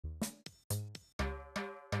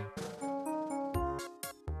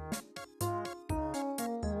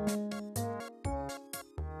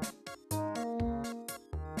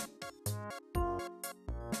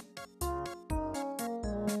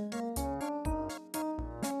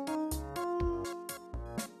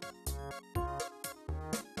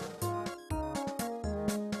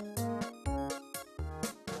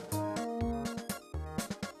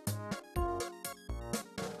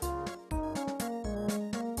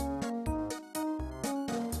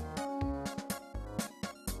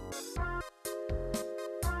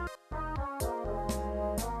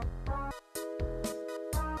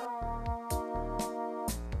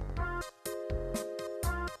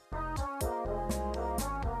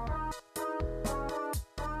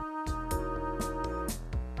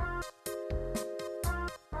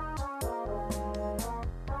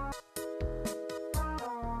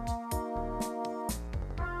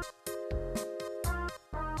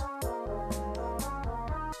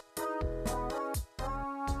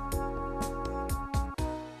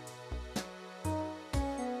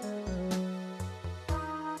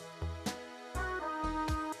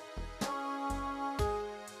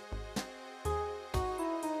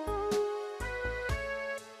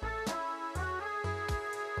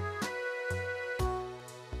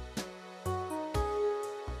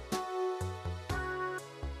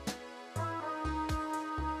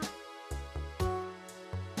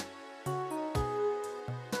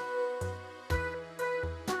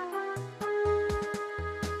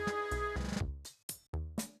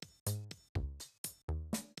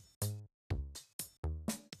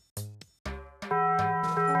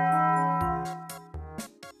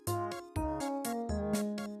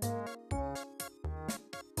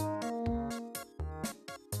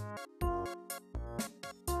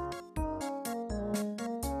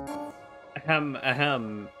Ahem,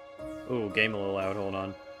 ahem. Ooh, game a little loud, hold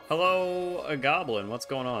on. Hello, a goblin, what's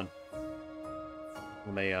going on?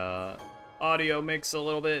 Let me, audio mix a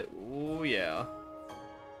little bit. Ooh, yeah.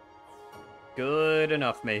 Good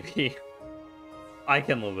enough, maybe. I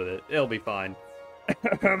can live with it. It'll be fine.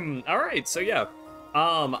 Alright, so yeah.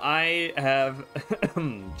 I have,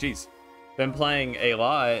 jeez, been playing a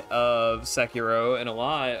lot of Sekiro and a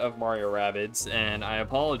lot of Mario Rabbids, and I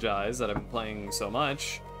apologize that I've been playing so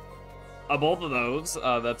much. Both of those,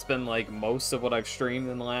 that's been, like, most of what I've streamed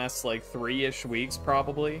in the last, like, 3-ish weeks,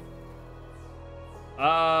 probably. But,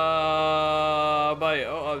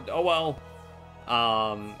 oh well.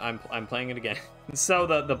 I'm playing it again. So,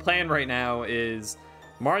 the plan right now is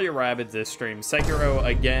Mario Rabbids this stream, Sekiro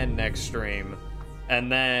again next stream, and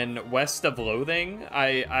then West of Loathing,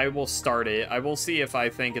 I will start it. I will see if I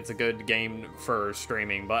think it's a good game for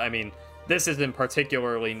streaming, but, I mean, this isn't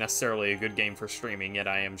particularly necessarily a good game for streaming, yet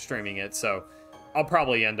I am streaming it, so I'll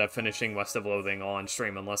probably end up finishing West of Loathing on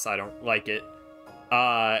stream unless I don't like it.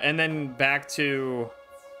 And then back to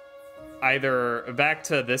either back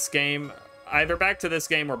to this game or back to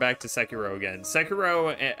Sekiro again.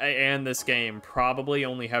 Sekiro and this game probably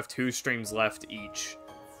only have 2 streams left each.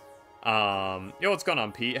 Yo, what's going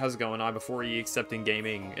on, Pete? How's it going? I'm before you accepting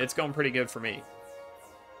gaming. It's going pretty good for me.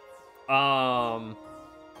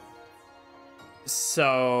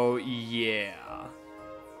 So, yeah.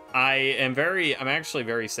 I'm actually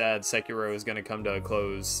very sad Sekiro is going to come to a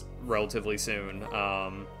close relatively soon.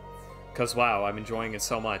 Because, wow, I'm enjoying it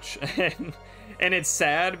so much. And it's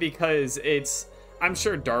sad because I'm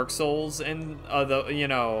sure Dark Souls and,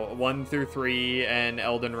 1 through 3 and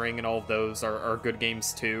Elden Ring and all of those are good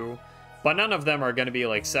games too. But none of them are going to be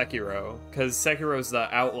like Sekiro, because Sekiro's the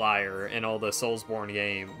outlier in all the Soulsborne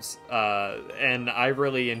games. And I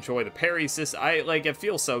really enjoy the parry system. It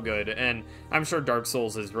feels so good, and I'm sure Dark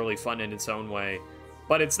Souls is really fun in its own way.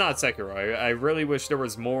 But it's not Sekiro. I really wish there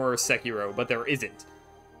was more Sekiro, but there isn't.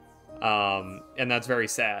 And that's very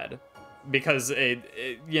sad. Because,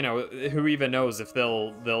 who even knows if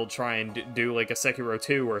they'll try and do, like, a Sekiro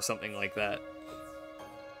 2 or something like that.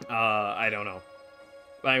 I don't know.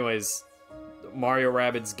 Anyways, Mario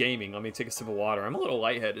Rabbids Gaming. Let me take a sip of water. I'm a little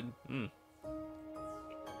lightheaded. I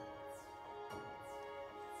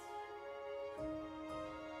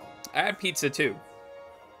had pizza too.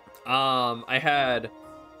 I had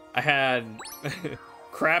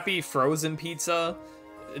crappy frozen pizza,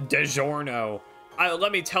 DiGiorno.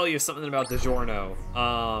 Let me tell you something about DiGiorno.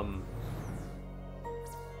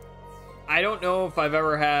 I don't know if I've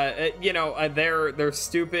ever had, their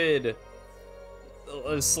stupid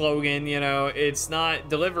slogan, it's not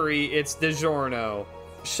delivery, it's DiGiorno.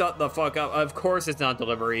 Shut the fuck up. Of course it's not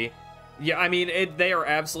delivery. Yeah, I mean, they are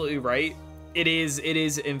absolutely right. It is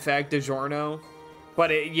in fact DiGiorno, but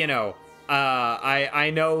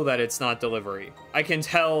I know that it's not delivery. I can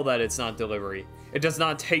tell that it's not delivery. It does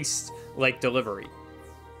not taste like delivery.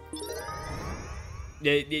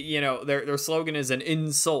 Their slogan is an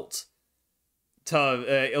insult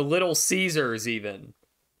to Little Caesars even.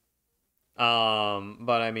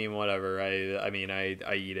 But I mean, whatever. I mean, I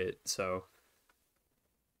eat it, so.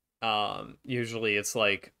 Usually it's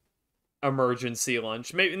like emergency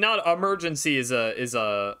lunch. Maybe not emergency is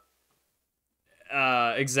a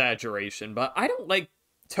exaggeration, but I don't like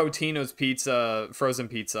Totino's pizza, frozen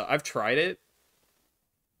pizza. I've tried it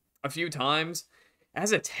a few times. It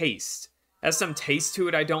has a taste. It has some taste to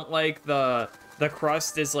it. I don't like the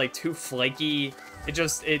crust is like too flaky.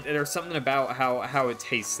 There's something about how it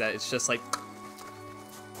tastes that it's just like,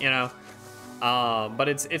 but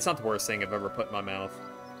it's not the worst thing I've ever put in my mouth.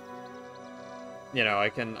 I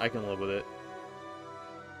can live with it.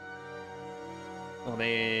 Let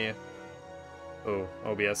me. Oh,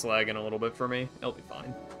 OBS lagging a little bit for me. It'll be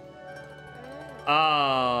fine.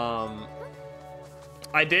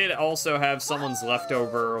 I did also have someone's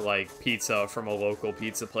leftover, like, pizza from a local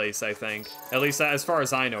pizza place, I think. At least, as far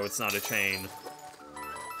as I know, it's not a chain.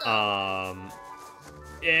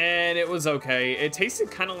 And it was okay. It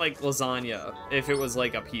tasted kind of like lasagna, if it was,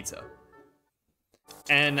 like, a pizza.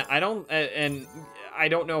 And I don't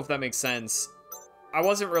know if that makes sense. I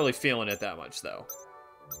wasn't really feeling it that much, though.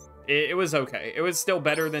 It was okay. It was still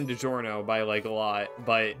better than DiGiorno by, like, a lot,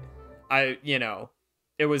 but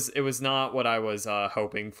it was not what I was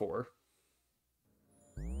hoping for.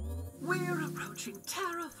 We're approaching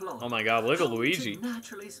Terraflor. Oh my god, look at Luigi.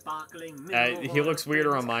 He looks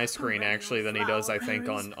weirder on my screen, actually, than he does, I think,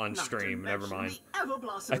 on stream. Never mind.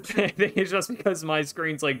 I think it's just because my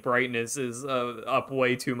screen's, like, brightness is up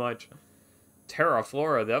way too much.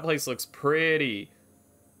 Terraflora, that place looks pretty.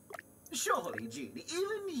 Surely, Genie,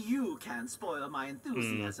 even you can't spoil my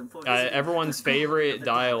enthusiasm for visiting Everyone's the glory of favorite the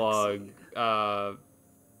dialogue galaxy.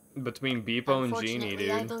 between Beepo and Genie,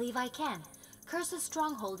 Unfortunately, I dude. believe I can. Curse's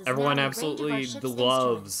stronghold is Everyone now in range of our absolutely ship's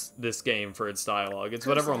loves this game for its dialogue. It's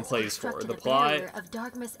what Curse everyone has plays for. constructed The a plot barrier of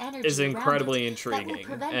darkness energy is around incredibly it that will intriguing,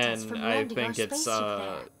 prevent us and from I landing our think it's, spaceship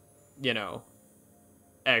there. you know,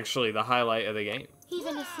 actually the highlight of the game.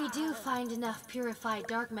 Even if we do find enough purified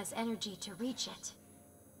darkness energy to reach it.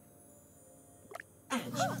 Edge,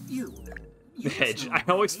 you Edge. know I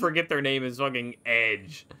always me. forget their name is fucking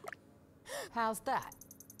Edge. How's that?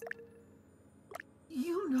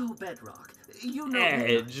 You know Bedrock. You know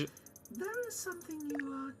Edge. There is something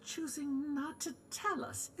you are choosing not to tell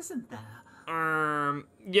us, isn't there?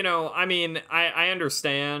 You know, I mean, I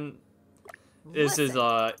understand this is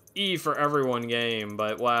a E for everyone game,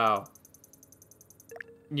 but wow.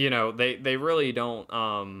 You know, they really don't,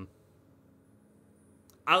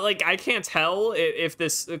 I can't tell if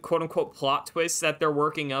this quote-unquote plot twist that they're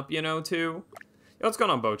working up, you know, to... Yo, what's going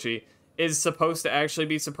on, Bochi? Is supposed to actually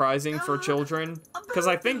be surprising for children? Because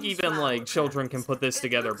I think even, like, children can put this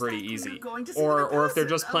together pretty easy. Or if they're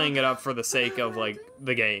just playing it up for the sake of, like,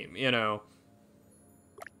 the game, you know?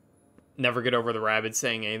 Never get over the Rabbids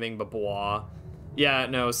saying anything but blah. Yeah,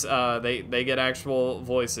 no, they get actual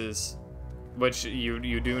voices, which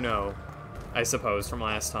you do know, I suppose, from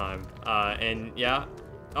last time. And, yeah.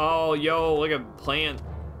 Oh, yo, look at Plant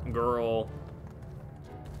Girl.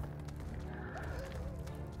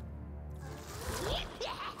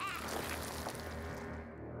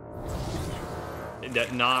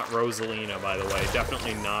 Not Rosalina, by the way.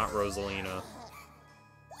 Definitely not Rosalina.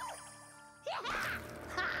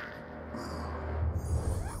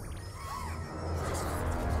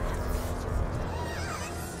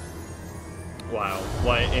 Wow.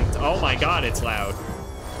 What? Oh my god, it's loud.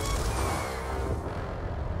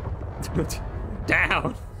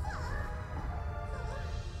 Down.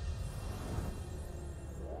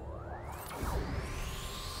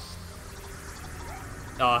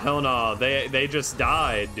 Oh, hell no. They just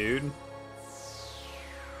died, dude.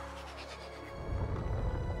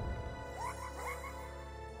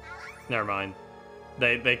 Never mind.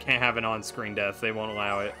 They can't have an on-screen death. They won't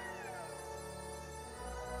allow it.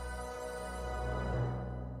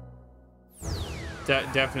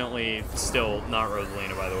 Definitely still not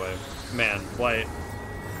Rosalina, by the way. Man, what?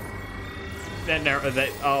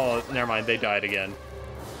 Oh, never mind. They died again.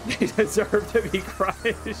 They deserve to be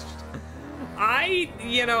crushed.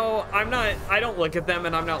 You know, I don't look at them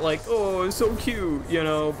and I'm not like, oh, it's so cute, you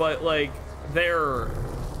know, but like, they're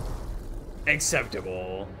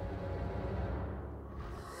acceptable.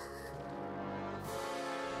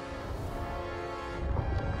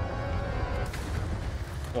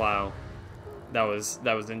 Wow. That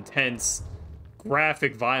was intense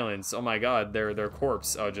graphic violence. Oh my god, their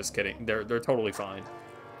corpse. Oh, just kidding. They're totally fine.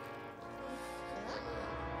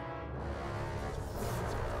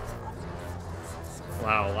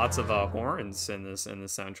 Wow, lots of horns in this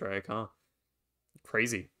soundtrack, huh?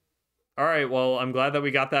 Crazy. All right, well, I'm glad that we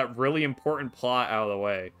got that really important plot out of the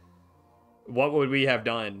way. What would we have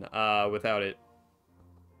done without it?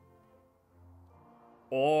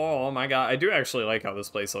 Oh my god, I do actually like how this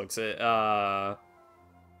place looks.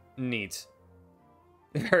 Neat.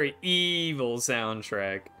 Very evil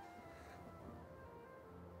soundtrack.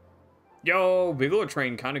 Yo, Bigelow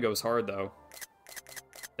Train kind of goes hard though.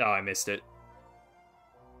 Oh, I missed it.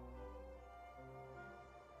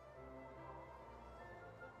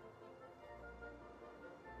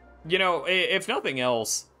 You know, if nothing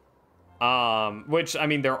else, which, I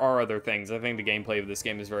mean, there are other things. I think the gameplay of this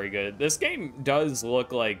game is very good. This game does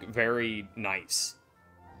look, like, very nice.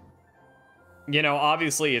 You know,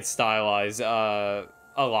 obviously it's stylized, a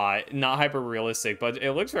lot. Not hyper-realistic, but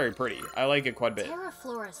it looks very pretty. I like it quite a bit.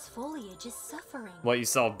 Terraflora's foliage is suffering. What you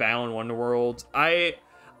saw, Balan Wonderworld. I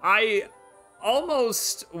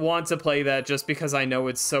almost want to play that just because I know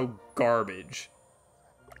it's so garbage.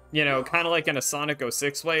 You know, kind of like in a Sonic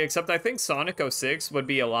 06 way, except I think Sonic 06 would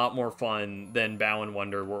be a lot more fun than Balan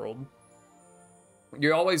Wonderworld.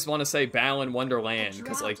 You always want to say Balan Wonderland,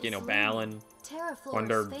 because, like, you know, Balan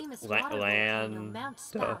Wonderland.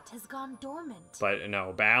 Has gone dormant. But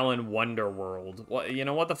no, Balan Wonderworld. What, you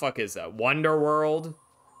know, what the fuck is that? Wonderworld?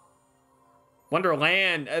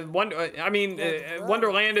 Wonderland.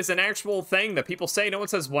 Wonderland is an actual thing that people say. No one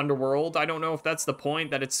says Wonderworld. I don't know if that's the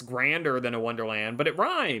point, that it's grander than a Wonderland, but it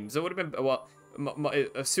rhymes. It would have been, well,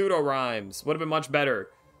 pseudo rhymes. Would have been much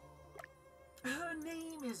better. Her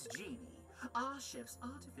name is Genie. Our ship's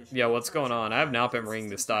artificial... Yeah, what's going on? I have not been reading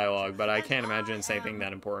this dialogue, but I can't imagine it's anything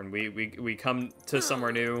that important. We come to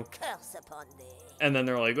somewhere new, and then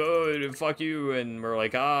they're like, oh, fuck you, and we're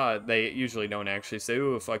like, ah, they usually don't actually say,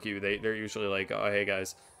 oh, fuck you. They're usually like, oh, hey,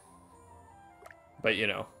 guys. But, you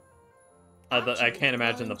know, I can't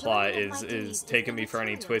imagine the plot is taking me for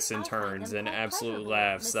any twists and turns and absolute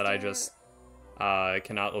laughs that I just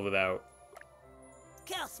cannot live without.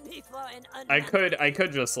 I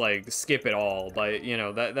could just like skip it all, but you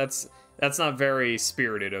know that's not very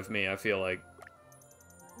spirited of me. I feel like.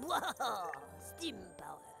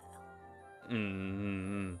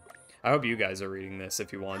 I hope you guys are reading this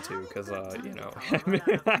if you want to, because you know,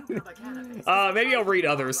 maybe I'll read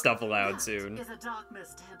other stuff aloud soon.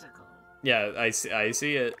 Yeah, I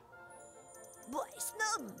see it.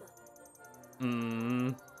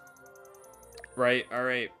 Right,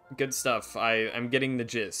 alright. Good stuff. I'm getting the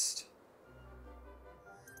gist.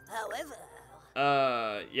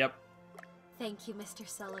 Yep. Thank you, Mr.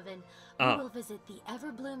 Sullivan. We will visit the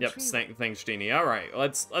Everbloom tree. Thanks, Jeannie. Alright,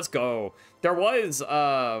 let's go. There was,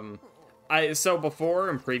 so before,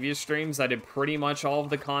 in previous streams, I did pretty much all of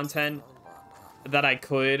the content that I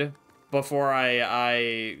could before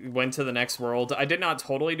I went to the next world. I did not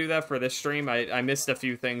totally do that for this stream. I missed a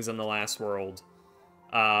few things in the last world.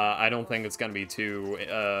 I don't think it's gonna be too,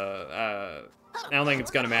 I don't think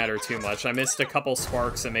it's gonna matter too much. I missed a couple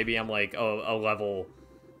sparks, and maybe I'm like a level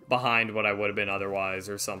behind what I would have been otherwise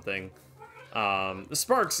or something. The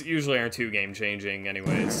sparks usually aren't too game-changing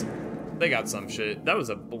anyways. They got some shit. That was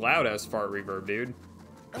a loud-ass fart reverb, dude.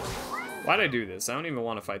 Why'd I do this? I don't even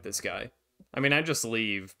want to fight this guy. I mean, I just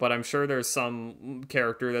leave, but I'm sure there's some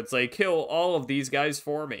character that's like, kill all of these guys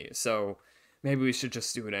for me, so maybe we should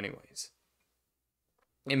just do it anyways.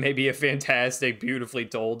 It may be a fantastic, beautifully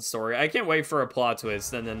told story. I can't wait for a plot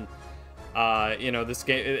twist, and then, you know, this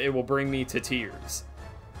game, it will bring me to tears.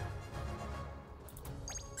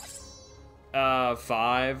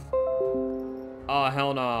 5. Oh,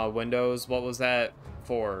 hell no. Windows, what was that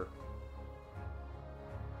for?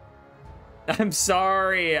 I'm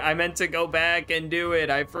sorry. I meant to go back and do it.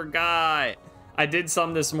 I forgot. I did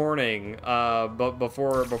some this morning, but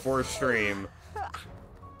before stream.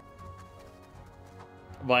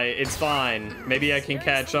 But it's fine. Maybe I can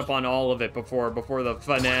catch up on all of it before the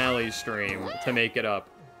finale stream to make it up.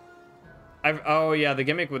 Oh yeah, the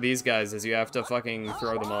gimmick with these guys is you have to fucking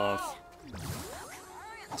throw them off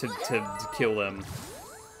to kill them.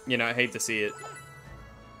 You know, I hate to see it.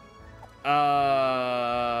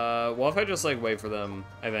 Well, if I just like wait for them,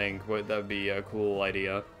 I think that would be a cool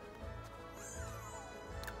idea.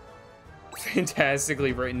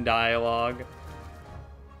 Fantastically written dialogue.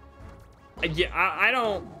 Yeah, I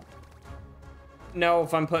don't know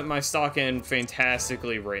if I'm putting my stock in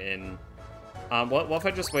fantastically written. What if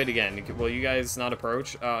I just wait again? Will you guys not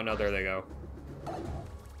approach? Oh, no, there they go.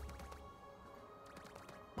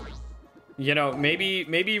 You know,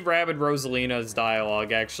 maybe Rabbid Rosalina's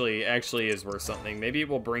dialogue actually is worth something. Maybe it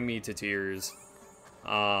will bring me to tears.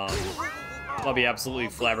 I'll be absolutely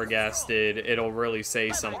flabbergasted. It'll really say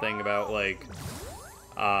something about, like,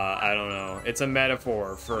 I don't know. It's a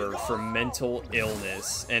metaphor for mental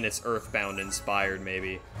illness, and it's Earthbound inspired,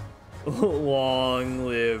 maybe. Long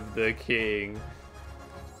live the king.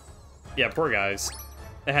 Yeah, poor guys.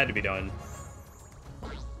 It had to be done.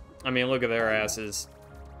 I mean, look at their asses.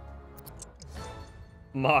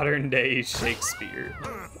 Modern day Shakespeare.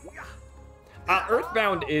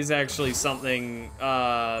 Earthbound is actually something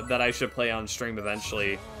that I should play on stream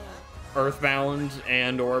eventually. Earthbound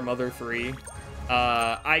and or Mother 3.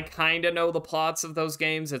 I kind of know the plots of those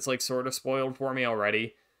games. It's like sort of spoiled for me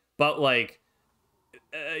already. But like,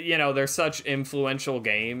 you know, they're such influential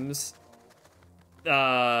games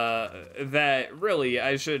that really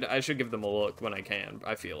I should give them a look when I can,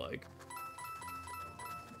 I feel like.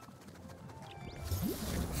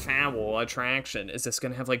 Foul attraction. Is this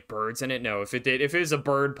gonna have like birds in it? No, if it was a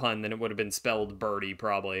bird pun, then it would have been spelled birdie,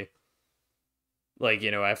 probably. Like, you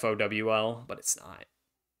know, FOWL, but it's not.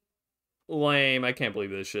 Lame. I can't believe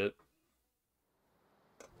this shit.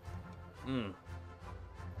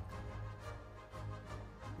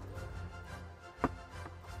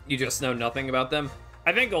 You just know nothing about them?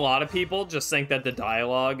 I think a lot of people just think that the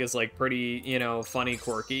dialogue is like pretty, you know, funny,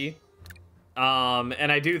 quirky.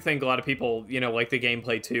 And I do think a lot of people, you know, like the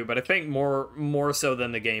gameplay too, but I think more so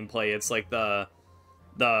than the gameplay, it's like the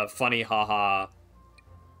funny haha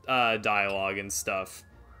dialogue and stuff.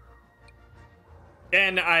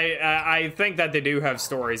 And I think that they do have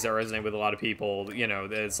stories that resonate with a lot of people, you know,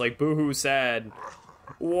 it's like boohoo sad,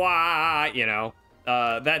 wah, you know,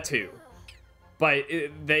 that too. But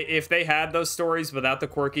if they had those stories without the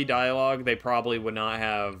quirky dialogue, they probably would not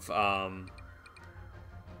have,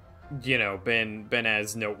 you know, been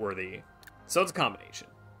as noteworthy. So it's a combination.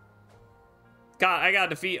 God, I gotta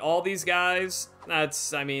defeat all these guys.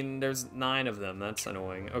 That's, I mean, there's 9 of them. That's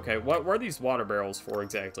annoying. Okay, what are these water barrels for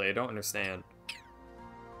exactly? I don't understand.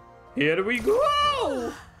 Here we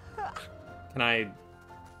go! Can I,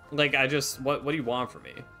 like, I just, what do you want from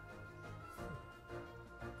me?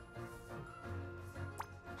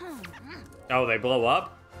 Oh, they blow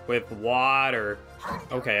up with water.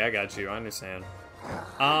 Okay, I got you. I understand.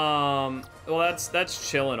 Well, that's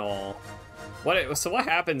chill and all. So what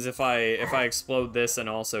happens if I explode this and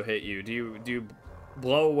also hit you? Do you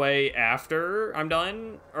blow away after I'm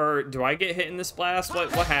done, or do I get hit in this blast?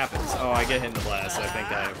 What happens? Oh, I get hit in the blast. I think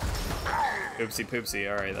oopsie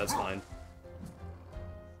poopsie. All right, that's fine.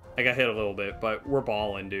 I got hit a little bit, but we're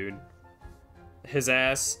balling, dude. His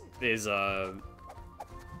ass is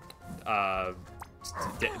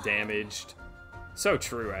damaged. So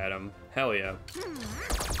true, Adam. Hell yeah.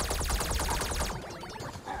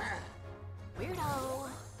 Weirdo.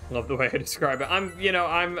 Love the way I describe it.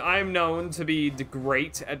 I'm known to be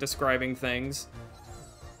great at describing things.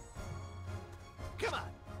 Come on.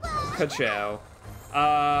 Ka-chow.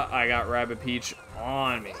 I got Rabbid Peach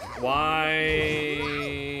on me.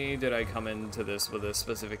 Why did I come into this with a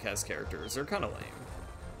specific cast characters? They're kind of lame.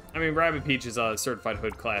 I mean, Rabbid Peach is a certified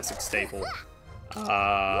hood classic staple.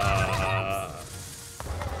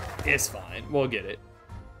 It's fine. We'll get it.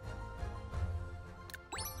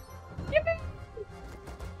 Yippee!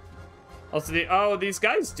 Also, these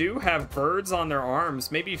guys do have birds on their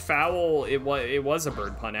arms. Maybe fowl. It was a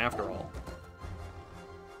bird pun after all.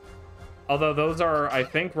 Although those are, I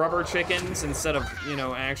think, rubber chickens instead of, you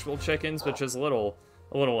know, actual chickens, which is a little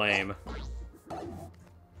lame.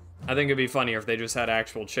 I think it'd be funnier if they just had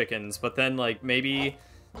actual chickens, but then, like, maybe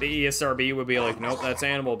the ESRB would be like, nope, that's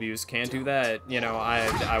animal abuse, can't do that. You know,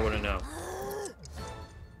 I wouldn't know.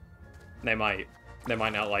 They might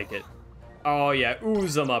not like it. Oh yeah,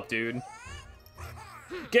 ooze them up, dude.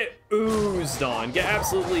 Get oozed on. Get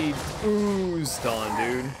absolutely oozed on,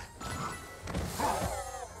 dude.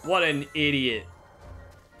 What an idiot.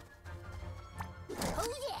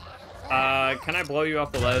 Can I blow you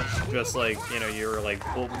off the ledge? Just like, you know, you're like,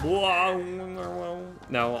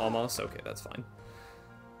 no, almost. Okay, that's fine.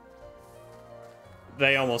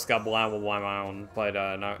 They almost got blown, but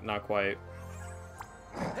not quite.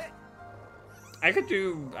 I could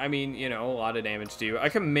do, I mean, you know, a lot of damage to you. I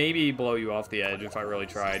could maybe blow you off the edge if I really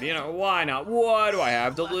tried. You know, why not? What do I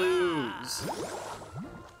have to lose?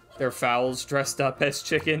 They're fowls dressed up as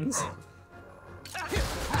chickens.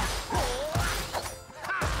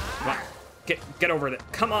 Come on, get over there.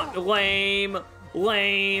 Come on, lame.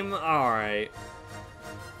 All right.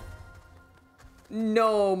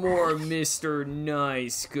 No more Mr.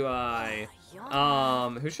 Nice Guy.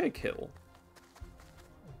 Who should I kill?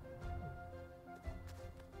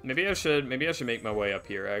 Maybe I should make my way up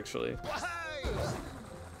here, actually.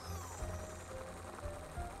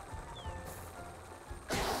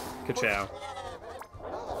 Ka-chow.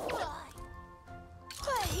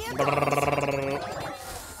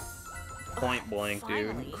 Point blank,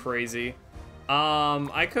 dude. Crazy.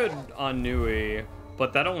 I could Ennui,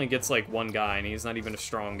 but that only gets like one guy, and he's not even a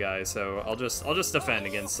strong guy, so I'll just defend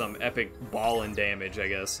against some epic ball and damage, I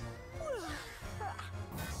guess.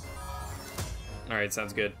 Alright,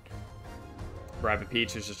 sounds good. Rabbid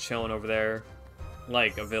Peach is just chilling over there.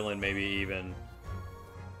 Like a villain, maybe even.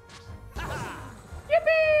 Yippee!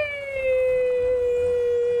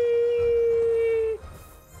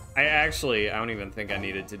 I don't even think I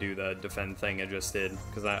needed to do the defend thing I just did,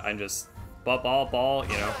 because I just ball,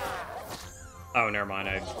 you know. Oh, never mind.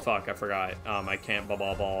 I forgot. I can't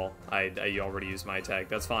ball. I already used my attack.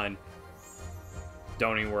 That's fine.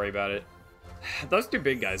 Don't even worry about it. Those two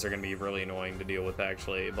big guys are gonna be really annoying to deal with,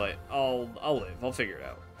 actually, but I'll live. I'll figure it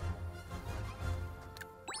out.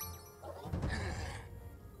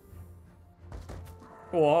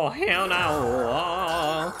 Whoa, hell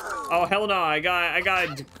no! Oh hell no! I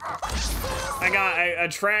got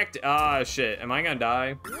attract. Ah shit! Am I gonna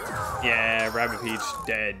die? Yeah, Rabbid Peach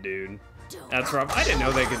dead, dude. That's rough. I didn't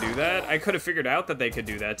know they could do that. I could have figured out that they could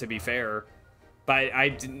do that, to be fair,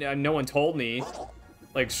 but no one told me.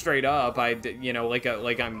 Like, straight up, you know, like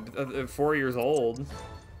I'm 4 years old.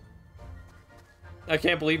 I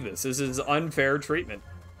can't believe this. This is unfair treatment.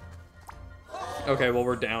 Okay, well,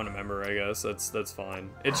 we're down a member, I guess. That's fine.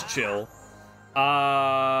 It's chill.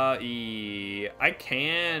 I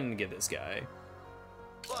can get this guy.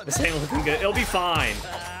 This ain't looking good. It'll be fine.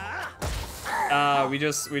 We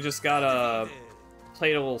just gotta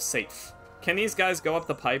play it a little safe. Can these guys go up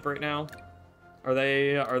the pipe right now? Are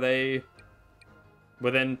they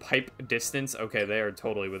within pipe distance? Okay, they are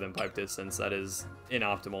totally within pipe distance. That is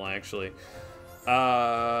inoptimal, actually.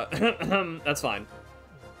 That's fine.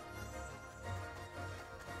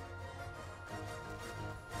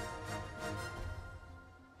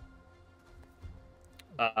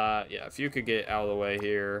 Yeah, if you could get out of the way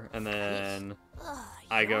here, and then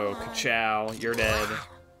I go, ka-chow, you're dead.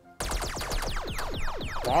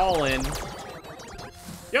 Fallen.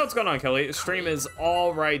 Yo, what's going on, Kelly? The stream is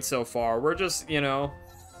all right so far. We're just, you know,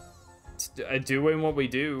 doing what we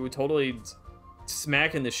do, totally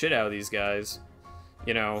smacking the shit out of these guys.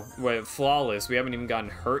 You know, we're flawless. We haven't even gotten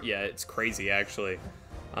hurt yet. It's crazy, actually.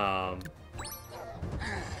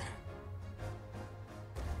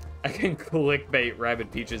 I can clickbait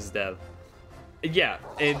Rabbid Peach's death. Yeah,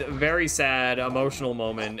 a very sad, emotional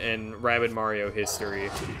moment in Rabbid Mario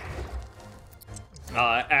history.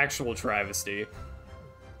 Actual travesty.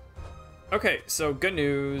 Okay, so good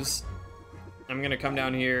news. I'm gonna come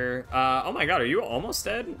down here. Oh my god, are you almost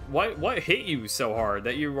dead? What hit you so hard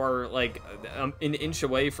that you are, like, an inch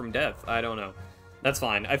away from death? I don't know. That's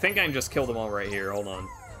fine. I think I can just kill them all right here. Hold on.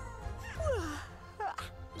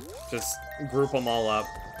 Just group them all up.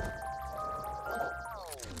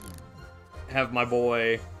 Have my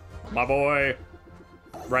boy,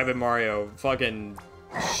 Rabbid Mario, fucking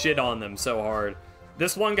shit on them so hard.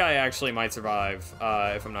 This one guy actually might survive,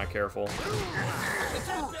 if I'm not careful.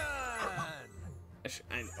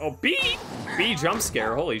 Oh, B jump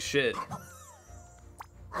scare, holy shit.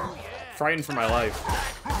 Frightened for my life.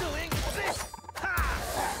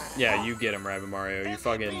 Yeah, you get him, Rabbid Mario. You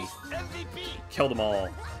fucking killed them all.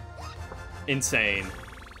 Insane.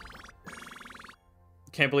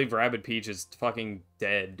 Can't believe Rabbid Peach is fucking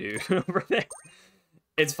dead, dude. Over there.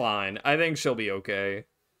 It's fine. I think she'll be okay.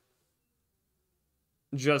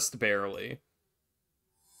 Just barely.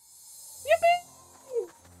 Yippee!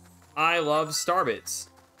 I love Starbits.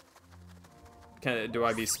 Do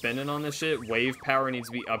I be spinning on this shit? Wave power needs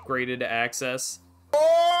to be upgraded to access.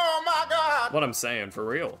 Oh my god! What I'm saying, for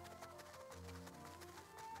real.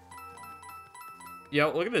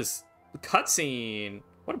 Yo, look at this cutscene.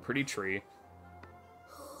 What a pretty tree.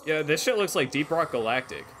 Yeah, this shit looks like Deep Rock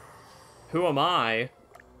Galactic. Who am I?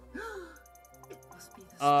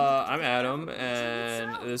 I'm Adam,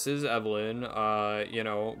 and this is Evelyn. You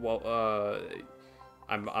know, well,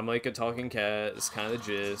 I'm like a talking cat. It's kind of the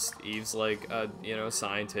gist. Eve's like a, you know,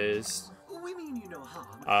 scientist. We mean you no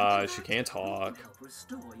harm. She can't talk. Help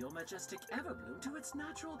restore your majestic Everbloom to its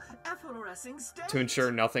natural efflorescing state. To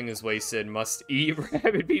ensure nothing is wasted, must eat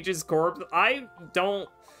Rabbid Peach's corpse. I don't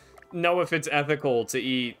know if it's ethical to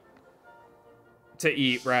eat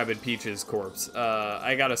Rabbid Peach's corpse.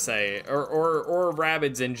 I gotta say, or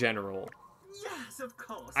Rabbids in general. Yes, of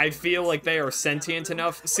course. I feel like they are sentient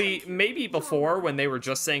enough. See, maybe before when they were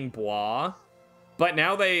just saying blah, but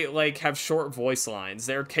now they like have short voice lines.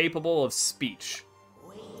 They're capable of speech.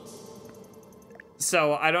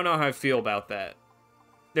 So I don't know how I feel about that.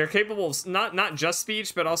 They're capable of not just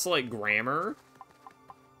speech, but also like grammar.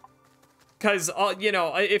 Because, you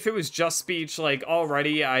know, if it was just speech, like,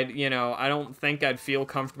 already, I don't think I'd feel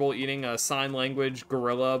comfortable eating a sign language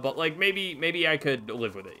gorilla, but, like, maybe I could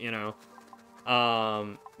live with it, you know?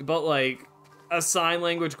 But, like, a sign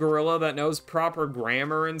language gorilla that knows proper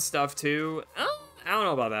grammar and stuff, too, I don't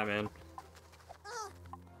know about that, man.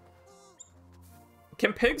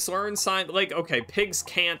 Can pigs learn sign, like, okay, pigs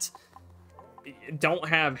don't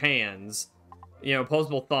have hands. You know,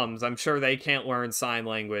 opposable thumbs. I'm sure they can't learn sign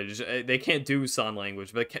language. They can't do sign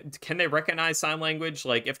language, but can they recognize sign language?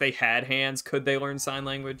 Like, if they had hands, could they learn sign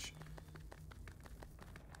language?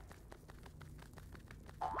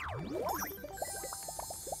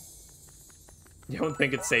 You don't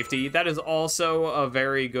think it's safe to eat? That is also a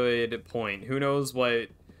very good point. Who knows what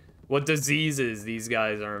diseases these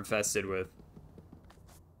guys are infested with?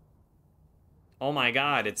 Oh my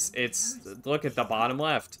god, it's look at the bottom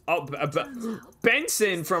left. Oh,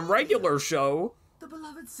 Benson from Regular Show. The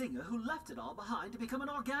beloved singer who left it all behind to become an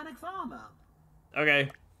organic farmer. Okay.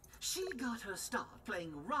 She got her start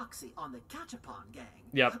playing Roxy on the Gachapon Gang.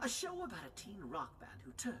 Yep. A show about a teen rock band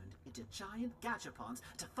who turned into giant gachapons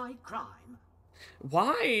to fight crime.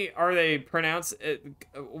 Why are they pronounced?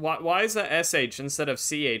 Why is the SH instead of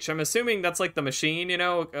CH? I'm assuming that's like the machine, you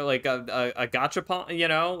know, like a gachapon, you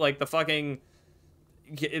know, like the fucking.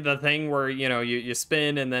 The thing where, you know, you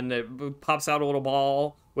spin and then it pops out a little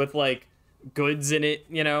ball with, like, goods in it,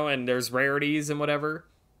 you know, and there's rarities and whatever.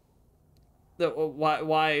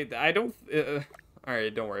 Why, I don't,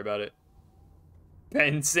 alright, don't worry about it.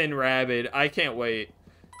 Benson Rabbid, I can't wait.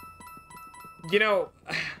 You know,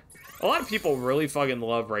 A lot of people really fucking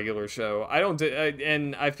love Regular Show. I don't,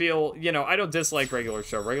 and I feel, you know, I don't dislike Regular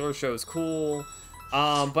Show. Regular Show is cool,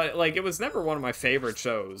 but, like, it was never one of my favorite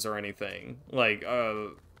shows or anything, like,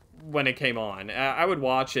 when it came on. I would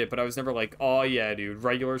watch it, but I was never like, oh, yeah, dude,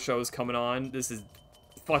 Regular Show's coming on. This is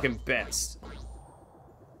fucking best.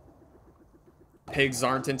 Pigs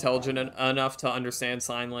aren't intelligent enough to understand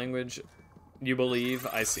sign language. You believe?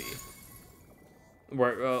 I see.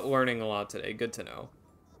 We're learning a lot today. Good to know.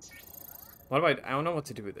 What do I don't know what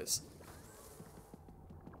to do with this.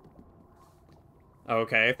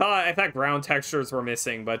 Okay, I thought ground textures were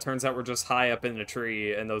missing, but it turns out we're just high up in the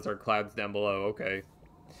tree, and those are clouds down below. Okay.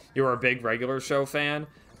 You were a big Regular Show fan?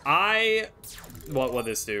 What will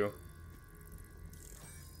this do?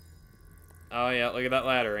 Oh yeah, look at that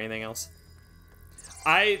ladder. Anything else?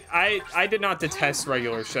 I did not detest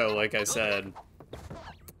Regular Show, like I said.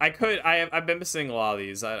 I've been missing a lot of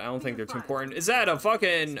these. I don't think they're too important. Is that a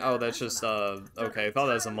fucking... Oh, that's just, okay, I thought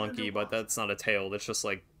that was a monkey, but that's not a tail. That's just,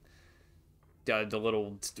 like, the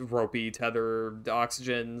little ropey tether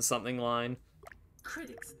oxygen something line.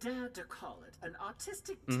 Critics dared to call it an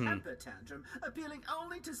artistic temper tantrum, appealing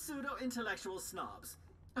only to pseudo-intellectual snobs.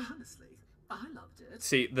 Honestly, I loved it.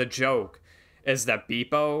 See, the joke is that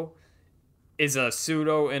Beepo is a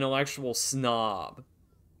pseudo-intellectual snob.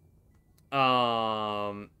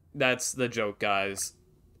 That's the joke, guys.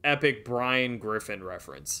 Epic Brian Griffin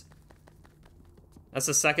reference. That's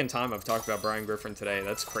the second time I've talked about Brian Griffin today.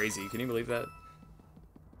 That's crazy. Can you believe that?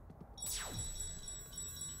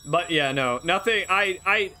 But yeah, no, nothing.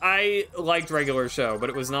 I liked Regular Show, but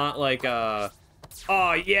it was not like, oh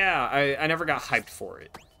yeah, I never got hyped for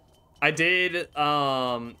it. I did,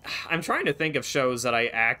 I'm trying to think of shows that I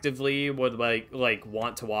actively would like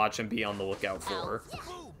want to watch and be on the lookout for.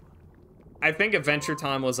 I think Adventure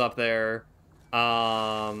Time was up there.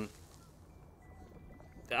 I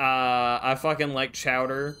fucking like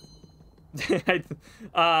Chowder.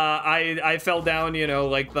 I fell down, you know,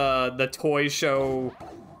 like the toy show,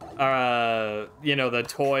 you know, the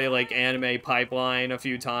toy like anime pipeline a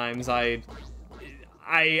few times. I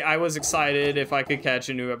was excited if I could catch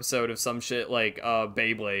a new episode of some shit like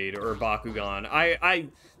Beyblade or Bakugan.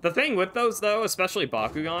 The thing with those though, especially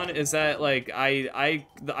Bakugan, is that like I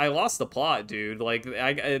lost the plot, dude. Like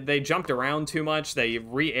they jumped around too much. They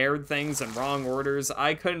re-aired things in wrong orders.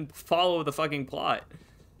 I couldn't follow the fucking plot.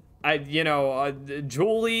 You know,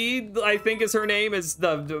 Julie, I think is her name, is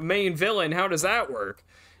the main villain. How does that work?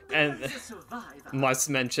 And must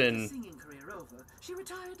mention. She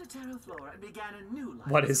retired to Terra Flora and began a new life.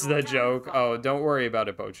 What is the joke? Oh, don't worry about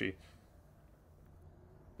it, Pochi.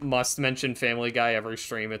 Must mention Family Guy every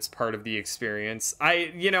stream. It's part of the experience.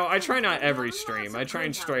 You know, I try not every stream. I try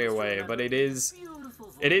and stray away, but it is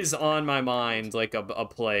on my mind like a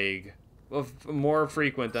plague. More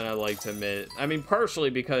frequent than I like to admit. I mean, partially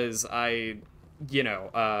because I, you know,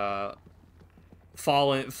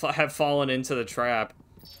 have fallen into the trap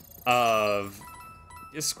of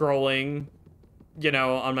scrolling, you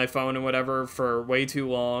know, on my phone and whatever for way too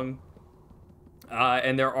long.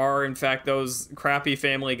 And there are, in fact, those crappy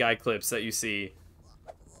Family Guy clips that you see.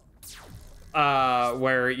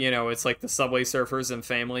 Where, you know, it's like the Subway Surfers and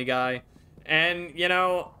Family Guy. And, you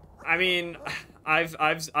know, I mean,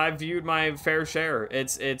 I've viewed my fair share.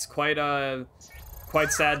 It's quite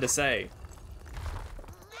sad to say.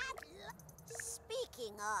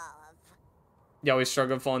 Speaking of... You always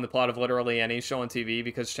struggle following the plot of literally any show on TV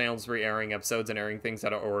because channels re-airing episodes and airing things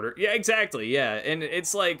out of order. Yeah, exactly, yeah. And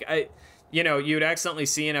it's like, you know, you'd accidentally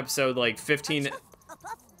see an episode like 15...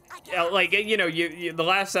 Like, you know, the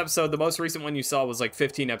last episode, the most recent one you saw was like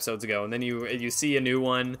 15 episodes ago, and then you see a new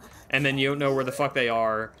one, and then you don't know where the fuck they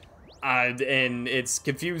are, and it's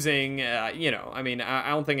confusing, you know, I mean, I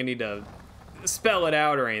don't think I need to spell it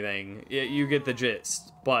out or anything. You get the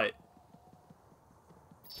gist, but...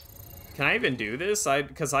 Can I even do this?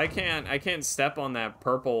 Because I can't step on that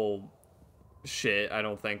purple shit, I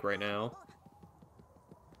don't think, right now.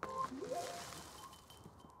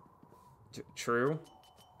 True?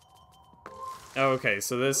 Okay,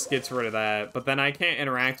 so this gets rid of that, but then I can't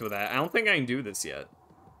interact with that. I don't think I can do this yet.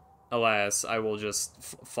 Alas, I will just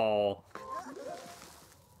fall.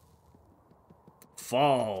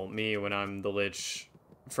 Fall me when I'm the Lich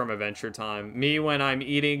from Adventure Time. Me when I'm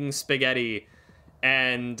eating spaghetti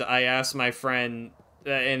and I ask my friend,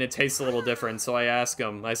 and it tastes a little different, so I ask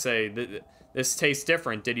him, I say, this tastes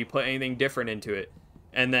different. Did you put anything different into it?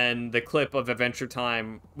 And then the clip of Adventure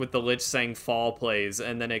Time with the Lich saying fall plays,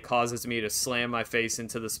 and then it causes me to slam my face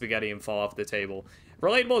into the spaghetti and fall off the table.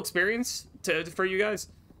 Relatable experience for you guys?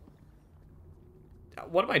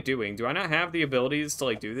 What am I doing? Do I not have the abilities to,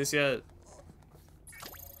 like, do this yet?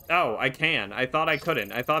 Oh, I can. I thought I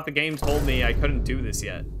couldn't. I thought the game told me I couldn't do this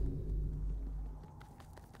yet.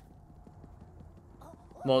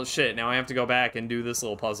 Well, shit, now I have to go back and do this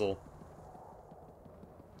little puzzle.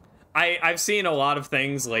 I've seen a lot of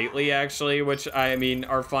things lately, actually, which, I mean,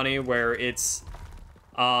 are funny, where it's,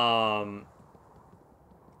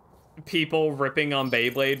 people ripping on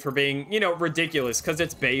Beyblade for being, you know, ridiculous, because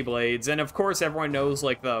it's Beyblades, and of course everyone knows,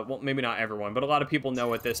 like, well, maybe not everyone, but a lot of people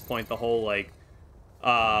know at this point the whole, like,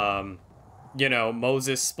 you know,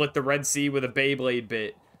 Moses split the Red Sea with a Beyblade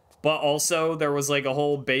bit. But also, there was, like, a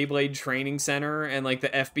whole Beyblade training center, and, like, the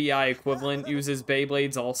FBI equivalent uses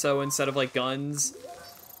Beyblades also instead of, like, guns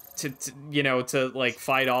to you know, to, like,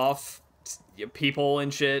 fight off people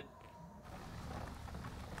and shit.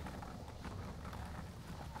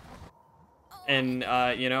 And,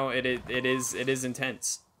 you know, it is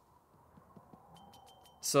intense.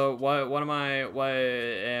 So, what am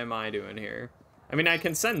I doing here? I mean, I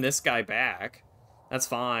can send this guy back. That's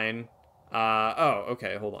fine. Oh,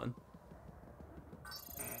 okay, hold on.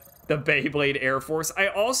 The Beyblade Air Force.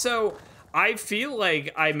 I feel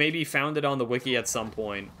like I maybe found it on the wiki at some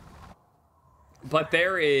point. But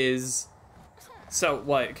there is... So,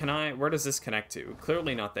 what, where does this connect to?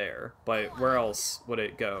 Clearly not there, but where else would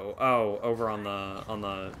it go? Oh, over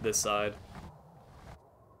on this side.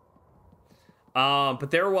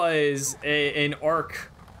 But there was an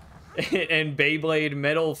arc in Beyblade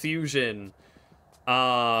Metal Fusion,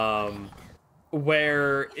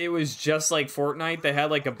 where it was just like Fortnite. They had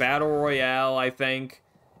like a battle royale, I think,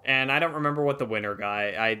 and I don't remember what the winner got.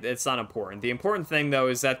 It's not important. The important thing though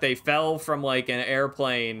is that they fell from like an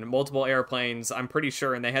airplane, multiple airplanes, I'm pretty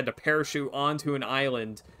sure, and they had to parachute onto an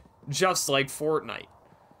island, just like Fortnite.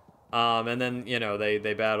 And then, you know,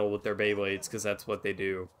 they battle with their Beyblades because that's what they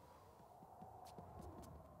do.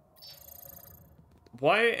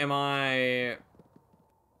 What am I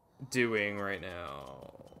doing right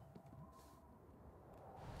now?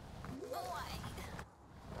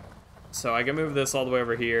 So I can move this all the way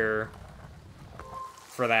over here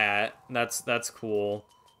for that. That's cool.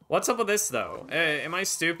 What's up with this though? Am I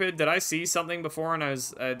stupid? Did I see something before and I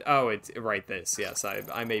was... oh, it's right, this. Yes,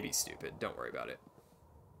 I may be stupid. Don't worry about it.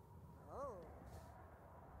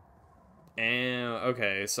 And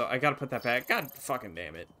okay, so I gotta put that back. God fucking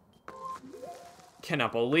damn it.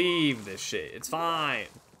 Cannot believe this shit. It's fine.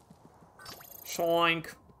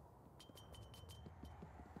 Shoink.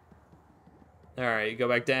 Alright, go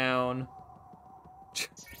back down.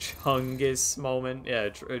 Chungus moment. Yeah,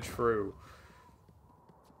 true.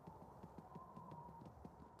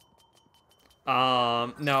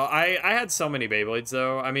 No, I had so many Beyblades,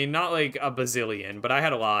 though. I mean, not like a bazillion, but I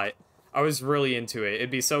had a lot. I was really into it.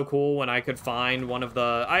 It'd be so cool when I could find one of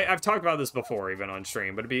the... I've talked about this before, even on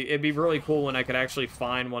stream, but it'd be really cool when I could actually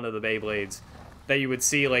find one of the Beyblades that you would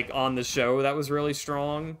see, like, on the show that was really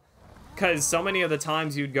strong. Because so many of the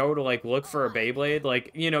times you'd go to, like, look for a Beyblade,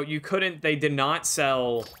 like, you know, you couldn't... They did not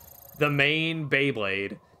sell the main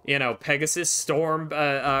Beyblade. You know, Pegasus, Storm,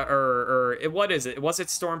 what is it? Was it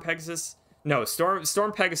Storm Pegasus? No,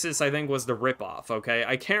 Storm Pegasus, I think, was the ripoff, okay?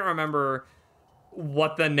 I can't remember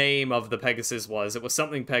what the name of the Pegasus was. It was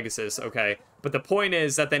something Pegasus, okay? But the point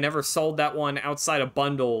is that they never sold that one outside of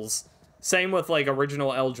bundles. Same with, like,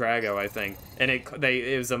 original El Drago, I think. And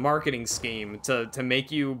it was a marketing scheme to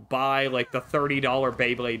make you buy, like, the $30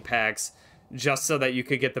 Beyblade packs just so that you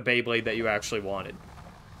could get the Beyblade that you actually wanted.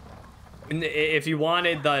 And if you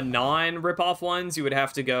wanted the non-ripoff ones, you would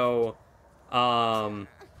have to go,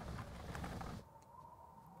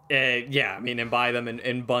 yeah, I mean, and buy them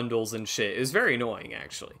in bundles and shit. It was very annoying,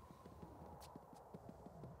 actually.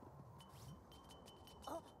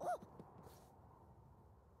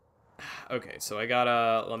 Okay, so I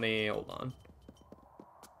gotta... hold on.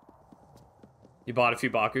 You bought a few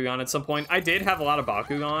Bakugan at some point? I did have a lot of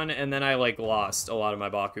Bakugan, and then I, like, lost a lot of my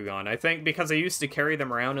Bakugan. I think because I used to carry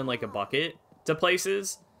them around in, like, a bucket to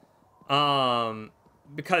places.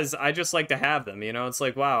 Because I just like to have them, you know? It's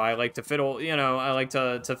like, wow, I like to fiddle, you know, I like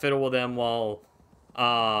to fiddle with them while,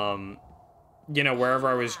 you know, wherever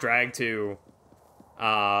I was dragged to,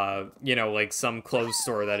 you know, like some clothes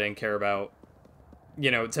store that I didn't care about,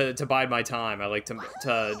 you know, to bide my time. I like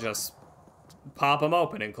to just pop them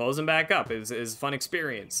open and close them back up. It was a fun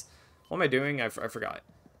experience. What am I doing? I forgot.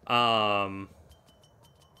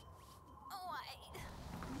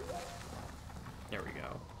 There we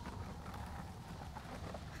go.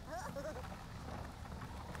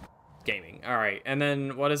 Gaming. Alright, and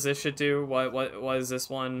then what does this shit do? What is this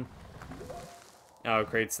one? Oh, it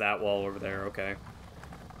creates that wall over there, okay.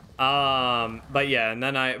 But yeah, and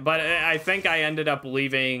then I think I ended up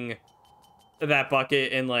leaving that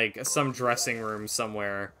bucket in, like, some dressing room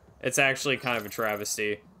somewhere. It's actually kind of a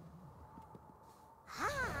travesty.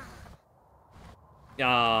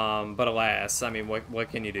 But alas, I mean, what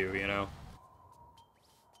can you do, you know?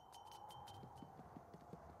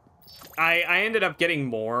 I ended up getting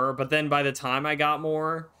more, but then by the time I got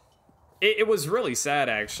more, it was really sad,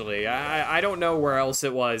 actually. I don't know where else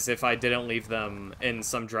it was if I didn't leave them in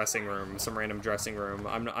some dressing room, some random dressing room.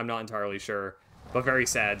 I'm not entirely sure, but very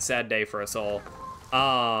sad. Sad day for us all.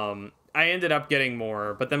 I ended up getting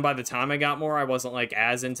more, but then by the time I got more, I wasn't, like,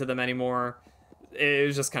 as into them anymore. It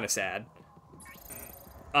was just kind of sad.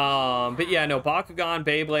 But yeah, no, Bakugan,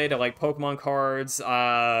 Beyblade, I like Pokemon cards,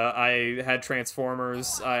 I had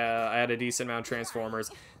Transformers, I had a decent amount of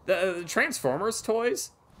Transformers. The Transformers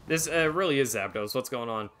toys, this really is Zapdos, what's going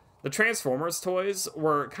on? The Transformers toys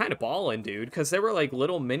were kind of ballin', dude, because they were like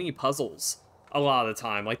little mini puzzles a lot of the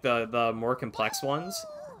time, like the more complex ones.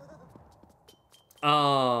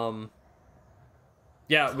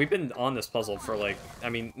 Yeah, we've been on this puzzle for, like, I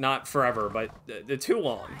mean, not forever, but too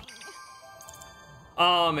long.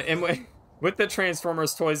 And with the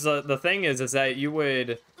Transformers toys, the thing is that you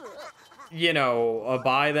would, you know,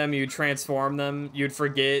 buy them, you'd transform them, you'd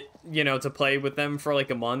forget, you know, to play with them for like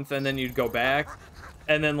a month, and then you'd go back,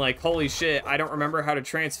 and then like, holy shit, I don't remember how to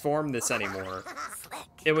transform this anymore.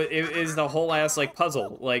 It is the whole ass like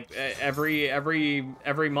puzzle, like every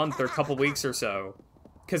month or couple weeks or so,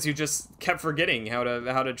 because you just kept forgetting how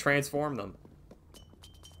to transform them.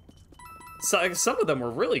 So some of them were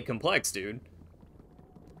really complex, dude.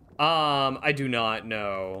 I do not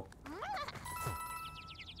know.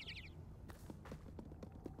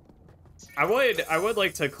 I would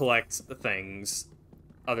like to collect things.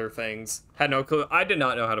 Other things. Had no clue. I did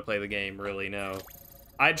not know how to play the game, really, no.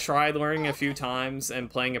 I tried learning a few times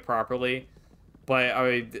and playing it properly, but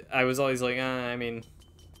I was always like, I mean...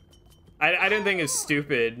 I didn't think it was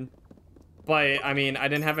stupid, but, I mean, I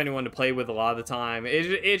didn't have anyone to play with a lot of the time.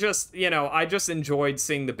 It just, you know, I just enjoyed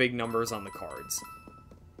seeing the big numbers on the cards.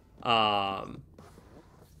 I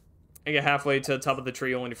get halfway to the top of the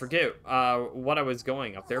tree only to forget what I was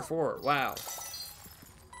going up there for. Wow.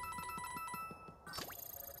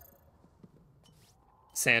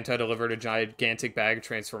 Santa delivered a gigantic bag of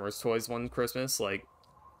Transformers toys one Christmas, like,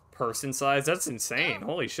 person size. That's insane.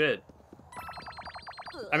 Holy shit.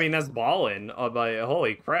 I mean, that's ballin', but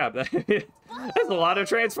holy crap. That's a lot of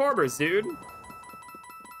Transformers, dude.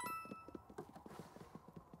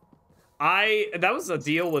 That was a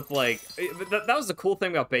deal with, like, that was the cool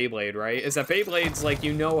thing about Beyblade, right? Is that Beyblades, like,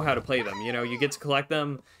 you know how to play them, you know? You get to collect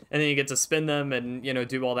them, and then you get to spin them and, you know,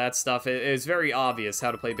 do all that stuff. It's very obvious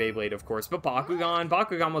how to play Beyblade, of course. But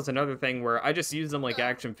Bakugan was another thing where I just used them like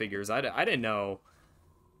action figures. I didn't know.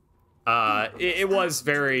 It was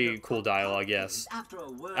very cool dialogue, yes.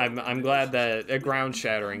 I'm glad that,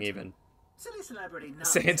 ground-shattering, even.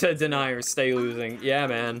 Santa deniers stay losing. Yeah,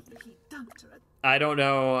 man. I don't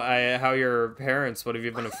know how your parents would have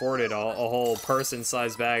even afforded a whole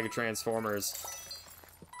person-sized bag of Transformers.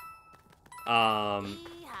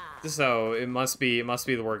 So it must be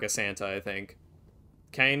the work of Santa, I think.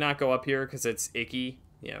 Can I not go up here because it's icky?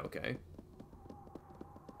 Yeah, okay.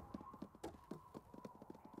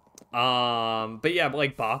 But yeah, but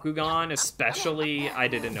like Bakugan, especially, I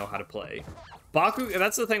didn't know how to play.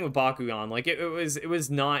 That's the thing with Bakugan, like it was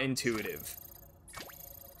not intuitive.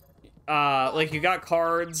 Like, you got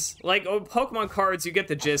cards, like, Pokemon cards, you get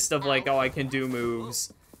the gist of, like, oh, I can do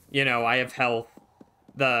moves, you know, I have health,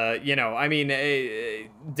 you know, I mean,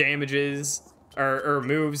 damages, or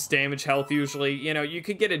moves, damage, health, usually, you know, you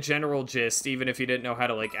could get a general gist, even if you didn't know how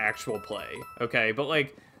to, like, actual play, okay, but,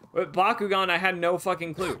 like, with Bakugan, I had no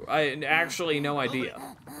fucking clue, actually no idea.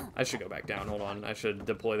 I should go back down, hold on, I should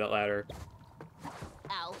deploy that ladder.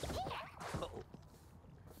 Ow.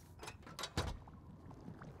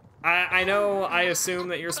 I know, I assume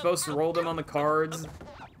that you're supposed to roll them on the cards,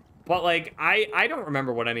 but, like, I don't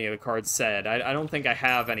remember what any of the cards said. I don't think I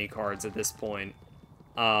have any cards at this point.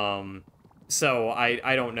 So,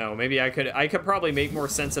 I don't know. Maybe I could probably make more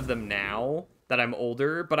sense of them now that I'm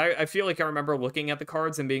older, but I feel like I remember looking at the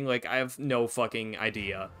cards and being like, I have no fucking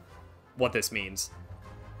idea what this means.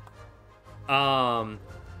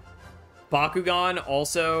 Bakugan,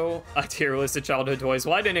 also a tier list of childhood toys.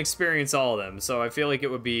 Well, I didn't experience all of them, so I feel like it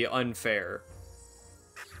would be unfair.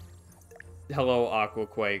 Hello,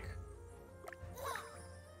 Aquaquake.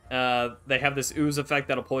 They have this ooze effect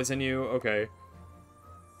that'll poison you. Okay.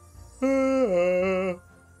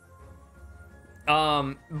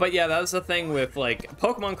 But yeah, that was the thing with, like,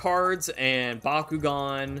 Pokemon cards and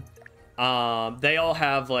Bakugan. They all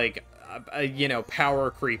have, like, you know,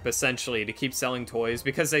 power creep, essentially, to keep selling toys,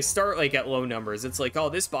 because they start, like, at low numbers. It's like, oh,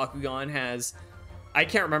 this Bakugan has, I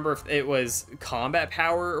can't remember if it was combat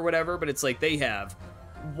power or whatever, but it's like, they have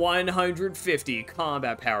 150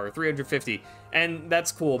 combat power, 350, and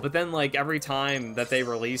that's cool. But then, like, every time that they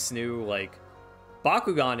release new, like,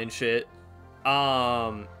 Bakugan and shit,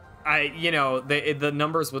 you know, the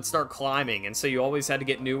numbers would start climbing, and so you always had to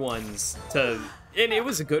get new ones to, and it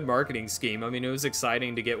was a good marketing scheme. I mean, it was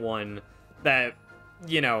exciting to get one that,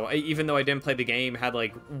 you know, even though I didn't play the game, had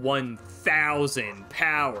like 1,000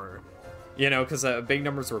 power, you know, because big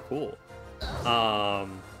numbers were cool.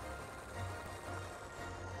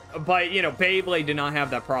 But, you know, Beyblade did not have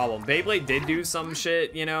that problem. Beyblade did do some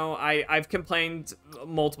shit, you know. I've complained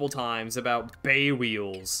multiple times about Bay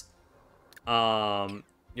Wheels.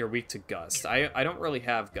 You're weak to Gust. I don't really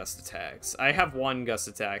have Gust attacks. I have one Gust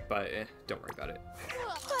attack, but don't worry about it.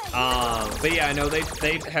 But yeah, I know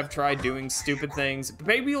they have tried doing stupid things.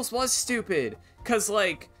 Bay Wheels was stupid, cause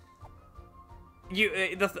like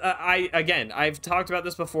again, I've talked about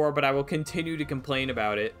this before, but I will continue to complain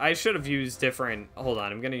about it. I should have used different. Hold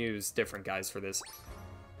on, I'm gonna use different guys for this.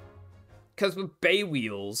 Cause with Bay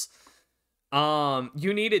Wheels,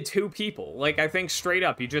 you needed 2 people. Like, I think straight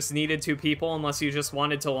up, you just needed 2 people, unless you just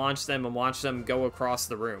wanted to launch them and watch them go across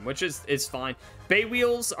the room, which is fine. Bay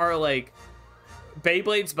Wheels are like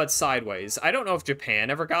Beyblades, but sideways. I don't know if Japan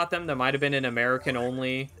ever got them. That might have been an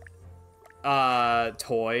American-only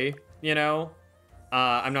toy, you know?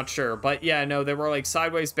 I'm not sure. But yeah, no, they were like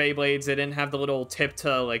sideways Beyblades. They didn't have the little tip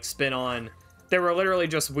to like spin on. They were literally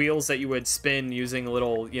just wheels that you would spin using a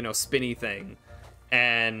little, you know, spinny thing.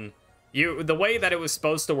 And the way that it was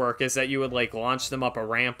supposed to work is that you would like launch them up a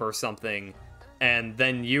ramp or something, and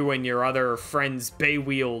then you and your other friend's Bay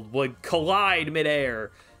Wheel would collide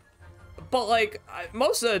midair. But like,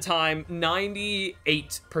 most of the time,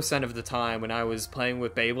 98% of the time when I was playing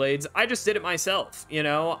with Beyblades, I just did it myself, you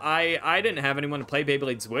know? I didn't have anyone to play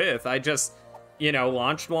Beyblades with. I just, you know,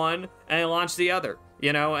 launched one and launched the other,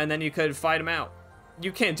 you know? And then you could fight them out.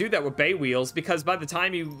 You can't do that with Bay Wheels, because by the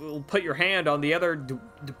time you put your hand on the other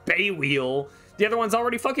Bay Wheel, the other one's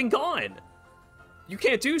already fucking gone. You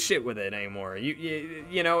can't do shit with it anymore.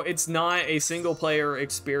 You know, it's not a single-player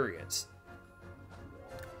experience.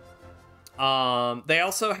 They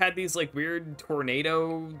also had these, like, weird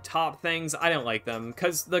tornado top things. I didn't like them,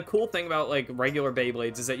 because the cool thing about, like, regular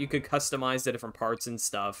Beyblades is that you could customize the different parts and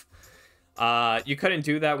stuff. You couldn't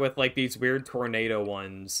do that with, like, these weird tornado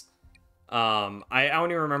ones. I don't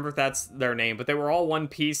even remember if that's their name, but they were all one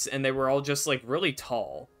piece, and they were all just, like, really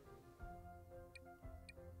tall.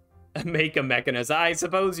 Make a mechanism. I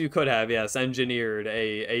suppose you could have, yes, engineered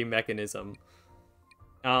a mechanism.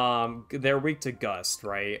 They're weak to Gust,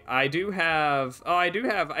 right? I do have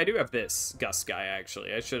this Gust guy,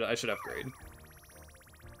 actually. I should upgrade.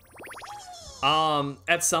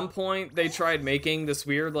 At some point, they tried making this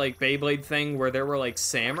weird, like, Beyblade thing where there were, like,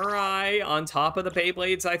 samurai on top of the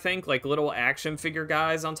Beyblades, I think. Like, little action figure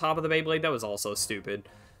guys on top of the Beyblade. That was also stupid.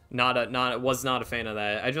 Was not a fan of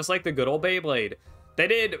that. I just like the good old Beyblade. They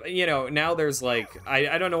did, you know, now there's, like,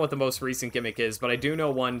 I don't know what the most recent gimmick is, but I do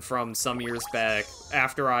know one from some years back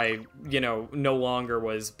after I, you know, no longer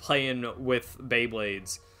was playing with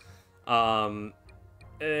Beyblades.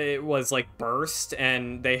 It was, like, burst,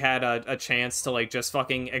 and they had a chance to, like, just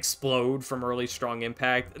fucking explode from really strong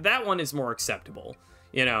impact. That one is more acceptable,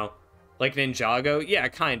 you know? Like Ninjago? Yeah,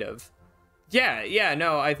 kind of. Yeah,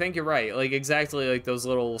 no, I think you're right. Like, exactly like those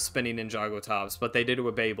little spinning Ninjago tops, but they did it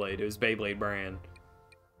with Beyblade. It was Beyblade brand.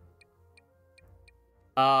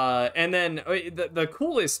 And then the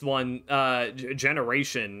coolest one,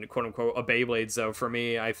 generation, quote unquote, of Beyblades, though, for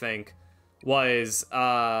me, I think, was,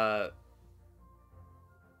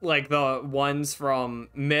 like the ones from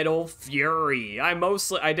Metal Fury. I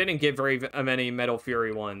didn't get very many Metal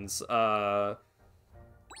Fury ones, because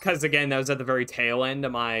again, that was at the very tail end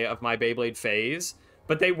of my Beyblade phase.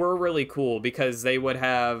 But they were really cool because they would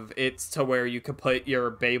have it to where you could put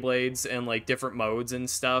your Beyblades in like different modes and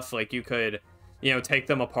stuff. Like you could, you know, take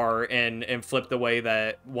them apart and flip the way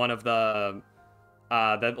that one of the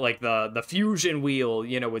the fusion wheel,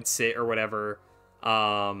 you know, would sit or whatever.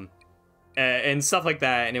 And stuff like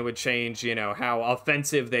that, and it would change, you know, how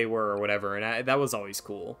offensive they were or whatever, and that was always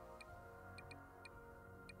cool.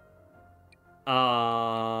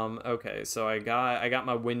 Okay, so I got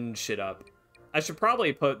my wind shit up. I should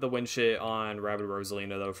probably put the wind shit on Rabbid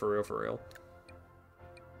Rosalina, though, for real.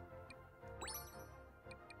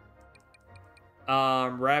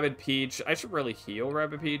 Rabbid Peach. I should really heal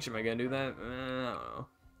Rabbid Peach. Am I gonna do that? I don't know.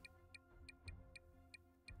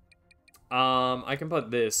 I can put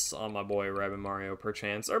this on my boy Rabbid Mario,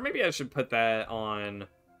 perchance. Or maybe I should put that on...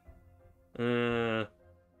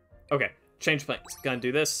 Okay, change plans. Gonna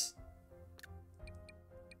do this.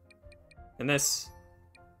 And this.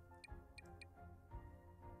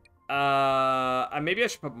 Maybe I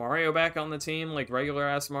should put Mario back on the team, like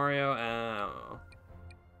regular-ass Mario. I don't know.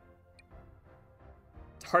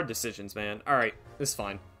 Hard decisions, man. Alright, this is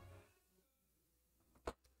fine.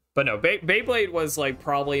 But no, Beyblade was, like,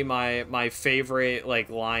 probably my favorite, like,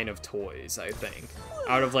 line of toys, I think.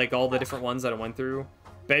 Out of, like, all the different ones that I went through.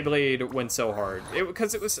 Beyblade went so hard.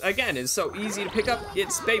 Because it was, again, it's so easy to pick up.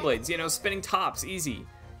 It's Beyblades, you know, spinning tops, easy.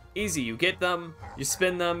 Easy, you get them, you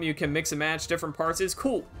spin them, you can mix and match different parts. It's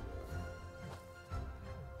cool.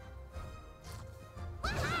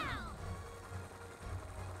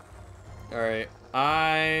 Alright,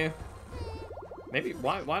 maybe,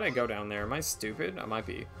 why did I go down there? Am I stupid? I might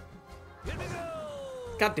be.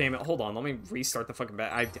 God damn it, hold on, let me restart the fucking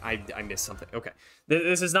I missed something. Okay.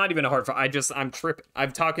 This is not even a hard fight. I'm tripping.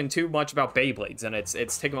 I'm talking too much about Beyblades, and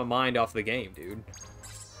it's taking my mind off the game, dude.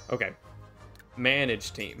 Okay.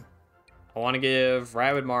 Manage team. I want to give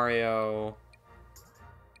Rabbid Mario...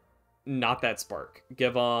 Not that Spark.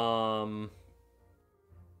 Give,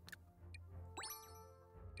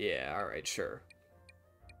 Yeah, alright, sure.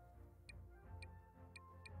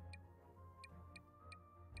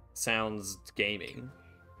 Sounds gaming.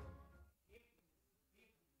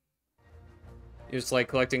 You just like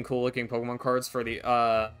collecting cool-looking Pokemon cards for the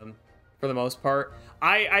most part.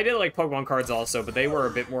 I did like Pokemon cards also, but they were a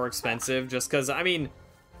bit more expensive just because, I mean,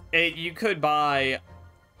 you could buy...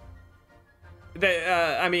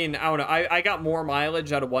 I mean, I don't know. I got more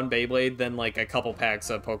mileage out of one Beyblade than, like, a couple packs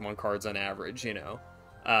of Pokemon cards on average, you know?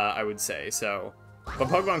 I would say, so... But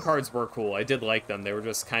Pokemon cards were cool. I did like them. They were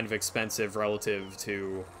just kind of expensive relative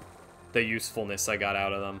to the usefulness I got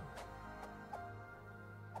out of them.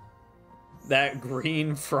 That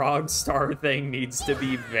green frog star thing needs to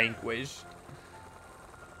be vanquished.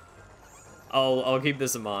 I'll keep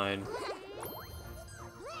this in mind.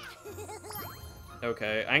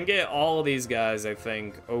 Okay, I can get all of these guys, I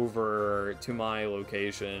think, over to my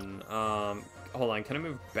location. Hold on, can I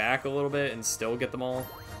move back a little bit and still get them all?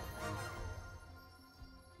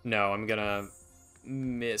 No, I'm gonna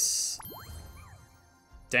miss.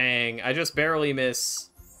 Dang, I just barely miss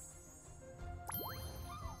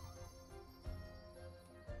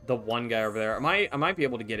the one guy over there. I might be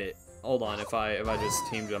able to get it. Hold on, if I just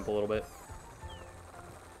team jump a little bit.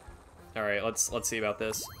 All right, let's see about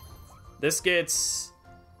this. This gets,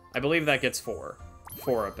 I believe that gets 4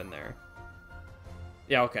 up in there.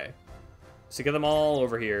 Yeah, okay. So get them all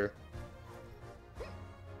over here.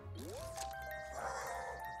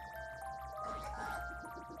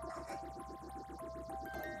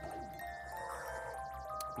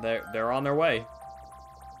 They're on their way.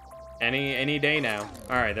 Any day now.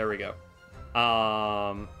 All right, there we go.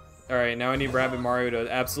 All right, now I need Rabbid Mario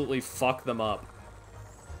to absolutely fuck them up.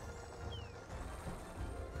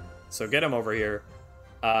 So get him over here.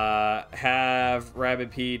 Have Rabbid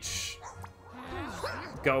Peach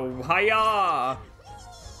go hiya.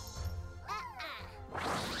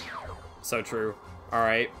 So true. All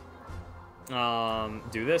right.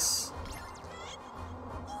 Do this.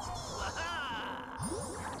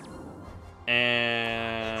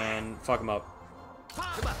 And fuck him up.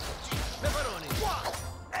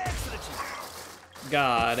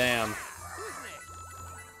 God damn.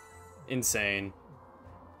 Insane.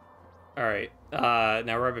 Alright,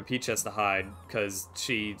 now Rabbid Peach has to hide, because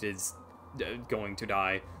she is going to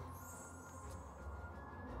die.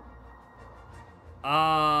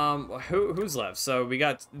 Who's left? So we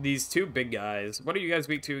got these 2 big guys. What are you guys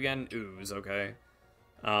weak to again? Ooze, okay.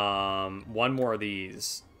 One more of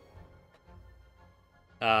these.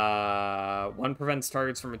 One prevents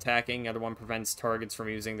targets from attacking, other one prevents targets from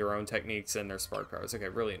using their own techniques and their spark powers. Okay,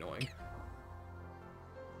 really annoying.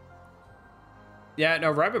 Yeah,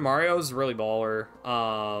 no, Rabbid Mario's really baller.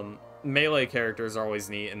 Melee characters are always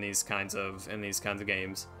neat in these kinds of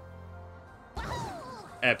games.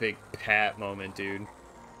 Epic Pat moment, dude.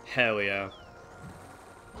 Hell yeah.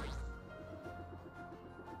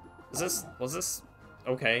 Was this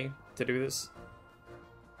okay to do this?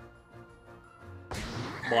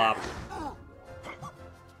 Blop.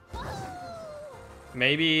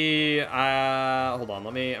 Maybe, hold on,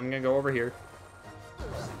 I'm gonna go over here.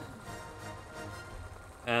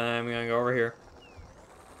 And I'm gonna go over here.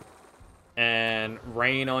 And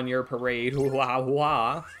rain on your parade. Hoo-wah,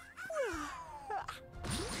 hoo-wah.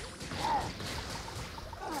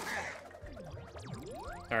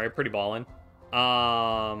 Alright, pretty ballin'.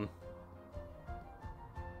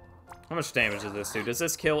 How much damage does this do? Does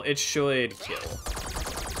this kill? It should kill.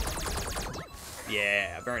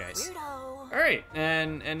 Yeah, very nice. Alright,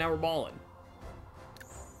 and now we're balling.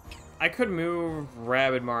 I could move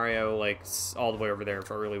Rabid Mario, like, all the way over there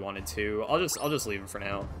if I really wanted to. I'll just leave it for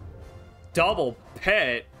now. Double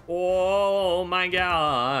pet? Oh my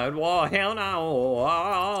god. Whoa, hell no.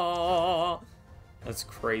 Oh. That's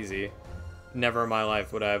crazy. Never in my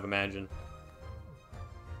life would I have imagined.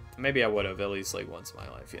 Maybe I would have, at least, like, once in my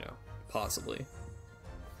life, you know. Possibly.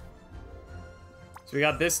 So we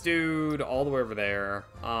got this dude all the way over there.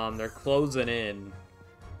 They're closing in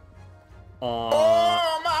on...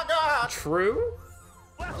 Oh my god! True?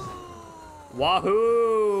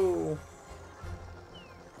 Wahoo!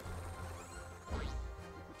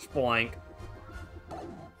 Splank.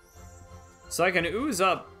 So I can ooze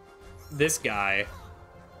up this guy.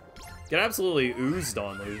 Get absolutely oozed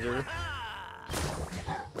on, loser.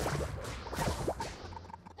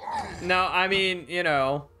 No, I mean, you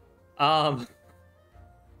know, I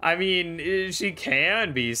mean, she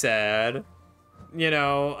can be sad. You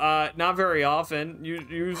know, not very often.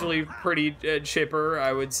 Usually pretty chipper,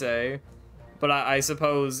 I would say. But I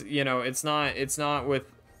suppose, you know, it's not with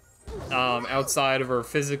outside of her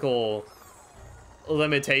physical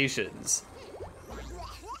limitations.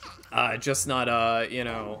 Just not you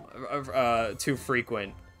know, too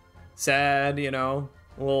frequent. Sad, you know,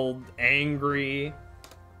 a little angry,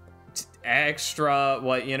 extra,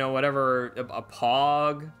 what, you know, whatever, a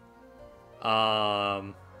pog.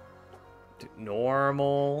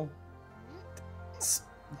 Normal,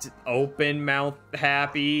 open mouth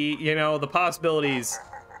happy, you know, the possibilities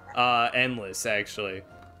endless, actually.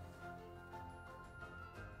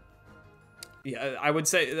 Yeah, I would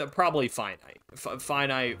say probably finite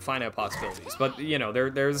possibilities, but you know,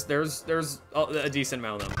 there's a decent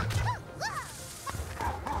amount of them.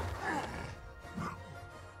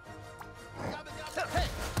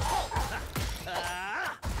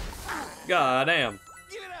 God damn.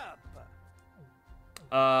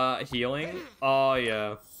 Healing? Oh,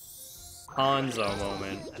 yeah. Hanzo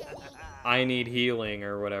moment. I need healing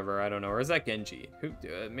or whatever. I don't know. Or is that Genji? Who?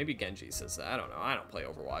 Maybe Genji says that. I don't know. I don't play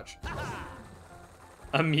Overwatch.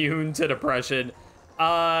 Immune to depression.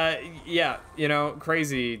 Yeah. You know,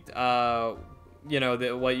 crazy. You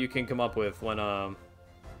know, what you can come up with when,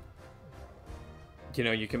 you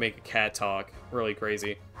know, you can make a cat talk. Really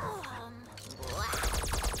crazy.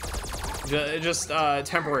 Just,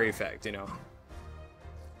 temporary effect, you know.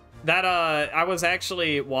 That, I was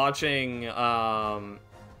actually watching,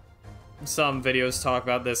 some videos talk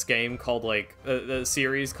about this game called, like, the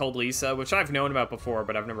series called Lisa, which I've known about before,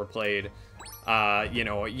 but I've never played. You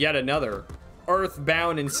know, yet another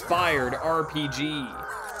Earthbound-inspired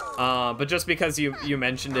RPG. But just because you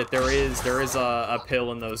mentioned it, there is a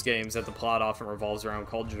pill in those games that the plot often revolves around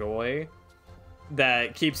called joy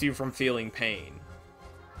that keeps you from feeling pain.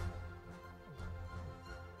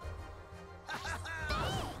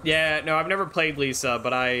 Yeah, no, I've never played Lisa,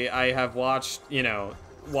 but I have watched, you know,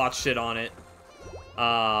 watched it on it.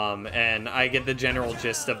 And I get the general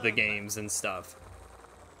gist of the games and stuff.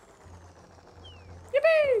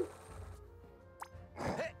 Yippee!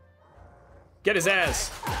 Get his ass!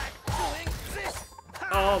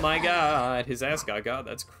 Oh my god, his ass got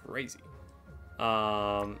that's crazy.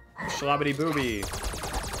 Schlabbity booby.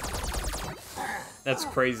 That's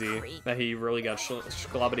crazy that he really got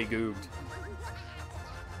schlabbity goobed.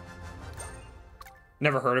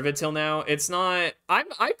 Never heard of it till now. It's not...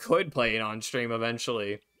 I could play it on stream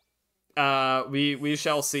eventually. We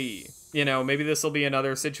shall see. You know, maybe this will be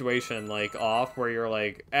another situation, like, off, where you're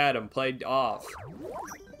like, Adam, play off.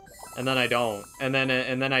 And then I don't. And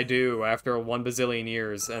then I do after 1 bazillion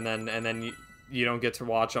years, and then you don't get to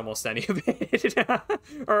watch almost any of it.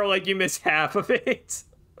 Or, like, you miss half of it.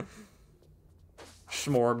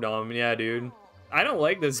 Schmorbdom, yeah, dude. I don't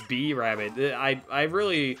like this bee rabbit. I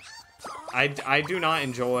really... I do not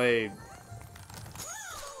enjoy...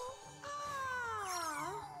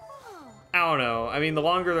 I don't know. I mean, the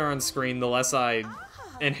longer they're on screen, the less I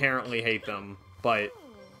inherently hate them, but...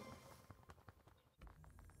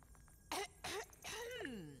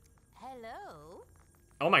 Hello?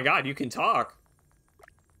 Oh my god, you can talk.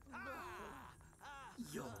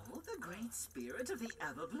 You're the great spirit of the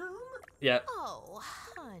Everbloom? Yeah. Oh,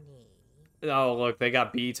 honey. Oh, look, they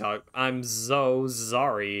got bee talk. I'm so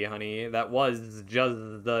sorry, honey. That was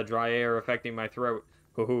just the dry air affecting my throat.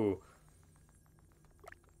 Hoo-hoo.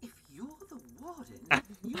 If you're the warden,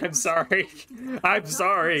 I'm sorry. I'm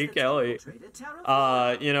sorry, Kelly.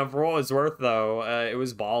 You know, for what it was worth, though, it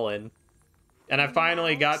was ballin'. And I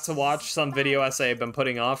finally got to watch some video essay I've been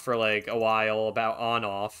putting off for, like, a while about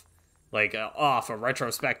on-off. Like, off a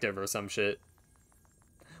retrospective or some shit.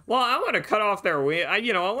 Well, I want to cut off their wing.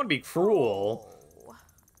 You know, I want to be cruel.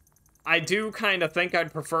 I do kind of think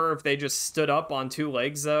I'd prefer if they just stood up on 2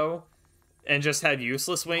 legs, though, and just had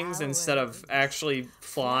useless wings instead of actually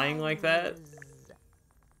flying like that.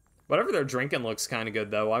 Whatever they're drinking looks kind of good,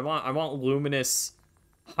 though. I want luminous,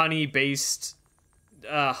 honey-based,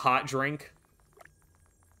 hot drink.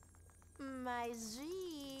 My sweet.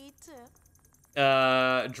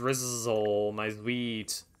 Drizzle, my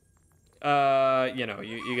sweet. You know,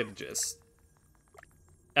 you get the gist.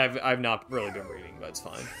 I've not really been reading, but it's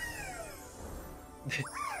fine.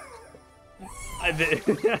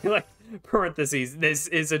 I like parentheses. This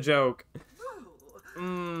is a joke. I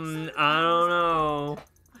don't know.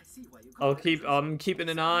 I'm keeping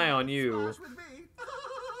an eye on you.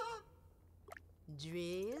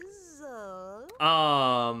 Drizzle.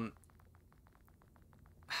 I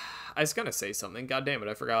was gonna say something. God damn it,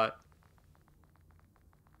 I forgot.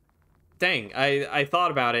 Dang, I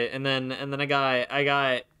thought about it, and then I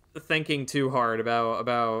got thinking too hard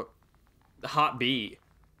about Hot B,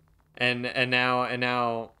 and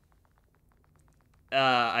now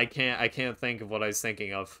I can't think of what I was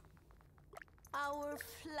thinking of. Our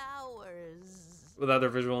flowers. With other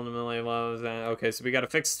visual in the million loves, okay, so we gotta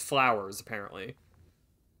fix flowers apparently.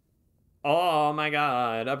 Oh my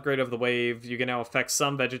god, upgrade of the wave. You can now affect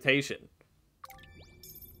some vegetation.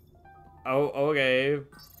 Oh, okay.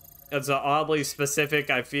 It's an oddly specific,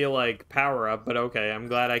 I feel like, power-up, but okay. I'm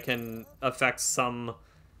glad I can affect some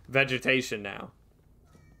vegetation now.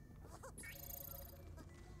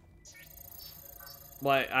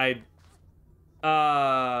 What, what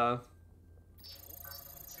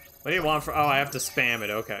do you want for... Oh, I have to spam it,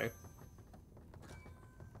 okay.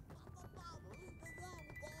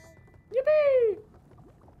 Yippee!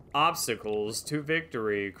 Obstacles to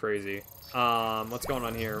victory, crazy. What's going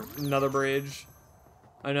on here? Another bridge.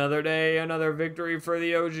 Another day, another victory for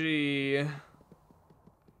the OG.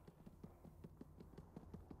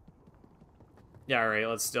 Yeah, alright,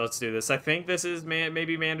 let's do this. I think this is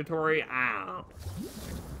maybe mandatory. I don't know.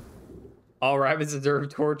 All rabbits deserve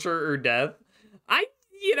torture or death.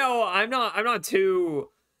 You know, I'm not too...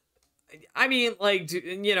 I mean, like,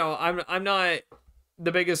 you know, I'm not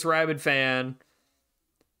the biggest rabbit fan.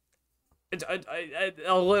 It's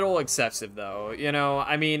a little excessive, though, you know?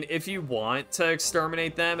 I mean, if you want to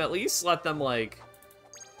exterminate them, at least let them, like...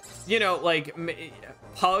 You know, like,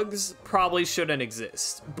 pugs probably shouldn't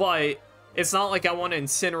exist. But it's not like I want to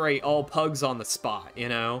incinerate all pugs on the spot, you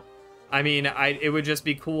know? I mean, it would just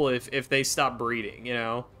be cool if they stopped breeding, you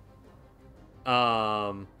know?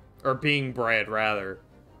 Or being bred, rather.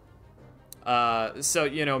 So,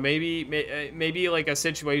 you know, maybe like a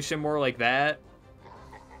situation more like that.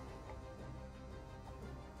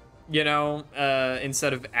 You know,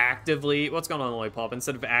 instead of actively... What's going on, Lollipop?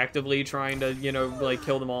 Instead of actively trying to, you know, like,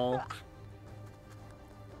 kill them all.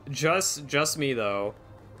 Just me, though.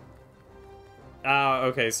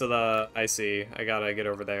 Okay, so I see. I gotta get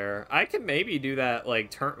over there. I could maybe do that,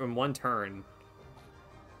 like, in one turn.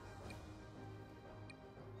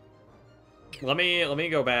 Let me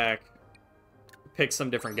go back. Pick some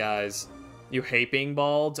different guys. You hate being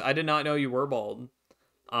bald? I did not know you were bald.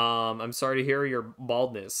 I'm sorry to hear your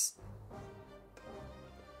baldness.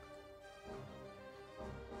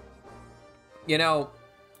 You know,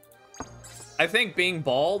 I think being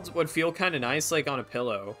bald would feel kind of nice, like, on a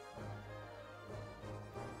pillow.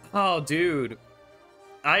 Oh, dude.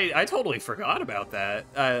 I totally forgot about that.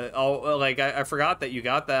 I forgot that you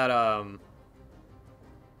got that,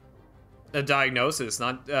 a diagnosis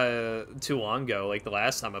not too long ago, like the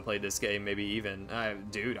last time I played this game, maybe even.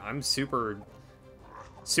 Dude, I'm super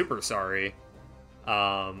sorry.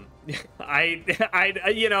 You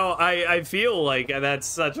know, I feel like that's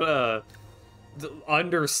such a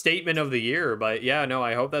understatement of the year, but yeah, no,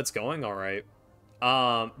 I hope that's going all right. But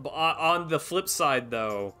on the flip side,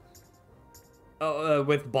 though,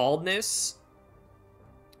 with baldness,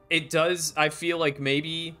 it does, I feel like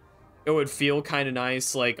maybe it would feel kind of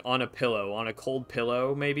nice, like, on a pillow, on a cold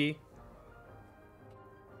pillow, maybe.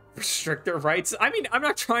 Restrict their rights? I mean, I'm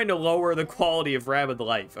not trying to lower the quality of Rabbid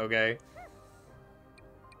life, okay?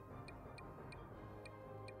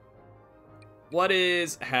 What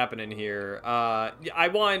is happening here? I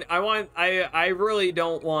really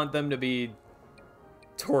don't want them to be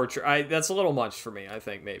tortured. That's a little much for me, I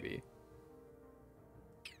think, maybe.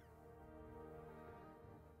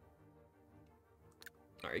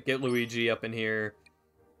 Alright, get Luigi up in here.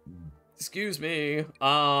 Excuse me.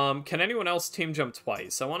 Can anyone else team jump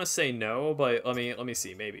twice? I want to say no, but let me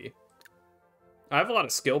see, maybe. I have a lot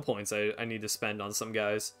of skill points I need to spend on some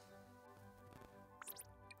guys.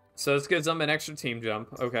 So this gives them an extra team jump.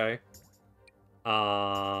 Okay.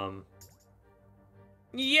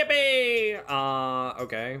 Yippee!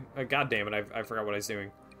 Okay. God damn it, I forgot what I was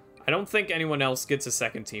doing. I don't think anyone else gets a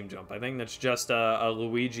second team jump. I think that's just a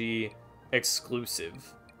Luigi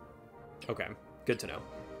exclusive. Okay, good to know.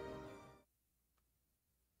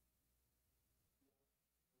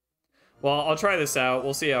 Well, I'll try this out.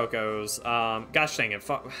 We'll see how it goes. Gosh dang it.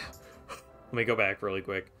 Fuck. Let me go back really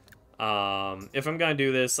quick. If I'm gonna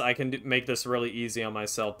do this, I can make this really easy on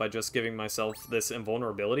myself by just giving myself this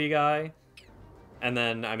invulnerability guy. And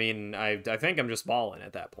then, I mean, I think I'm just balling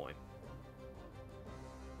at that point.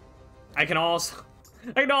 I can also...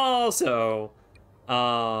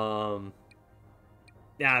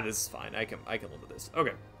 Yeah, this is fine. I can live with this.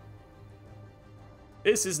 Okay.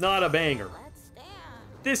 This is not a banger.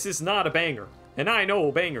 This is not a banger. And I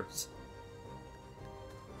know bangers.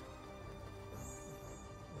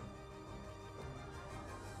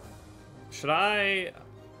 Should I...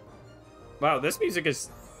 Wow, this music is...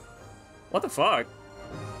 What the fuck?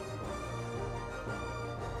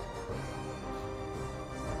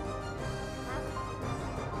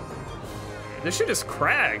 This shit is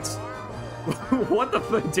cracked. What the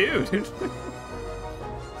fuck, dude?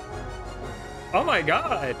 Oh my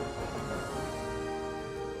god.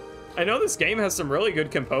 I know this game has some really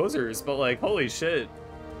good composers, but like, holy shit.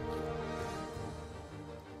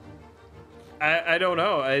 I don't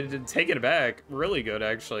know. I take it back. Really good,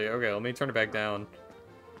 actually. Okay, let me turn it back down.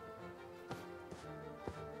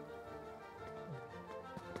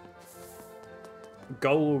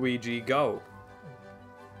 Go, Luigi, go.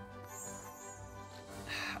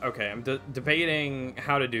 Okay, I'm debating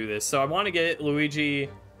how to do this. So I want to get Luigi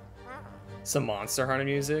some Monster Hunter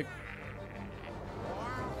music.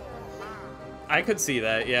 I could see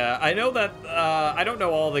that, yeah. I know that, I don't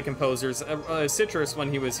know all the composers. Citrus, when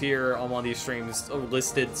he was here on one of these streams,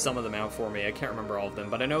 listed some of them out for me. I can't remember all of them,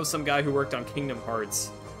 but I know some guy who worked on Kingdom Hearts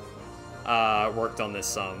worked on this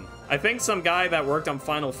some. I think some guy that worked on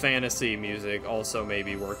Final Fantasy music also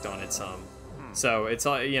maybe worked on it some. So it's,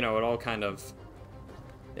 you know, it all kind of,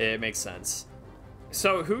 it makes sense.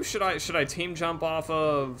 So who should I team jump off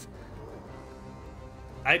of?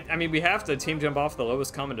 I mean, we have to team jump off the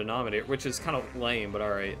lowest common denominator, which is kind of lame, but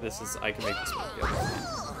alright, this is, I can make this work.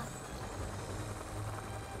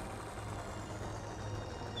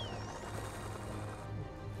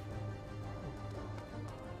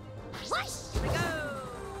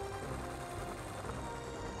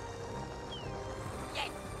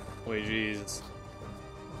 Luigi's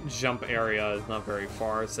jump area is not very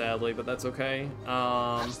far, sadly, but that's okay.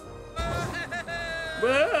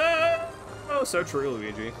 Oh, so true,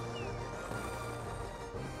 Luigi.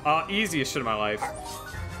 Easiest shit of my life.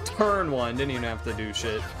 Turn one, didn't even have to do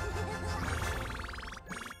shit.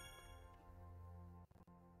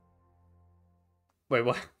 Wait,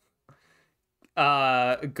 what?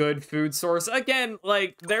 Good food source. Again,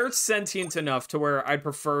 like, they're sentient enough to where I'd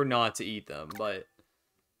prefer not to eat them, but...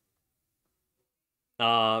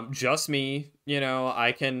 just me, you know,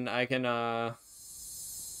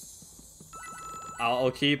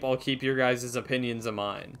 I'll keep your guys' opinions in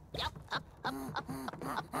mind.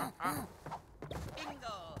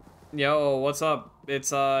 Yo, what's up?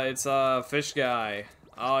 It's Fish Guy.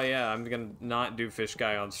 Oh yeah, I'm gonna not do Fish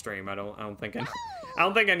Guy on stream. I don't think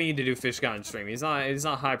I need to do Fish Guy on stream. He's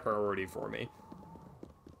not high priority for me.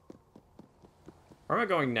 Where am I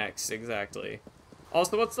going next exactly?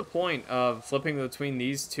 Also, what's the point of flipping between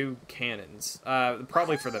these two cannons?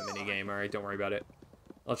 Probably for the minigame, alright, don't worry about it.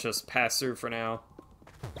 Let's just pass through for now.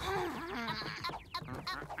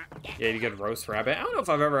 Yeah, you get roast rabbit. I don't know if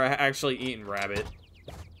I've ever actually eaten rabbit.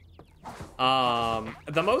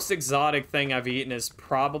 The most exotic thing I've eaten is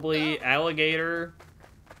probably alligator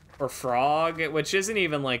or frog, which isn't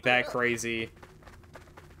even like that crazy.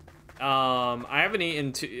 I haven't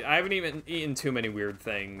even eaten too many weird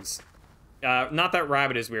things. Not that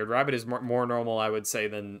rabbit is weird. Rabbit is more normal, I would say,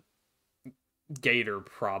 than gator,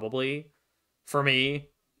 probably, for me.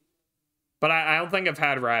 But I don't think I've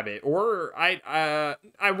had rabbit. Or, I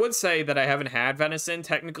would say that I haven't had venison.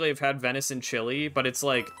 Technically, I've had venison chili, but it's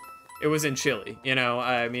like, it was in chili, you know?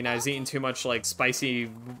 I mean, I was eating too much, like, spicy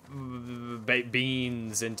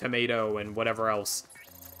beans and tomato and whatever else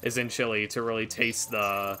is in chili to really taste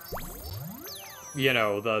the, you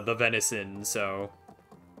know, the venison, so...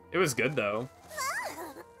 It was good, though.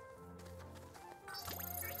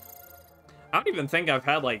 I don't even think I've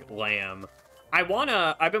had, like, lamb. I've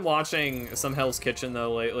been watching some Hell's Kitchen,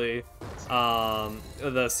 though, lately.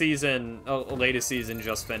 The season, latest season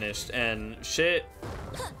just finished, and shit,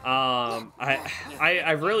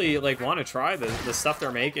 I really, like, want to try the stuff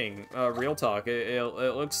they're making, real talk. It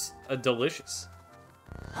looks delicious.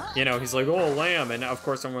 You know, he's like, oh, lamb, and of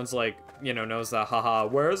course everyone's like, you know, knows that, haha,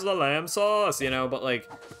 where's the lamb sauce, you know, but, like,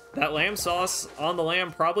 that lamb sauce on the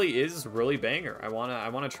lamb probably is really banger. I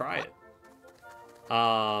wanna try it.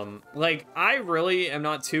 Like, I really am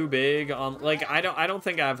not too big on, like, I don't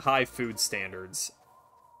think I have high food standards.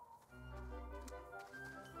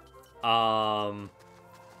 But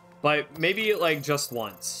maybe, like, just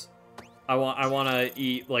once. I wanna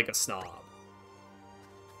eat, like, a snob.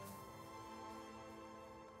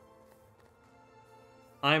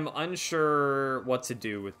 I'm unsure what to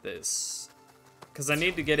do with this. Because I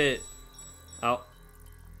need to get it... Oh.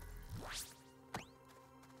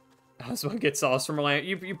 I was about to get sauce from a lamb.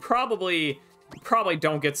 You probably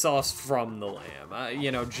don't get sauce from the lamb.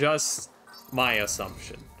 You know, just my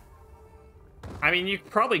assumption. I mean, you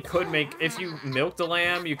probably could make... If you milked a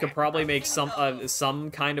lamb, you could probably make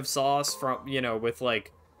some kind of sauce from, you know, with,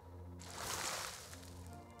 like...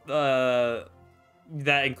 that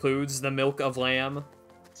includes the milk of lamb.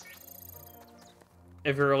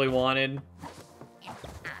 If you really wanted.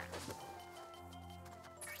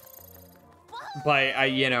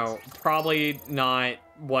 But, you know, probably not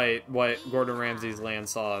what Gordon Ramsay's lamb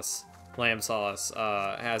sauce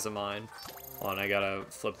has in mind. Hold on, I gotta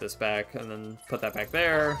flip this back and then put that back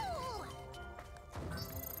there.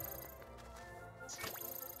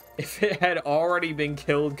 If it had already been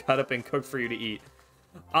killed, cut up, and cooked for you to eat.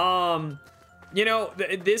 You know,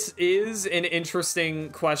 this is an interesting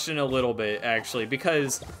question a little bit, actually,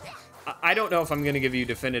 because I don't know if I'm going to give you a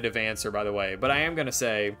definitive answer, by the way, but I am going to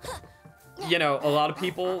say, you know, a lot of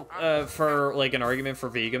people, for, like, an argument for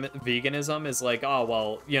veganism is like, oh,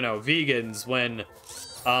 well, you know, vegans, when,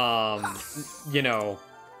 you know,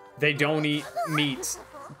 they don't eat meat,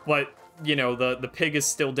 but, you know, the pig is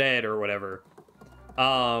still dead or whatever.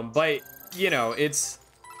 But, you know, it's,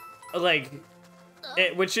 like...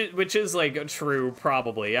 which is like true,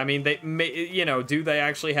 probably. I mean, they may, you know, do they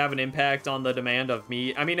actually have an impact on the demand of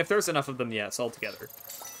meat? I mean, if there's enough of them, yes, altogether.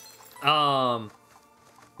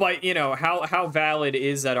 But you know, how valid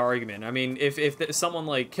is that argument? I mean, if someone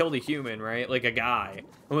like killed a human, right, like a guy,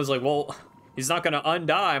 and was like, well, he's not gonna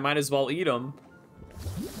undie, might as well eat him.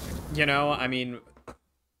 You know, I mean.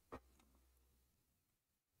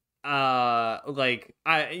 Like,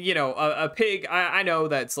 you know, a pig, I know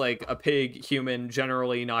that's, like, a pig, human,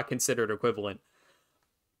 generally not considered equivalent.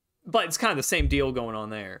 But it's kind of the same deal going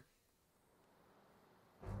on there.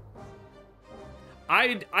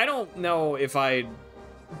 I don't know if I,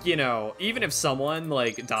 you know, even if someone,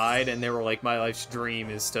 like, died and they were like, my life's dream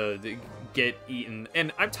is to get eaten.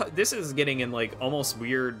 And this is getting in, like, almost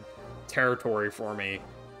weird territory for me.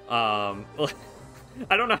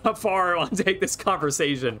 I don't know how far I want to take this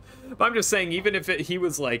conversation, but I'm just saying, even if he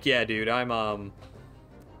was like, yeah, dude, I'm,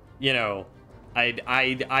 you know,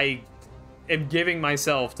 I am giving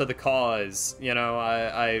myself to the cause, you know,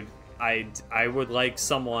 I would like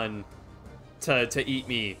someone to eat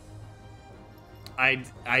me. I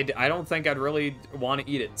don't think I'd really want to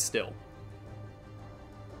eat it still.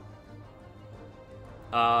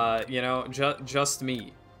 You know, just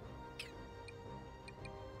me.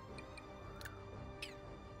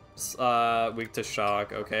 Weak to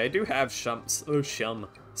shock. Okay, I do have some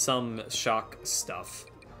shock stuff.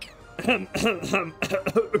 Alright,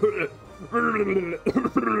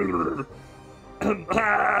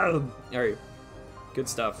 good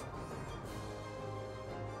stuff.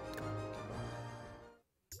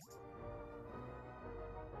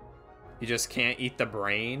 You just can't eat the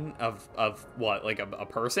brain of what, like a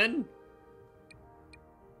person?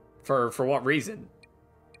 For what reason?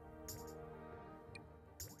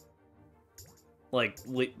 Like,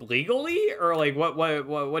 legally? Or, like,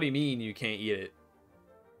 what do you mean you can't eat it?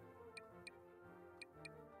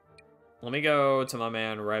 Let me go to my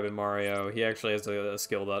man, Rabbid Mario. He actually has a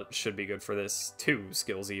skill that should be good for this. 2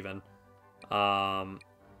 skills, even. I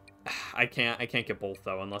can't get both,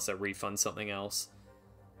 though, unless I refund something else.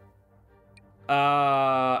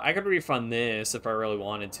 I could refund this if I really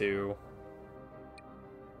wanted to.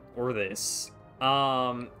 Or this.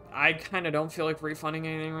 I kind of don't feel like refunding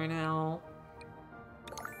anything right now.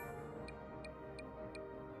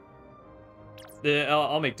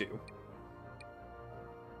 I'll make do.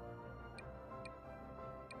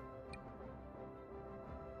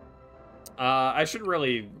 I should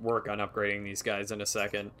really work on upgrading these guys in a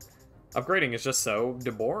second. Upgrading is just so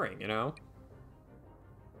boring, you know?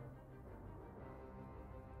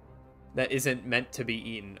 That isn't meant to be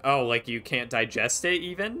eaten. Oh, like you can't digest it,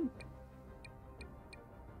 even?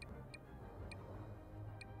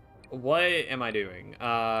 What am I doing?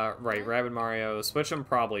 Right, Rabbid Mario. Switch him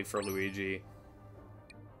probably for Luigi.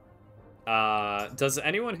 Does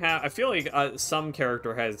anyone have... I feel like some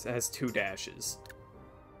character has 2 dashes.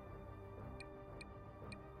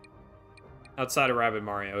 Outside of Rabbid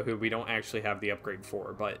Mario, who we don't actually have the upgrade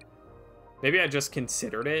for, but... Maybe I just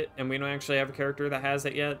considered it, and we don't actually have a character that has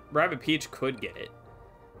it yet. Rabbid Peach could get it.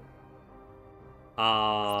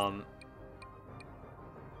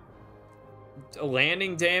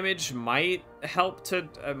 Landing damage might help to...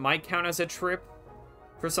 might count as a trip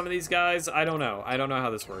for some of these guys. I don't know. I don't know how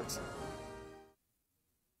this works.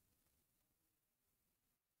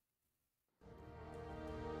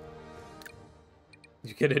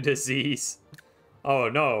 You get a disease. Oh,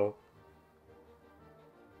 no.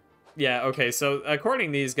 Yeah, okay, so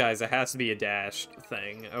according to these guys, it has to be a dash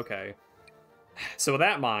thing. Okay. So with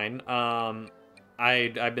that in mind,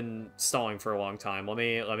 I've been stalling for a long time. Let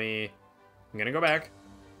me... I'm gonna go back.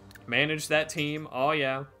 Manage that team. Oh,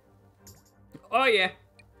 yeah. Oh, yeah.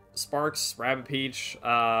 Sparks, Rabbid Peach,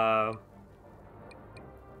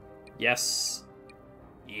 yes.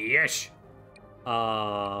 Yes!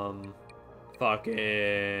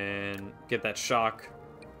 Fucking... Get that shock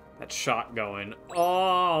going.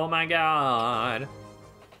 Oh my god.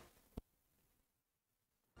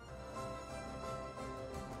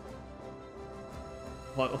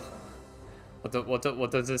 What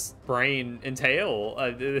does this brain entail?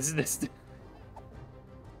 This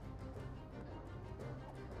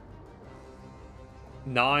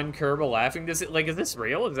non-Kerbal laughing. Is this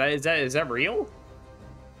real? Is that real?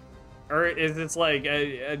 Or is this like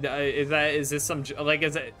is this some like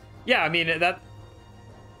is it? Yeah, I mean that.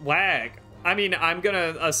 Lag. I mean, I'm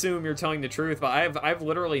gonna assume you're telling the truth, but I've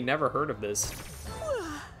literally never heard of this.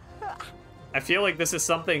 I feel like this is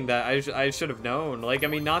something that I should have known. Like, I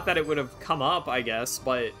mean, not that it would have come up, I guess,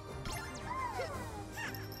 but...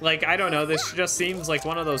 Like, I don't know, this just seems like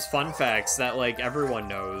one of those fun facts that, like, everyone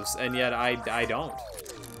knows, and yet I don't.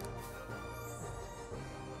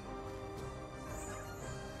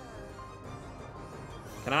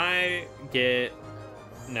 Can I get...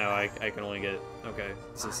 No, I can only get... Okay,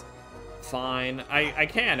 this is fine. I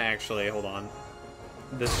can, actually. Hold on.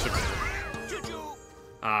 This should...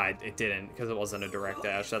 Ah, it didn't, because it wasn't a direct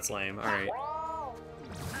dash. That's lame. Alright.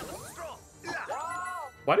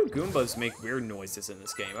 Why do Goombas make weird noises in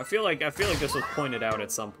this game? I feel like this was pointed out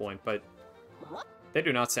at some point, but... They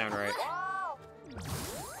do not sound right.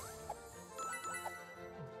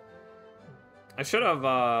 I should have,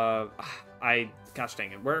 Gosh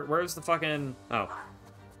dang it. Where's the fucking... Oh.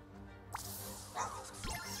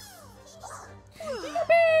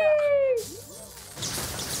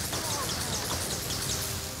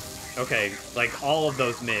 Okay, like, all of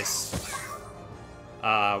those miss.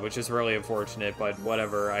 Which is really unfortunate, but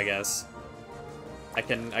whatever, I guess. I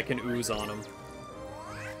can ooze on them.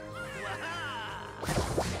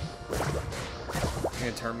 I'm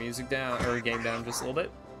gonna turn music down, or game down just a little bit.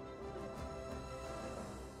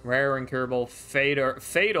 Rare, incurable,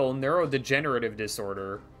 fatal neurodegenerative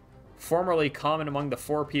disorder. Formerly common among the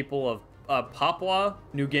 4 people of Papua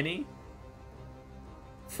New Guinea.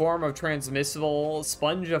 Form of transmissible,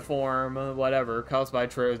 spongiform, whatever, caused by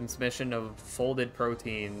transmission of folded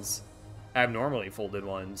proteins, abnormally folded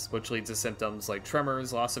ones, which leads to symptoms like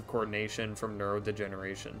tremors, loss of coordination from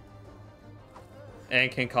neurodegeneration, and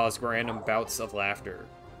can cause random bouts of laughter.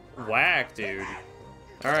 Whack, dude.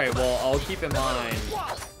 All right, well, I'll keep in mind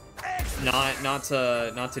not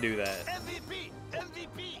to do that.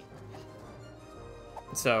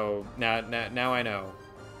 So now I know.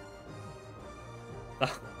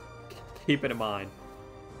 Keep it in mind.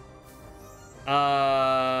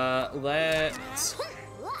 Let's...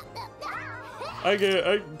 I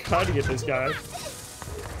kinda get this guy.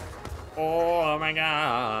 Oh my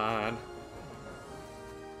god.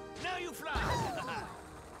 Now you fly.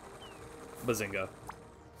 Bazinga.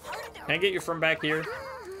 Can I get you from back here?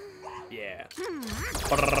 Yeah.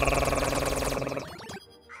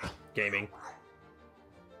 Gaming.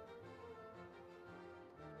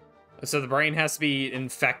 So the brain has to be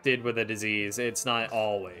infected with a disease. It's not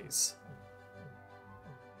always.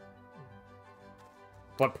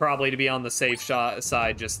 But probably to be on the safe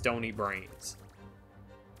side, just don't eat brains.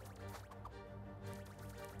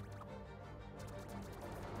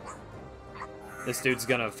 This dude's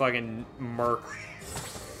gonna fucking murk.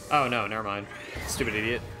 Oh no, never mind. Stupid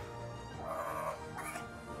idiot.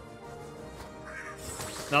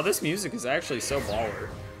 Now this music is actually so baller.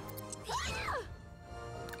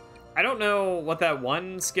 I don't know what that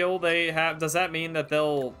one skill they have. Does that mean that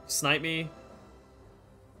they'll snipe me?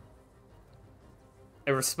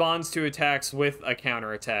 It responds to attacks with a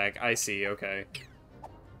counterattack. I see, okay.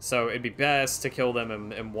 So it'd be best to kill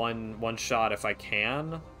them in one shot if I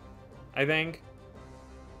can, I think.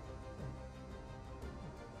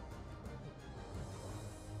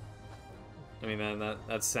 I mean, man,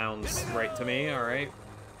 that sounds right to me, alright.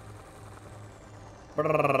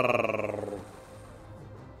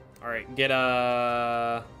 Alright, get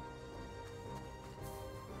a...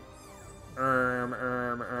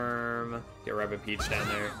 Get Rabbid Peach down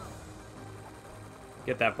there.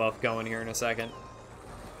 Get that buff going here in a second.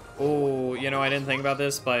 Oh, you know, I didn't think about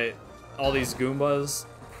this, but all these Goombas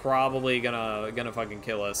probably gonna fucking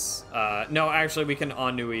kill us. No, actually, we can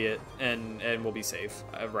Ennui it, and we'll be safe.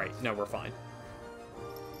 Right, no, we're fine.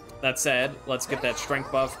 That said, let's get that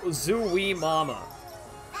strength buff. Zooey Mama.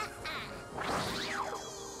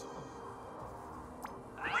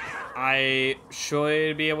 I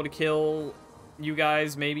should be able to kill you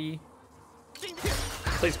guys, maybe.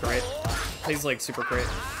 Please crit. Please, like, super crit.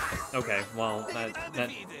 Okay, well,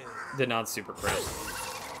 that did not super crit.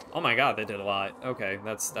 Oh my god, that did a lot. Okay,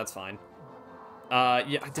 that's fine.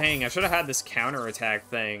 Yeah, dang, I should have had this counterattack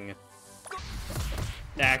thing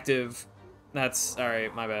active. That's,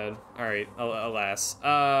 alright, my bad. Alright, alas.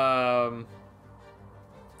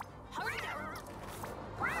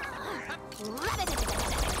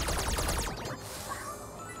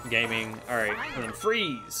 Gaming, alright, and then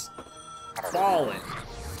freeze. Falling.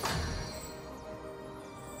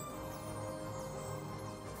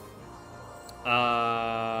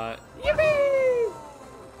 Yippee!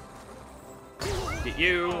 Get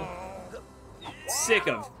you. Sick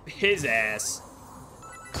of his ass.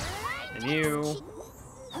 And you.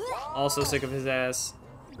 Also sick of his ass.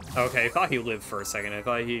 Okay, I thought he lived for a second. I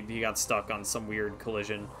thought he got stuck on some weird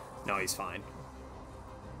collision. No, he's fine.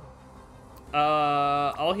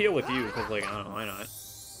 I'll heal with you, because, like, I don't know, why not?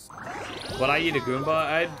 Would I eat a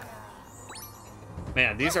Goomba?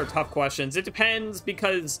 Man, these are tough questions. It depends,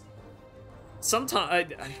 because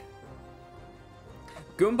sometimes...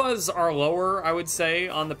 Goombas are lower, I would say,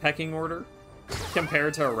 on the pecking order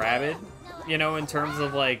compared to a Rabbid, you know, in terms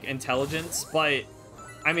of, like, intelligence, but,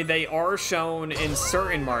 I mean, they are shown in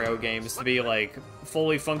certain Mario games to be, like,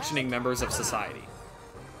 fully functioning members of society.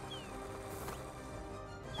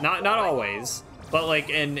 Not always, but, like,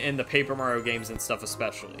 in the Paper Mario games and stuff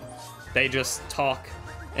especially. They just talk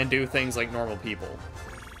and do things like normal people.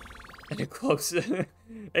 And close...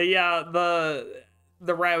 Yeah,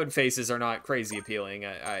 the Rabbid faces are not crazy appealing,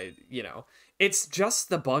 you know. It's just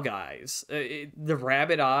the bug eyes. The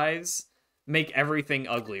Rabbid eyes make everything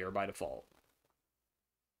uglier by default.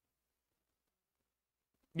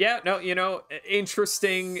 Yeah, no, you know,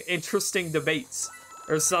 interesting debates.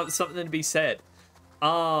 There's something to be said.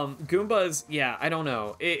 Goombas, yeah, I don't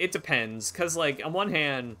know. It depends, because, like, on one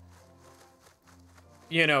hand,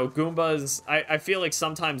 you know, Goombas, I feel like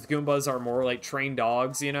sometimes Goombas are more like trained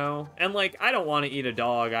dogs, you know? And, like, I don't want to eat a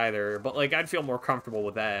dog either, but, like, I'd feel more comfortable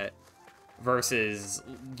with that versus,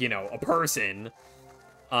 you know, a person.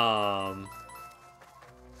 But,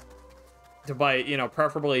 you know,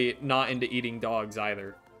 preferably not into eating dogs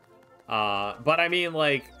either. But I mean,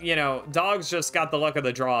 like, you know, dogs just got the luck of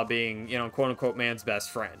the draw being, you know, quote-unquote man's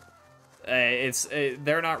best friend.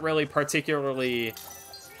 They're not really particularly,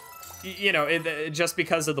 you know, just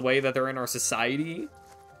because of the way that they're in our society,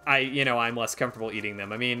 I'm less comfortable eating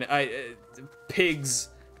them. I mean, pigs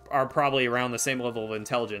are probably around the same level of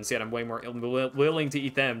intelligence, yet I'm way more willing to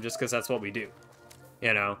eat them just because that's what we do,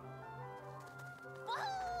 you know?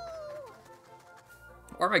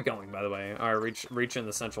 Where am I going, by the way? Alright, reaching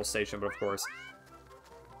the central station, but of course.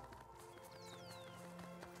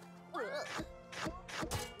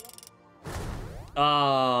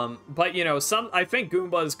 But, you know, I think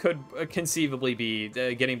Goombas could conceivably be,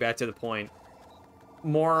 getting back to the point,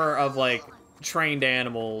 more of, like, trained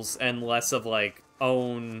animals and less of, like,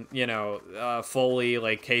 own, you know, fully,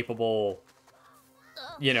 like, capable,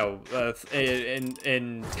 you know,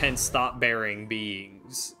 intense thought-bearing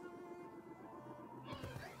beings.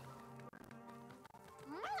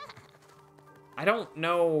 I don't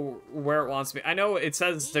know where it wants me. I know it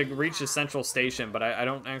says to reach the central station, but I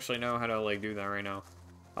don't actually know how to, like, do that right now.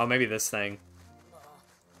 Oh, maybe this thing.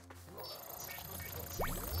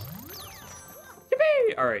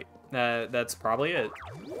 Yippee! Alright, that's probably it.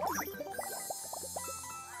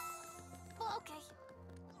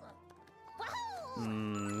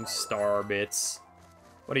 Star bits.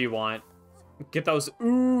 What do you want? Get those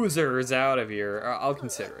oozers out of here. I'll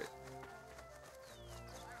consider it.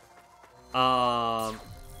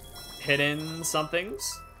 Hidden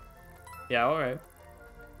somethings? Yeah, alright.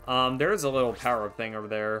 There's a little power-up thing over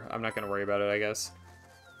there. I'm not gonna worry about it, I guess.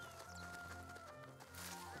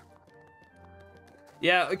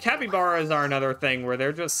 Yeah, capybaras are another thing where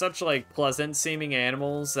they're just such, like, pleasant-seeming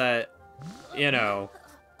animals that, you know,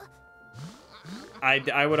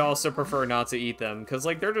 I would also prefer not to eat them, because,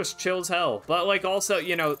 like, they're just chill as hell. But, like, also,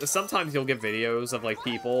 you know, sometimes you'll get videos of, like,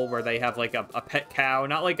 people where they have, like, a pet cow,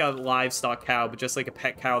 not, like, a livestock cow, but just, like, a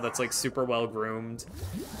pet cow that's, like, super well-groomed,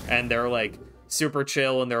 and they're, like, super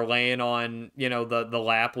chill, and they're laying on, you know, the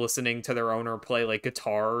lap listening to their owner play, like,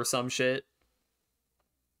 guitar or some shit.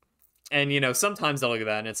 And, you know, sometimes I'll look at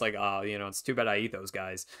that and it's like, oh, you know, it's too bad I eat those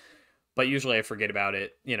guys. But usually I forget about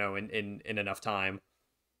it, you know, in enough time.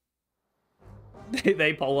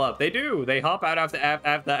 They pull up. They do. They hop out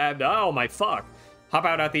after oh, my fuck. Hop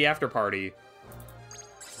out at the after party.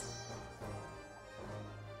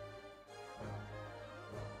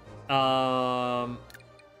 I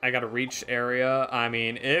gotta reach area. I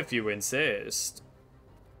mean, if you insist.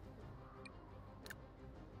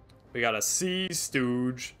 We got a sea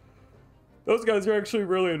stooge. Those guys are actually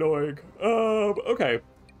really annoying. Okay.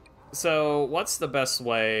 So, what's the best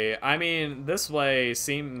way? I mean, this way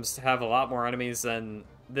seems to have a lot more enemies than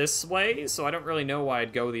this way, so I don't really know why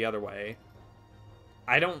I'd go the other way.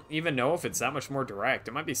 I don't even know if it's that much more direct.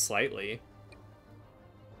 It might be slightly.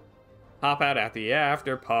 Hop out at the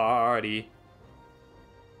after party.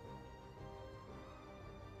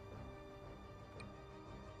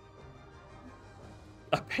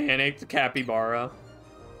 A panicked capybara.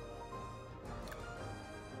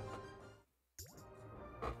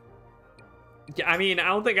 Yeah, I mean, I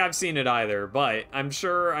don't think I've seen it either, but I'm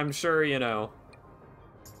sure, you know,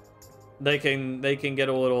 they can get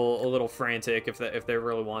a little frantic if they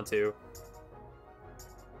really want to.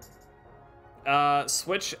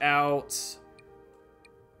 Switch out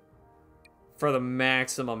for the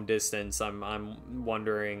maximum distance. I'm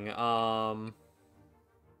wondering. I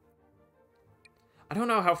don't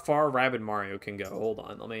know how far Rabbid Mario can go. Hold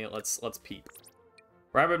on, let's peep.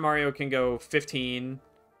 Rabbid Mario can go 15.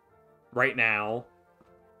 Right now,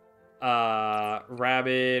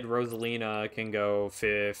 Rabbid Rosalina can go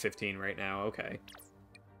 15 right now. Okay.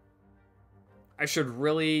 I should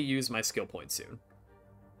really use my skill points soon.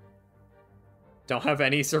 Don't have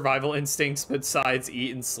any survival instincts besides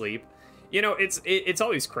eat and sleep. You know, it's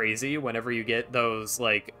always crazy whenever you get those,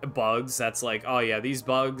 like, bugs. That's like, oh yeah, these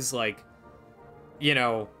bugs, like, you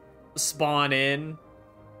know, spawn in.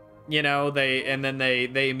 You know, they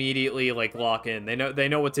immediately, like, lock in. They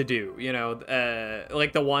know what to do, you know,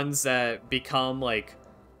 like the ones that become, like,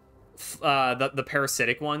 the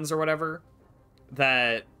parasitic ones or whatever,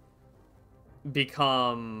 that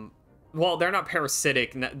become, well, they're not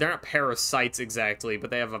parasitic, they're not parasites exactly, but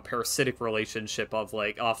they have a parasitic relationship of,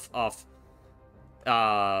 like,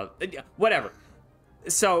 whatever.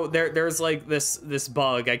 So there's, like, this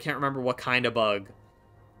bug, I can't remember what kind of bug.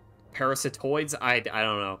 Parasitoids? I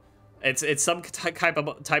don't know. It's some type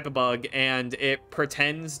of bug, and it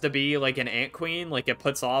pretends to be like an ant queen. Like, it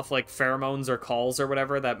puts off like pheromones or calls or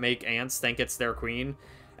whatever that make ants think it's their queen,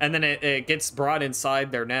 and then it gets brought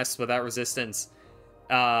inside their nest without resistance.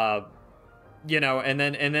 You know, and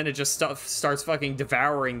then it just starts fucking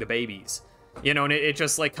devouring the babies. You know, and it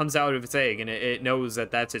just, like, comes out of its egg, and it knows that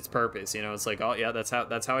that's its purpose. You know, it's like, oh yeah, that's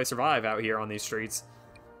how I survive out here on these streets,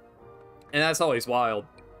 and that's always wild.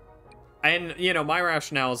 And, you know, my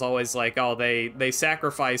rationale is always like, oh, they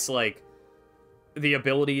sacrifice, like, the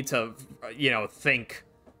ability to, you know, think,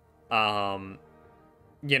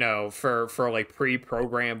 you know, for like,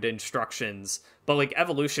 pre-programmed instructions. But, like,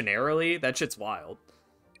 evolutionarily, that shit's wild.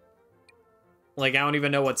 Like, I don't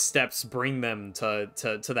even know what steps bring them to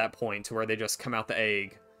that point, to where they just come out the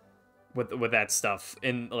egg with that stuff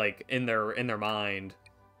in, like, in their mind.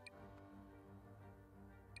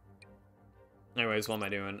 Anyways, what am I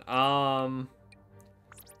doing?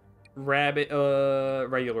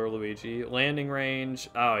 Regular Luigi. Landing range.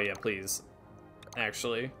 Oh, yeah, please.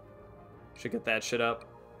 Actually. Should get that shit up.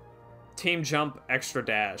 Team jump, extra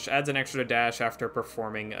dash. Adds an extra dash after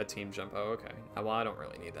performing a team jump. Oh, okay. Well, I don't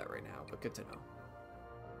really need that right now, but good to know.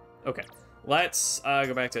 Okay. Let's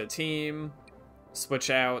go back to the team. Switch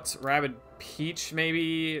out Rabbid Peach,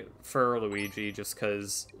 maybe, for Luigi, just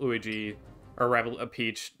because Luigi... or Rabbid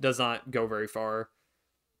Peach does not go very far.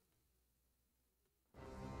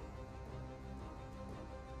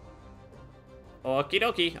 Okie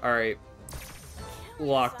dokie. Alright.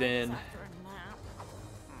 Locked in.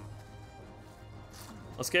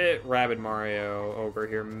 Let's get Rabbid Mario over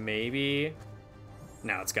here, maybe.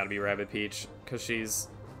 No, it's gotta be Rabbid Peach, because she's...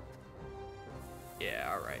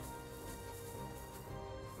 yeah, alright.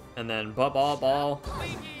 And then ball.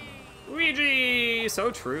 Luigi!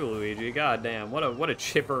 So true, Luigi. God damn, what a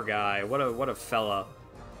chipper guy. What a fella.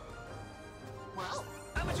 Well,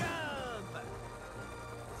 I'm a jump.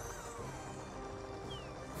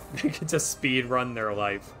 get to speed run their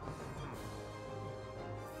life.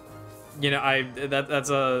 You know, that's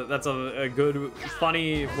a good,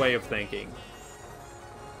 funny way of thinking.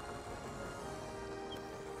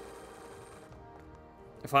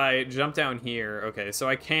 If I jump down here, okay, so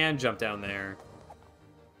I can jump down there.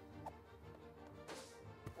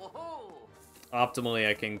 Optimally,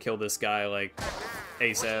 I can kill this guy, like,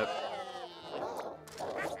 ASAP.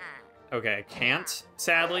 Okay, I can't,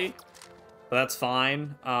 sadly. But that's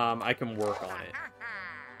fine. I can work on it.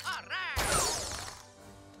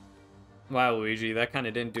 Wow, Luigi, that kind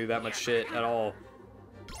of didn't do that much shit at all.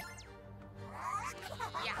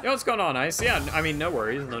 Yo, what's going on, Ice? Yeah, I mean, no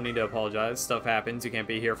worries. No need to apologize. Stuff happens. You can't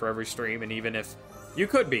be here for every stream, and even if you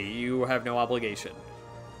could be, you have no obligation.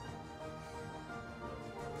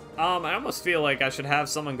 I almost feel like I should have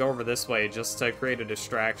someone go over this way just to create a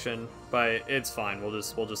distraction, but it's fine. We'll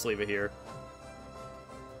just leave it here.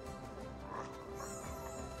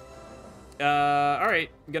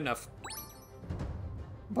 Alright, good enough.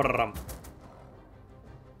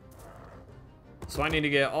 So I need to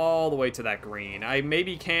get all the way to that green. I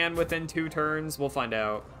maybe can within 2 turns. We'll find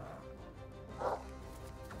out.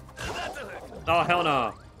 Oh, hell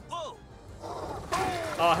no.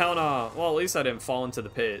 Oh, hell no. Well, at least I didn't fall into the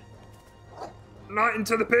pit. Not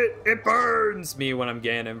into the pit. It burns me when I'm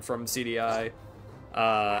Ganon from CDI.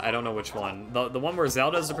 I don't know which one. The one where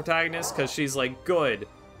Zelda's the protagonist, because she's like, good.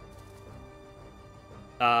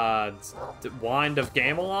 Wand of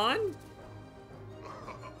Gamelon?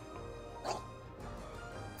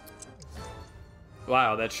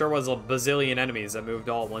 Wow, that sure was a bazillion enemies that moved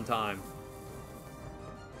all at one time.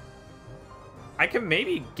 I can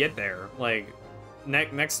maybe get there, like,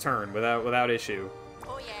 next turn without issue.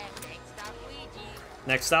 Oh yeah, next up Luigi.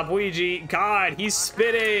 Next stop, Luigi. God, he's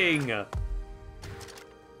spitting.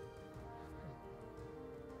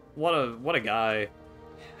 What a guy.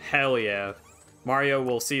 Hell yeah. Mario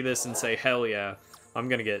will see this and say, hell yeah. I'm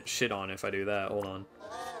gonna get shit on if I do that. Hold on.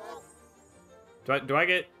 Do I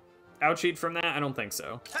get out-cheat from that? I don't think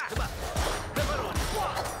so.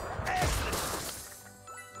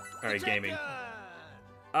 Alright, gaming.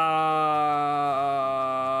 I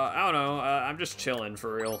don't know. I'm just chilling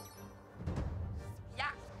for real.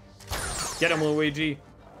 Get him, Luigi.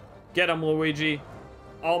 Get him, Luigi.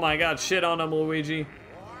 Oh my god, shit on him, Luigi.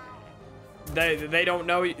 They don't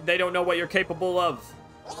know what you're capable of.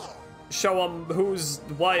 Show them who's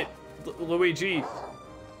what, Luigi.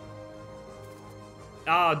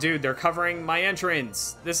 Oh, dude, they're covering my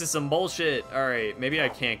entrance. This is some bullshit. All right, maybe I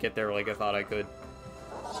can't get there like I thought I could.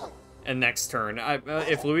 And next turn,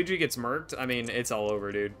 if Luigi gets murked, I mean, it's all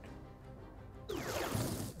over, dude.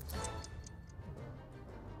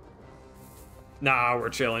 Nah, we're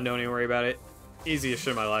chilling. Don't even worry about it. Easiest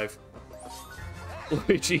shit of my life.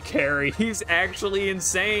 Luigi carry. He's actually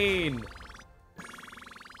insane.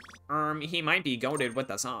 He might be goated with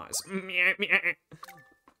the sauce.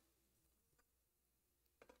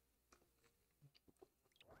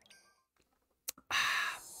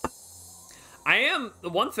 I am, the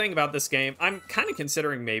one thing about this game, I'm kind of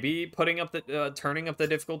considering maybe putting up the, turning up the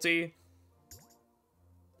difficulty.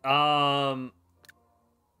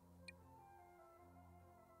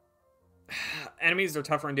 Enemies are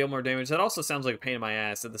tougher and deal more damage. That also sounds like a pain in my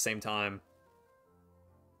ass at the same time.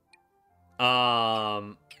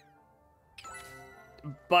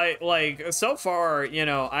 But, like, so far, you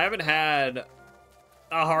know, I haven't had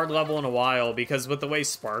a hard level in a while because with the way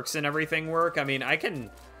sparks and everything work, I mean, I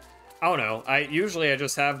don't know. I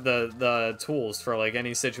just have the tools for, like,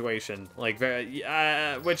 any situation. Like,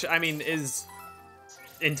 which, I mean, is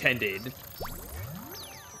intended.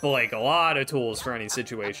 But, like, a lot of tools for any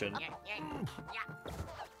situation.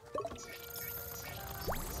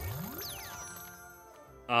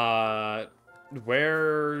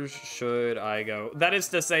 Where should I go? That is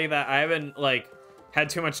to say that I haven't, like, had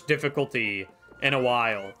too much difficulty in a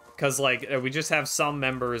while. Because, like, we just have some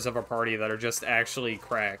members of our party that are just actually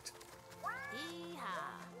cracked.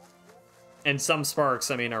 And some sparks,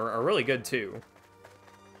 I mean, are really good, too.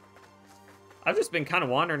 I've just been kind of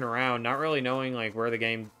wandering around, not really knowing, like, where the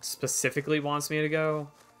game specifically wants me to go.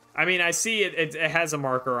 I mean, I see it has a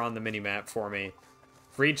marker on the minimap for me.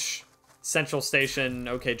 Reach Central Station,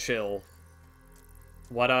 okay, chill.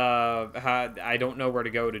 What, I don't know where to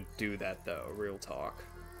go to do that, though, real talk.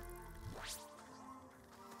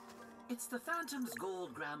 It's the Phantom's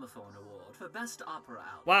Gold Gramophone Award for Best Opera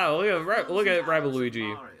Album. Wow, look at Rabbids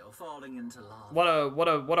Luigi. Falling into lava.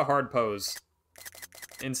 What a hard pose.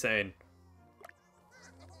 Insane.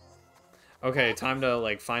 Okay, time to,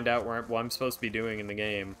 like, find out what I'm supposed to be doing in the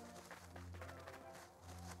game.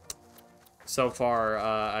 So far,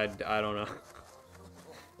 I don't know.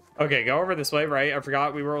 Okay, go over this way, right? I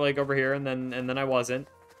forgot we were, like, over here, and then I wasn't.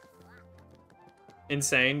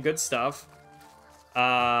 Insane. Good stuff.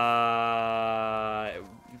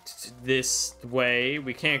 This way.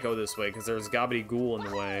 We can't go this way, because there's gobbity-ghoul in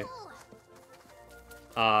the way.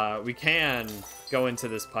 We can go into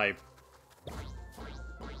this pipe.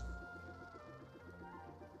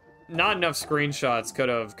 Not enough screenshots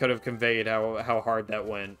could have conveyed how hard that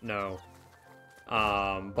went. No.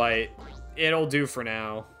 But it'll do for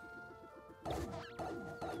now.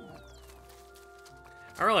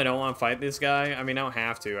 I really don't want to fight this guy. I mean, I don't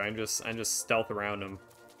have to. I'm just stealth around him.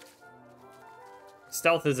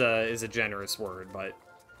 Stealth is a generous word, but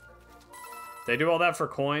they do all that for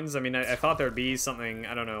coins. I mean, I thought there'd be something,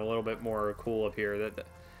 I don't know, a little bit more cool up here. All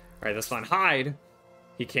right, that's fine. Hide.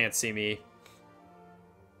 He can't see me.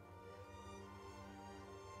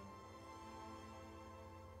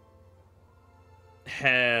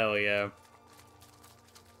 Hell yeah.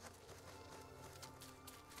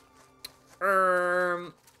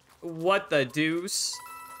 What the deuce?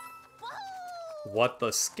 What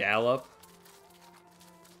the scallop?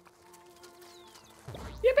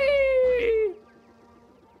 Yippee!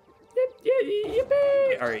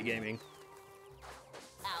 Yippee! Alright, gaming.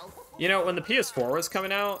 You know, when the PS4 was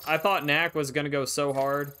coming out, I thought Knack was gonna go so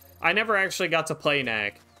hard. I never actually got to play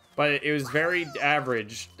Knack, but it was very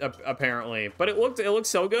average, apparently. But it looked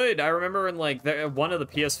so good. I remember in, like, one of the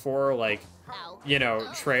PS4, like, you know,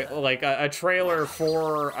 a trailer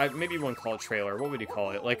for, maybe you wouldn't call it trailer, what would you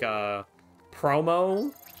call it? Like a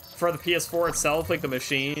promo for the PS4 itself, like the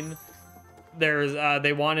machine.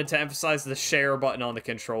 They wanted to emphasize the share button on the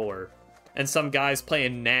controller. And some guy's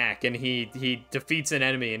playing Knack, and he defeats an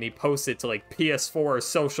enemy, and he posts it to, like, PS4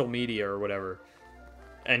 social media or whatever.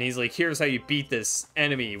 And he's like, here's how you beat this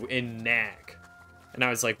enemy in Knack. And I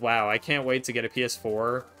was like, wow, I can't wait to get a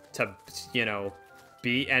PS4 to, you know,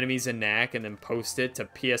 beat enemies in Knack and then post it to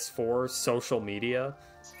PS4 social media.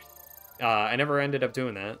 I never ended up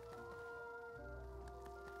doing that.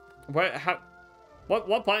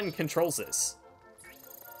 What button controls this?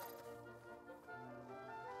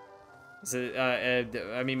 Is it,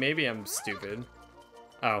 I mean, maybe I'm stupid.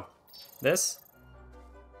 Oh. This?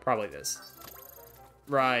 Probably this.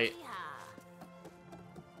 Right.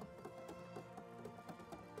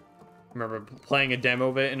 Remember playing a demo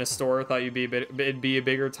of it in a store, thought it'd be a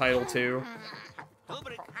bigger title too.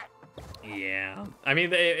 Yeah. I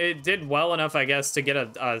mean, it did well enough, I guess, to get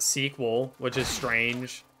a sequel, which is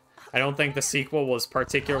strange. I don't think the sequel was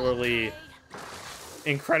particularly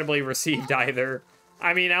incredibly received either.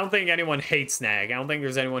 I mean, I don't think anyone hates Knack. I don't think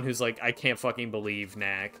there's anyone who's like, I can't fucking believe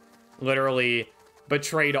Knack literally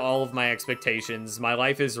betrayed all of my expectations. My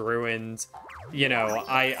life is ruined. You know,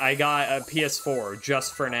 I got a PS4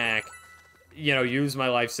 just for Knack. You know, used my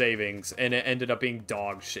life savings, and it ended up being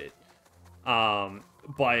dog shit.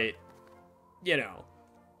 But, you know.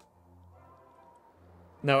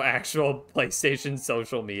 No actual PlayStation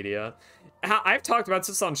social media. I've talked about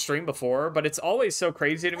this on stream before, but it's always so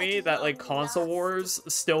crazy to me that, like, console wars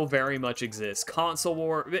still very much exist. Console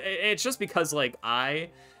war, it's just because, like, I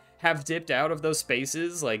have dipped out of those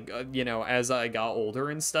spaces, like, you know, as I got older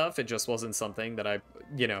and stuff. It just wasn't something that I,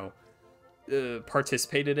 you know,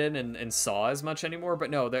 participated in and saw as much anymore.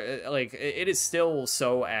 But no, like, it is still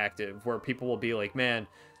so active where people will be like, man,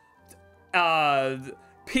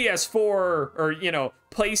 PS4 or, you know,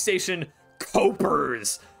 PlayStation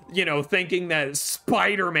copers, you know, thinking that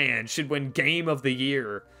Spider-Man should win Game of the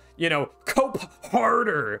Year, you know, cope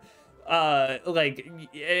harder. Like,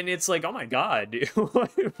 and it's like, oh my god, dude,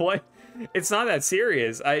 what? It's not that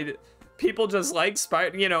serious. People just like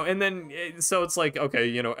you know, and then, so it's like, okay,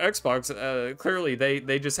 you know, Xbox, clearly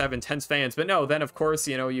they just have intense fans, but no, then of course,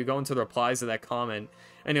 you know, you go into the replies to that comment,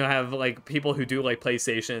 and you'll have, like, people who do like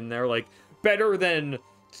PlayStation, they're like, better than,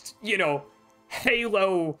 you know,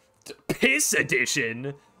 Halo Piss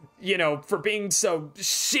Edition, you know, for being so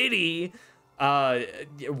shitty.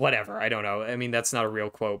 Whatever, I don't know. I mean, that's not a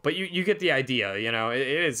real quote, but you get the idea, you know. It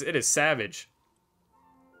is savage.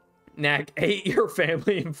 Knack ate your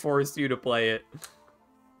family and forced you to play it.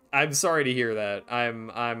 I'm sorry to hear that.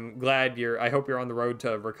 I'm glad I hope you're on the road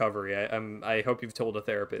to recovery. I hope you've told a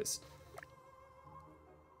therapist.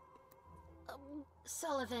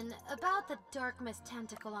 Sullivan, about the dark mist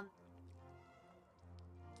tentacle on...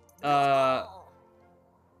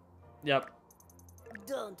 Yep.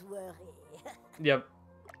 Don't worry. Yep.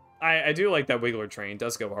 I do like that Wiggler train. It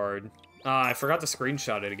does go hard. I forgot to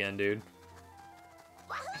screenshot it again, dude.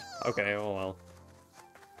 Okay, oh well.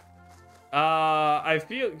 I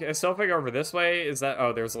feel... So if I go over this way, is that...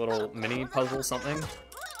 Oh, there's a little mini puzzle something.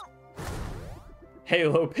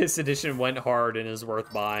 Halo Piss Edition went hard and is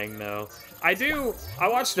worth buying, though. I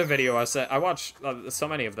watched a video, I watched so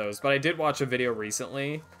many of those, but I did watch a video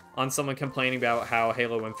recently on someone complaining about how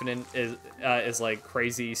Halo Infinite is like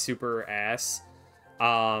crazy super ass.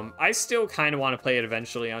 I still kind of want to play it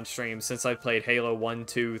eventually on stream, since I've played Halo 1,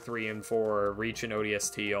 2, 3, and 4, Reach, and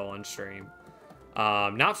ODST all on stream.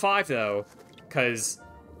 Not 5, though, because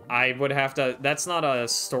I would have to... That's not a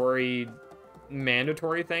story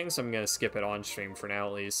mandatory thing, so I'm going to skip it on stream for now,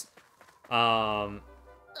 at least. 5...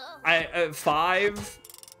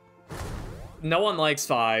 No one likes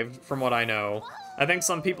 5, from what I know. I think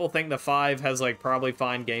some people think the 5 has, like, probably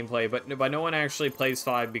fine gameplay, but no one actually plays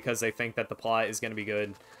 5 because they think that the plot is going to be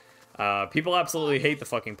good. People absolutely hate the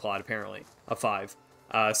fucking plot, apparently, of 5.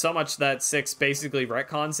 So much that 6 basically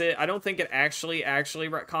retcons it. I don't think it actually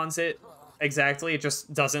retcons it exactly. It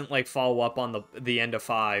just doesn't, like, follow up on the end of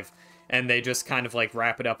 5, and they just kind of, like,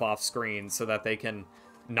 wrap it up off screen so that they can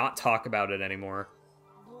not talk about it anymore.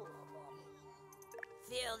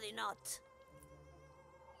 Fear thee not.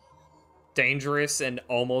 Dangerous and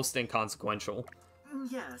almost inconsequential.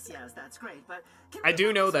 Yes, that's great, but... I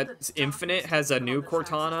do know that Infinite has a new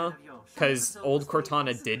Cortana, because old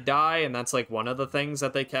Cortana did die, and that's, like, one of the things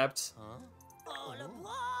that they kept.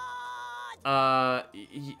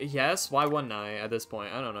 Yes? Why wouldn't I at this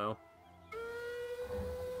point? I don't know.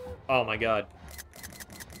 Oh my god.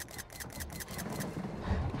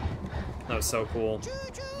 That was so cool.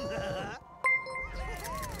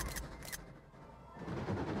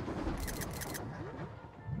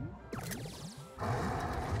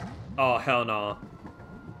 Oh, hell no.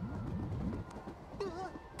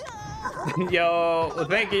 Yo,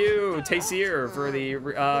 thank you, Tastier, for the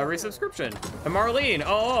resubscription. And Marlene,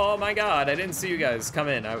 oh my god, I didn't see you guys come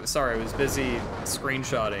in. Sorry, I was busy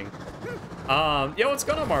screenshotting. Yo, what's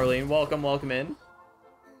going on, Marlene? Welcome in.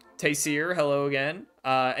 Tastier, hello again.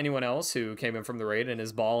 Anyone else who came in from the raid and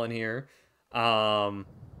is balling here. I'm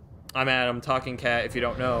Adam, Talking Cat, if you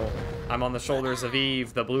don't know. I'm on the shoulders of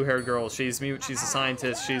Eve, the blue-haired girl. She's mute, she's a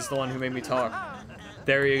scientist, she's the one who made me talk.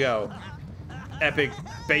 There you go. Epic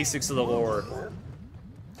basics of the lore.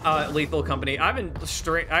 Lethal Company. I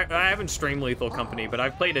haven't streamed Lethal Company, but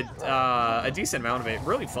I've played a decent amount of it.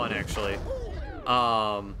 Really fun, actually.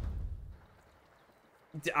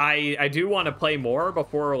 I do want to play more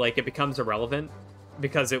before, like, it becomes irrelevant.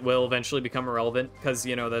 Because it will eventually become irrelevant. Because,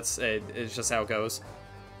 you know, it's just how it goes.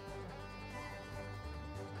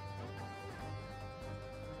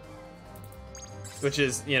 Which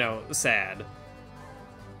is, you know, sad.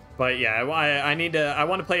 But yeah, I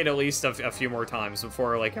want to play it at least a few more times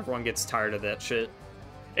before, like, everyone gets tired of that shit.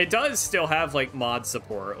 It does still have, like, mod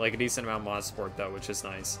support, like a decent amount of mod support though, which is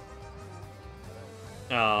nice.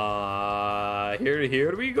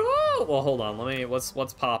 Here we go. Well, hold on,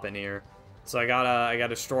 what's popping here? So I gotta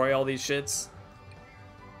destroy all these shits.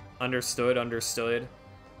 Understood.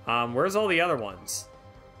 Where's all the other ones?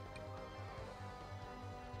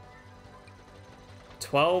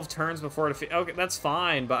 12 turns before defeat. Okay, that's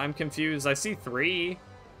fine, but I'm confused. I see 3.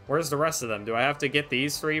 Where's the rest of them? Do I have to get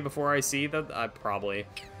these 3 before I see them? Probably.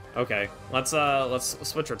 Okay, let's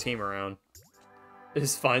switch our team around.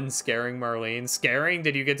 Is fun scaring Marlene? Scaring?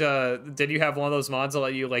 Did you have one of those mods that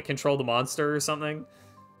let you, like, control the monster or something?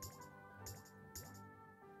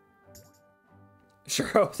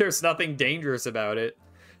 Sure, there's nothing dangerous about it.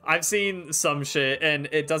 I've seen some shit, and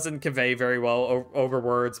it doesn't convey very well over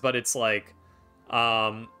words, but it's like,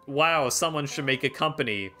 wow, someone should make a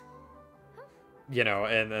company, you know,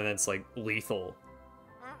 and then it's like lethal.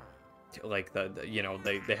 Like you know,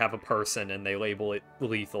 they have a person and they label it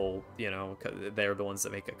lethal, you know, 'cause they're the ones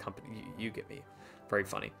that make a company. You get me. Very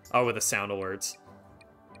funny. Oh, with the sound alerts.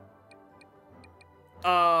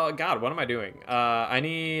 God, what am I doing? I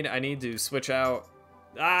need to switch out.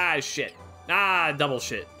 Ah, shit. Ah, double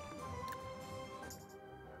shit.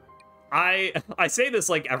 I say this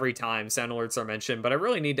like every time sound alerts are mentioned, but I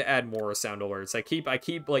really need to add more sound alerts. I keep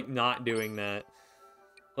like not doing that.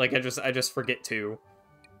 Like I just forget to.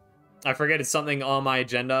 I forget it's something on my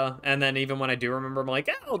agenda, and then even when I do remember, I'm like,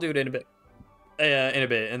 eh, I'll do it in a bit,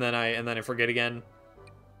 and then I forget again.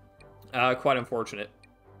 Quite unfortunate.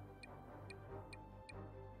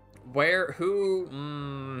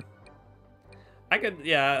 I could,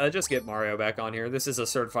 yeah, just get Mario back on here. This is a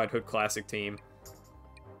certified Hood Classic team.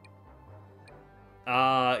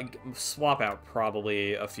 Swap out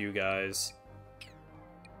probably a few guys.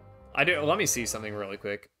 Let me see something really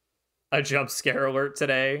quick. A jump scare alert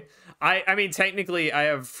today. I mean, technically, I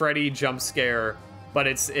have Freddy jump scare, but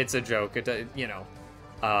it's a joke. You know,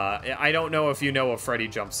 I don't know if you know a Freddy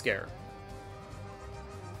jump scare.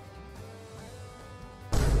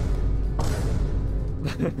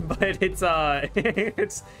 but it's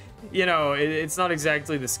it's, you know, it's not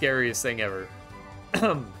exactly the scariest thing ever.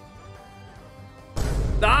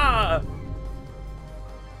 Ah!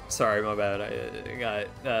 Sorry, my bad.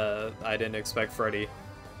 I didn't expect Freddy.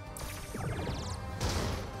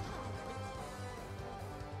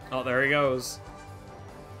 Oh, there he goes.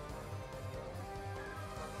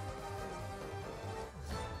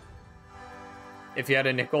 If you had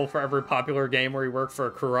a nickel for every popular game where you work for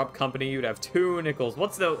a corrupt company, you'd have 2 nickels.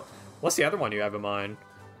 What's the other one you have in mind?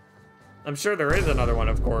 I'm sure there is another one,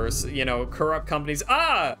 of course. You know, corrupt companies.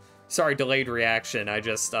 Ah! Sorry, delayed reaction. I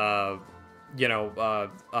just, you know,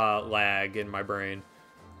 lag in my brain.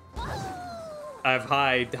 I have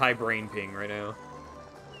high brain ping right now.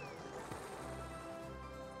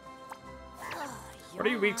 What are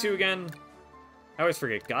you weak to again? I always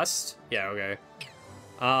forget. Gust? Yeah, okay.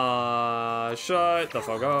 Shut the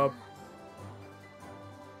fuck up.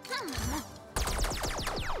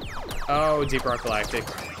 Oh, Deep Rock Galactic.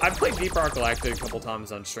 I've played Deep Rock Galactic a couple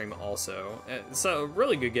times on stream also. It's a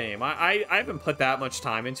really good game. I haven't put that much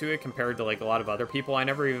time into it compared to, like, a lot of other people. I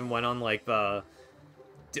never even went on, like, the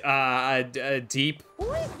deep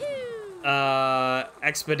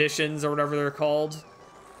expeditions or whatever they're called.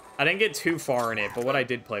 I didn't get too far in it, but what I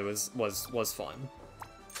did play was fun.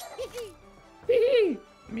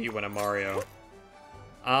 Me when I'm Mario.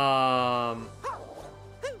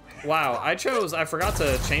 Wow, I forgot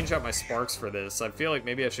to change out my sparks for this. I feel like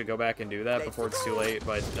maybe I should go back and do that before it's too late,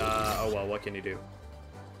 but, oh well, what can you do?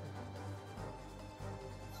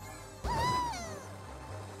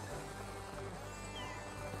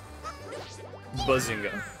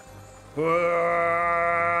 Bazinga.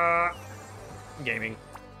 Gaming.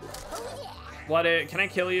 What, can I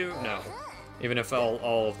kill you? No. Even if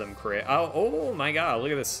all of them create. Oh my god,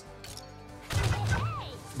 look at this.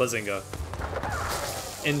 Bazinga.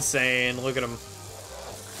 Insane, look at him.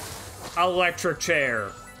 Electric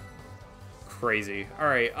chair. Crazy.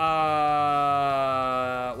 Alright,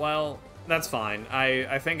 well, that's fine.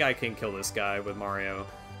 I think I can kill this guy with Mario.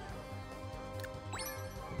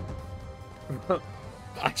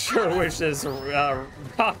 I sure wish this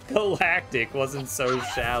Rock Galactic wasn't so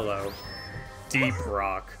shallow. Deep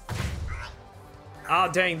Rock. Ah,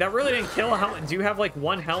 oh, dang, that really didn't kill. Do you have, like,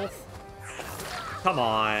 1 health? Come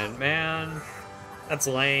on, man. That's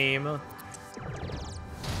lame.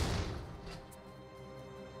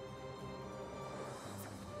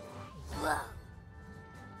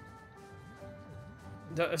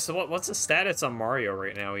 So what's the status on Mario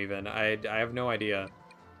right now, even? I have no idea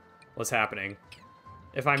what's happening.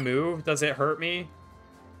 If I move, does it hurt me?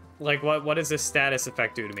 Like, what does this status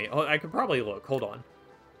effect do to me? Oh, I could probably look. Hold on.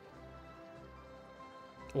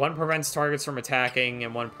 1 prevents targets from attacking,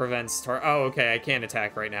 and 1 prevents oh, okay, I can't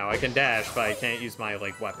attack right now. I can dash, but I can't use my,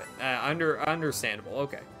 like, weapon. Understandable,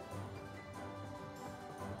 okay.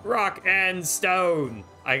 Rock and stone!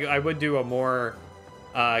 I would do a more,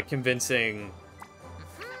 convincing,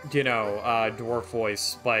 you know, dwarf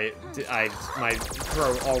voice, but my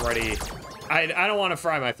throat already... I don't want to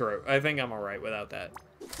fry my throat. I think I'm alright without that.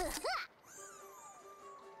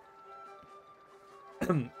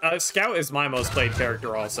 Scout is my most played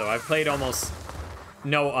character also. I've played almost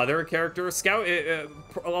no other character. Scout,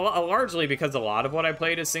 largely because a lot of what I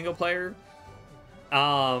played is single player.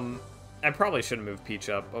 I probably should have moved Peach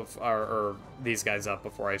up, or these guys up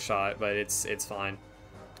before I shot, but it's fine.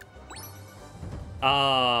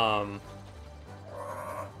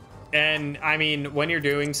 And, I mean, when you're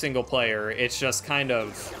doing single player, it's just kind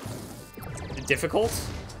of difficult.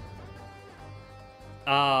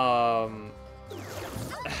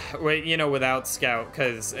 You know, without Scout,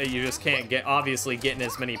 because you just can't obviously get in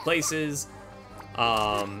as many places,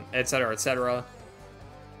 etc., etc.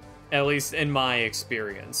 At least in my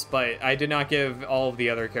experience. But I did not give all of the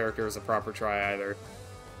other characters a proper try either.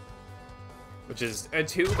 Which is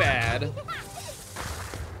too bad.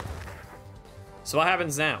 So what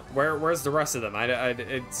happens now? Where's the rest of them?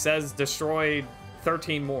 It says destroy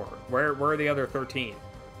 13 more. Where are the other 13?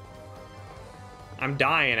 I'm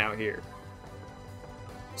dying out here.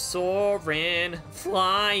 Soaring,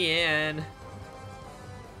 flying.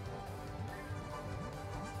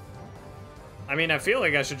 I mean, I feel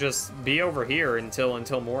like I should just be over here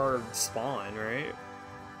until more spawn, right?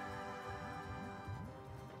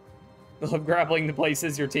 Love grappling the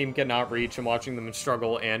places your team cannot reach and watching them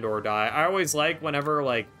struggle and or die. I always like whenever,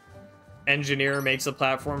 like, Engineer makes a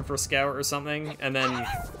platform for Scout or something, and then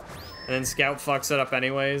Scout fucks it up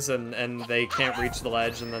anyways, and they can't reach the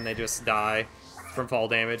ledge, and then they just die from fall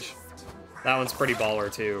damage. That one's pretty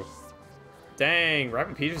baller, too. Dang,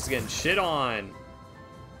 Rabbids is getting shit on.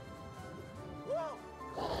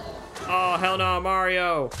 Oh, hell no,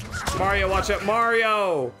 Mario. Mario, watch out.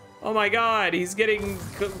 Mario! Oh my god, he's getting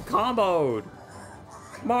comboed.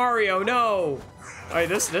 Mario, no! Alright,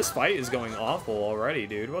 this fight is going awful already,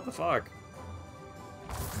 dude. What the fuck?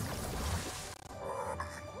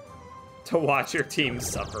 To watch your team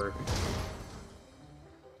suffer.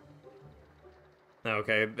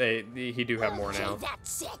 Okay, he do have more now.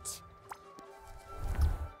 That's it.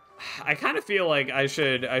 I kind of feel like I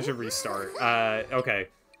should restart. Okay.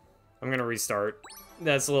 I'm gonna restart.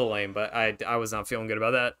 That's a little lame, but I was not feeling good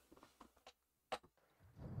about that.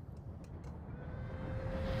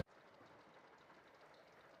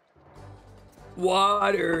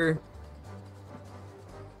 Water.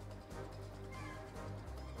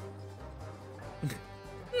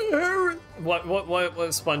 What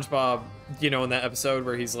SpongeBob, you know, in that episode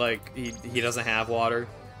where he's like, he doesn't have water?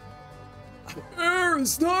 Air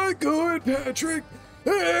is not good, Patrick.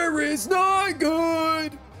 Air is not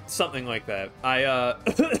good. Something like that.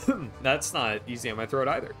 That's not easy on my throat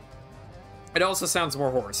either. It also sounds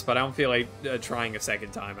more hoarse, but I don't feel like trying a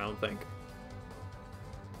second time, I don't think.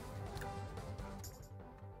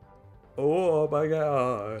 Oh my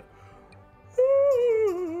god.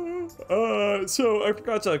 So I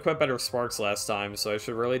forgot to equip better sparks last time, so I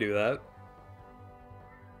should really do that.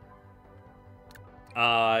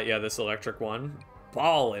 Yeah, this electric one.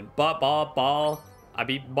 Ballin', ball. I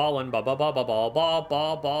be ballin', ball.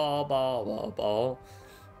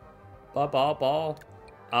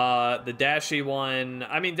 The dashy one.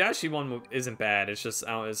 I mean, dashy one isn't bad. It's just,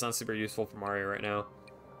 it's not super useful for Mario right now.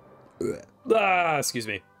 Excuse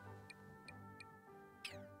me.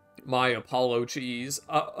 My Apollo cheese.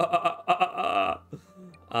 I'll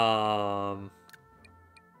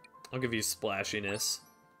give you splashiness.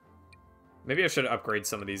 Maybe I should upgrade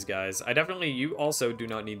some of these guys. You also do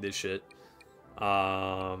not need this shit.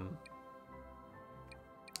 I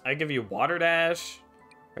give you water dash.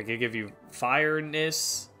 I could give you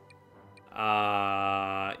fireness.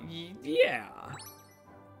 Yeah.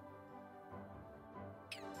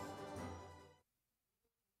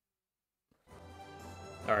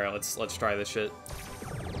 Alright, let's try this shit.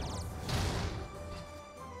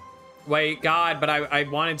 Wait, God, but I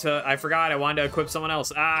forgot I wanted to equip someone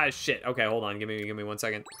else. Ah, shit. Okay, hold on. Give me 1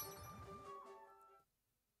 second.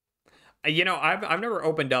 You know, I've never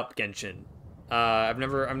opened up Genshin. I've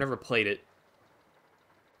never played it.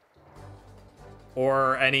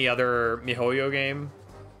 Or any other MiHoYo game.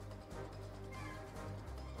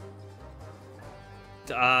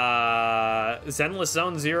 Zenless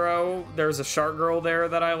Zone Zero, there's a shark girl there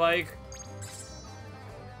that I like.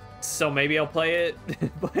 So maybe I'll play it.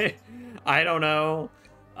 But I don't know.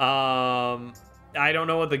 I don't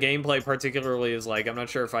know what the gameplay particularly is like. I'm not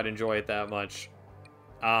sure if I'd enjoy it that much.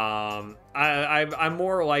 I'm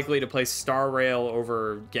more likely to play Star Rail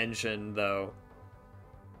over Genshin, though.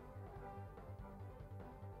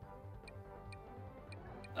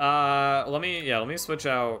 Let me switch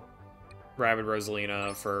out Rabbid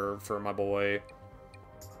Rosalina for my boy.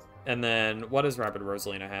 And then, what does Rabbid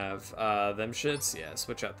Rosalina have? Them shits? Yeah,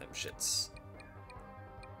 switch out them shits.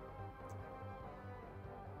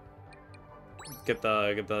 Get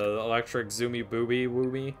the electric zoomy booby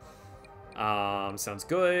wooby. Sounds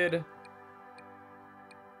good.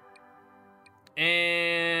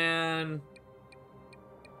 And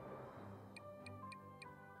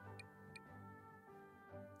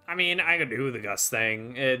I mean, I could do the Gus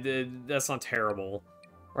thing. That's not terrible.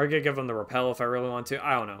 Or I could give him the repel if I really want to.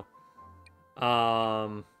 I don't know.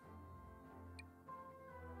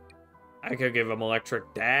 I could give him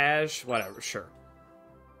electric dash. Whatever, sure.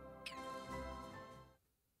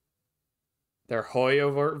 Their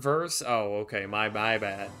Hoyo verse? Oh, okay, my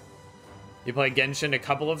bad. You play Genshin a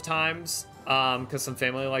couple of times, because some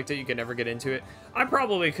family liked it. You could never get into it. I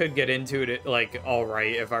probably could get into it, like,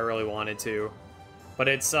 alright if I really wanted to. But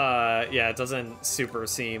it's, yeah, it doesn't super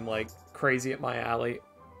seem, like, crazy at my alley.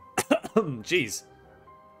 Jeez.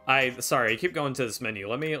 Sorry, I keep going to this menu.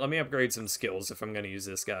 Let me upgrade some skills if I'm gonna use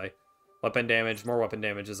this guy. Weapon damage, more weapon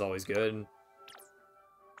damage is always good.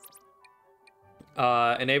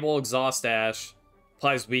 Enable exhaust dash.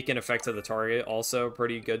 Applies weaken effect to the target. Also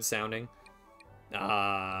pretty good sounding.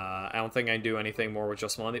 I don't think I can do anything more with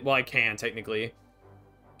just one. Well, I can, technically.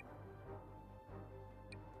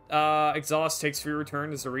 Exhaust takes free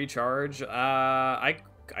return as a recharge. I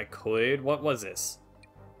could. What was this?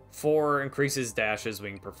 4 increases dashes we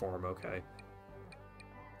can perform. Okay.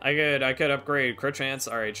 I could upgrade crit chance.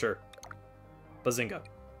 All right, sure. Bazinga.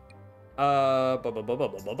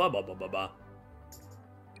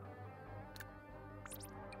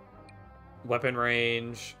 Weapon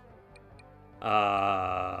range.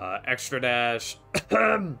 Extra dash.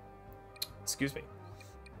 Excuse me.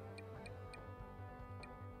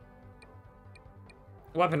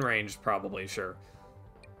 Weapon range, probably, sure.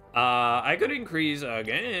 I could increase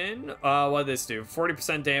again. What did this do?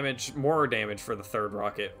 40% damage, more damage for the third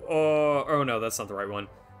rocket. Oh no, that's not the right one.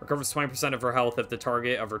 Recovers 20% of her health if the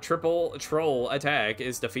target of her triple troll attack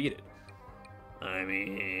is defeated. I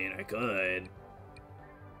mean, I could.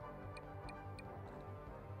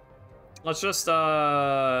 Let's just,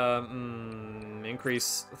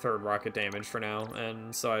 increase third rocket damage for now,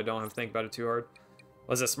 and so I don't have to think about it too hard.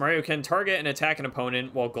 What's this? Mario can target and attack an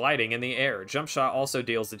opponent while gliding in the air. Jump shot also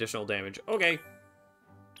deals additional damage. Okay.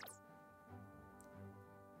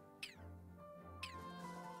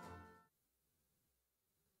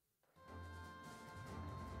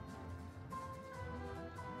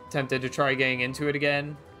 Tempted to try getting into it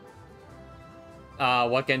again.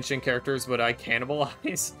 What Genshin characters would I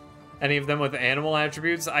cannibalize? Any of them with animal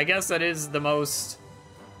attributes? I guess that is the most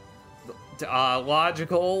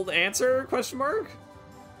logical answer, question mark?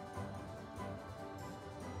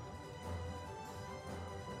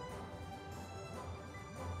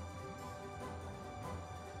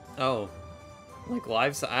 Oh. Like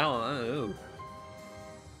lives? I don't know.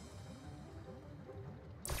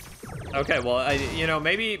 Okay, well, you know,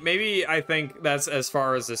 maybe I think that's as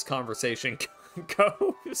far as this conversation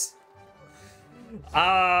goes.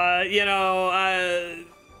 You know,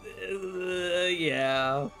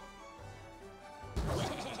 yeah.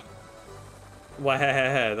 Wah,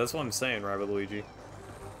 that's what I'm saying, Rabbit Luigi.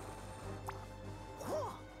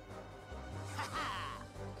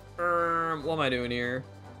 What am I doing here?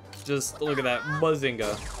 Just look at that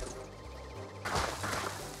Bazinga.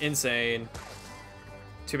 Insane.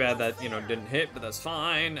 Too bad that, you know, didn't hit, but that's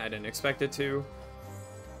fine. I didn't expect it to.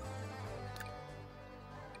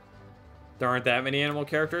 There aren't that many animal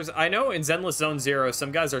characters. I know in Zenless Zone Zero,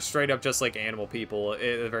 some guys are straight up just like animal people, at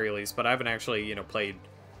the very least, but I haven't actually, you know, played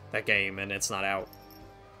that game, and it's not out.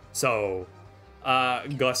 So,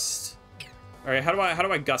 Gust. Alright, how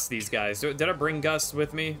do I gust these guys? Did I bring Gust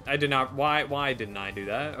with me? I did not. Why didn't I do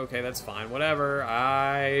that? Okay, that's fine. Whatever.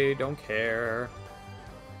 I don't care.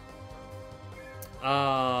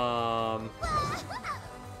 Go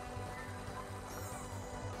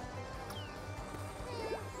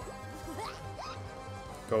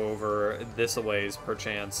over this a ways,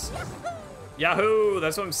 perchance. Yahoo!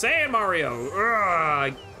 That's what I'm saying, Mario!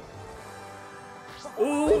 Ugh.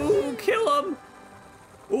 Ooh, kill him!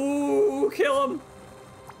 Ooh, kill him!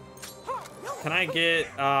 Can I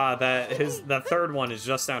get, that third one is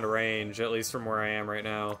just down to range, at least from where I am right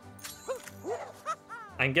now.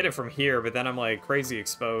 I can get it from here, but then I'm, like, crazy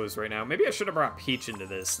exposed right now. Maybe I should have brought Peach into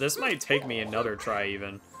this. This might take me another try,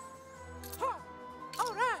 even.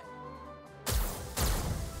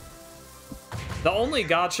 The only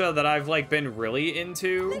gacha that I've, like, been really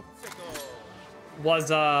into was,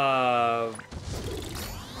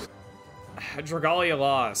 Dragalia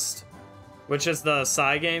Lost, which is the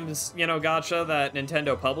Cygames, you know, gacha that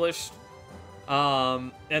Nintendo published.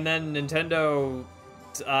 And then Nintendo,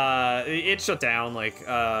 it shut down, like,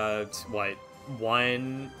 what,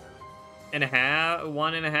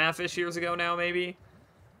 1.5-ish years ago now, maybe?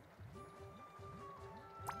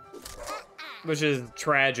 Which is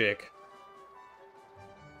tragic.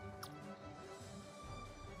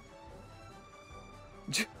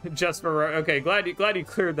 Just for, okay, glad you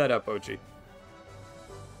cleared that up, Ochi.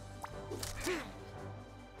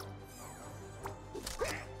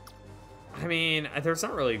 I mean, there's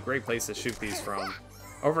not really a great place to shoot these from.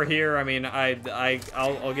 Over here, I mean,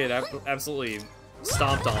 I'll get absolutely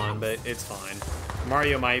stomped on, but it's fine.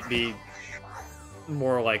 Mario might be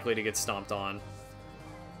more likely to get stomped on.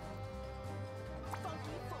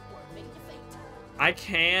 I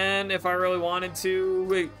can if I really wanted to.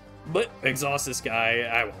 Wait. But exhaust this guy.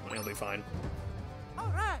 I won't. He'll be fine.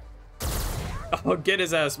 All right. Oh, get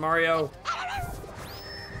his ass, Mario.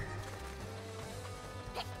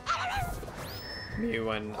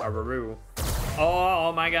 Mew and Aru.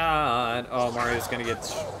 Oh my God. Oh, Mario's gonna get.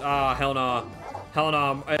 Oh, hell no. Hell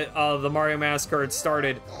no. The Mario Massacre had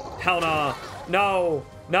started. Hell no. No.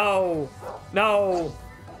 No. No.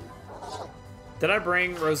 Did I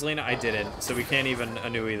bring Rosalina? I didn't, so we can't even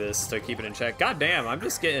Anui this to keep it in check. God damn, I'm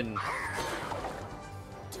just getting...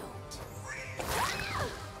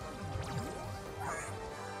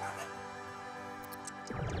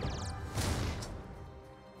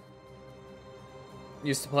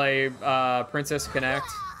 Used to play Princess Connect.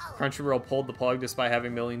 Crunchyroll pulled the plug despite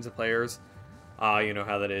having millions of players. You know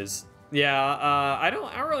how that is. Yeah, I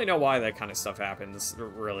don't really know why that kind of stuff happens,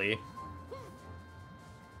 really.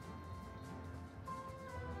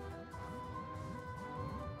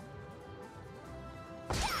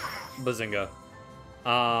 Bazinga.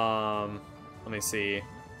 Let me see.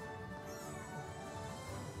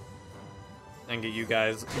 And get you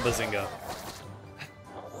guys Bazinga.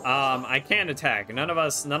 I can't attack. None of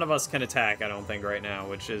us can attack, I don't think, right now,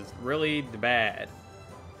 which is really bad.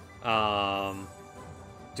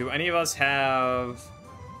 Do any of us have...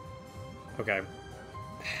 Okay.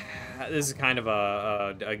 This is kind of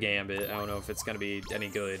a gambit. I don't know if it's gonna be any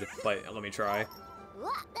good, but let me try.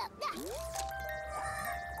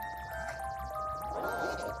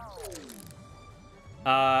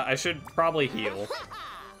 I should probably heal.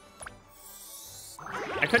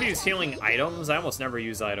 I could use healing items. I almost never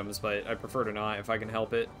use items, but I prefer to not if I can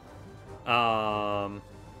help it.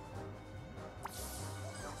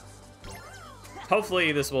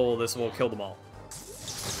 Hopefully this will kill them all.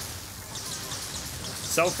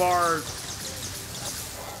 So far,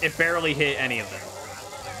 it barely hit any of them.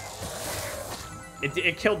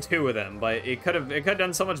 It killed 2 of them, but it could have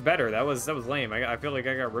done so much better. That was lame. I feel like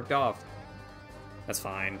I got ripped off. That's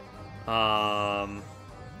fine.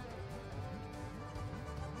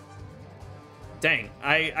 Dang,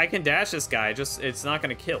 I can dash this guy, just it's not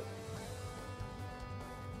gonna kill.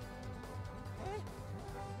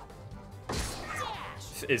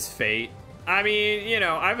 Is Fate. I mean, you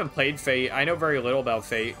know, I haven't played Fate. I know very little about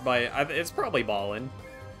Fate, but it's probably ballin'.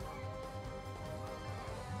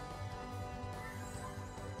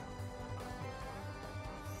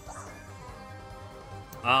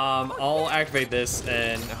 I'll activate this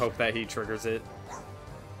and hope that he triggers it.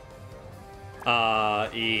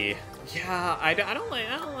 E. Yeah, I don't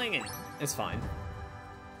like it. It's fine.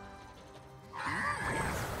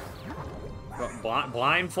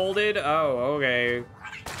 Blindfolded? Oh, okay.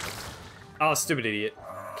 Oh, stupid idiot.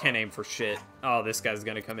 Can't aim for shit. Oh, this guy's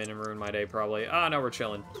gonna come in and ruin my day, probably. Oh, no, we're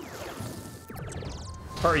chilling.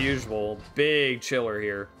 Per usual. Big chiller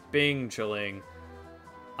here. Bing chilling.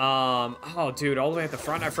 Oh, dude, all the way at the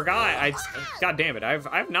front. I forgot. God damn it.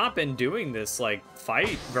 I've not been doing this, like,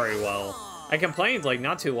 fight very well. I complained, like,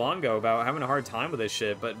 not too long ago about having a hard time with this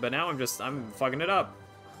shit, but now I'm fucking it up.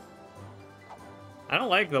 I don't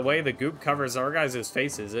like the way the goop covers our guys'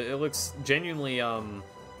 faces. It looks genuinely,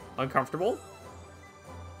 uncomfortable.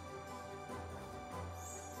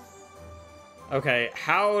 Okay,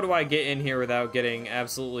 how do I get in here without getting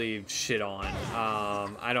absolutely shit on?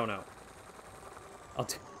 I don't know.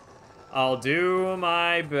 I'll do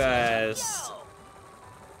my best.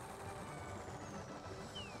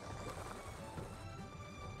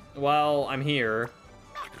 Well, I'm here.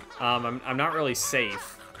 I'm not really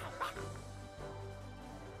safe.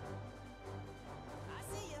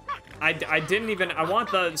 I didn't even... I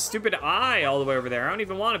want the stupid eye all the way over there. I don't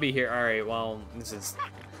even want to be here. Alright, well, this is...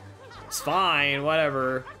 It's fine,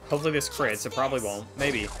 whatever. Hopefully this crits. It probably won't.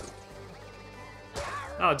 Maybe.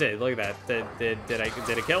 Oh, it did. Look at that. Did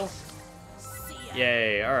it kill?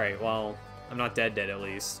 Yay. Alright, well, I'm not dead at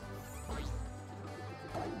least.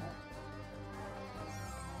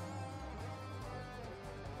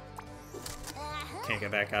 Can't get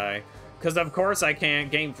that guy. Because of course I can't.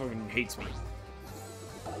 Game fucking hates me.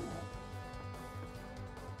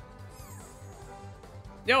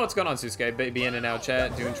 Yo, what's going on, Susuke? Be in and out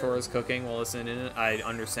chat, doing chores, cooking, while listening. I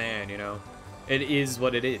understand, you know. It is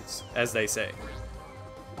what it is, as they say.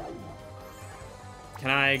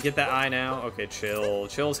 Can I get that eye now? Okay, chill.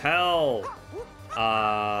 Chill's hell.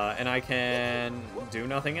 And I can do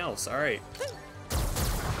nothing else. Alright.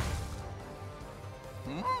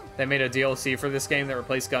 They made a DLC for this game that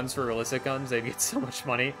replaced guns for realistic guns. They'd get so much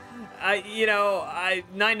money. You know,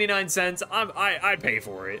 99 cents, I'd pay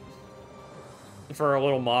for it. For a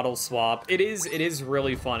little model swap. It is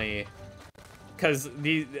really funny. Because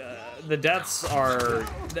the deaths are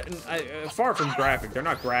far from graphic. They're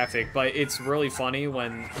not graphic, but it's really funny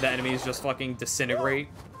when the enemies just fucking disintegrate.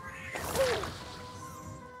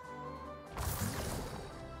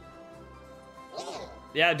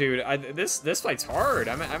 Yeah, dude, this fight's hard.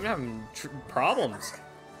 I'm having problems.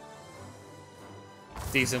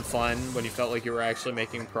 Decent fun when you felt like you were actually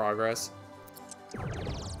making progress.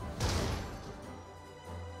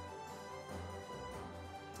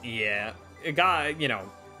 Yeah, it got, you know,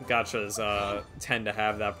 gachas tend to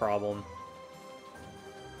have that problem.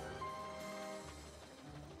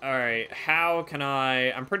 Alright, how can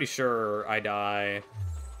I'm pretty sure I die.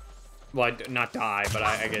 Well, not die, but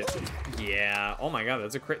I get, yeah. Oh my god,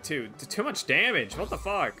 that's a crit too. Too much damage, what the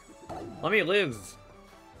fuck? Let me live.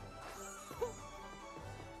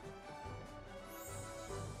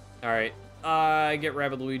 Alright, get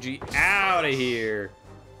Rabbid Luigi out of here.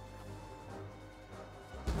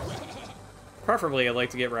 Preferably, I'd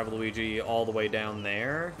like to get Rabbid Luigi all the way down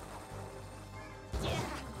there.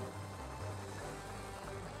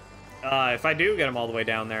 If I do get him all the way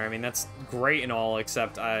down there, I mean, that's great and all,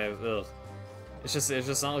 except it's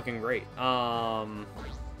just not looking great.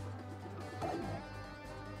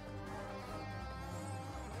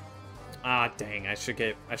 Ah, dang, I should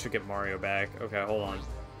get Mario back. Okay, hold on.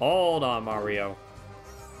 Hold on, Mario.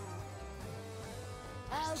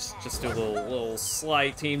 Just do a little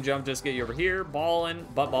slight team jump, just get you over here. Ballin',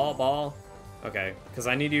 ball. Okay, because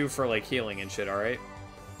I need you for, like, healing and shit, alright?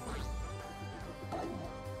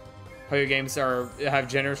 How your games have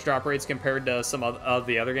generous drop rates compared to some of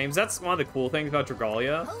the other games. That's one of the cool things about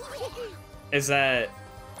Dragalia, is that,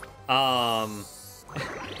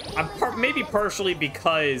 maybe partially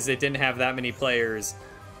because it didn't have that many players,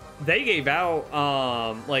 they gave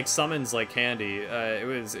out, like, summons like candy. It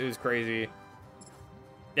was crazy.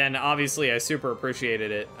 And obviously I super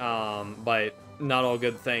appreciated it, but not all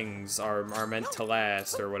good things are meant to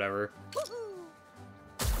last or whatever.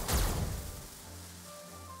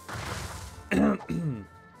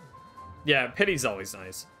 Yeah, pity's always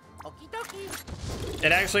nice.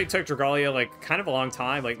 It actually took Dragalia, like, kind of a long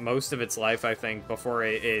time, like, most of its life, I think, before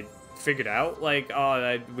it figured out, like,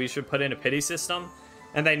 oh, we should put in a pity system.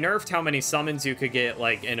 And they nerfed how many summons you could get,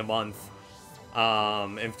 like, in a month,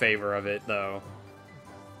 in favor of it, though.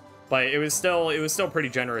 But it was still pretty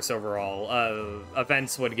generous overall.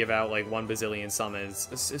 Events would give out, like, 1 bazillion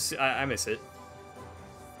summons. I miss it.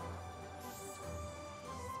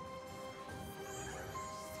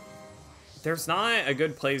 There's not a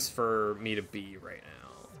good place for me to be right now.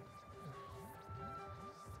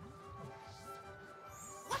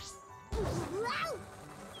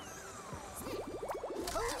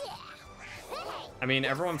 I mean,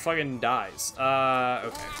 everyone fucking dies. Okay.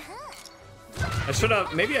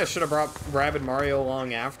 Maybe I should have brought Rabbid Mario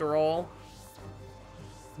along after all.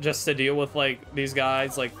 Just to deal with, like, these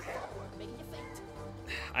guys, like...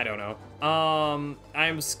 I don't know.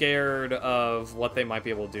 I'm scared of what they might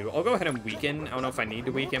be able to do. I'll go ahead and weaken. I don't know if I need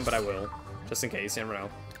to weaken, but I will. Just in case, you never know.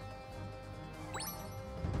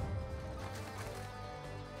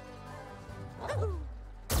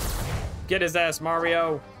 Get his ass,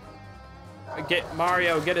 Mario! Get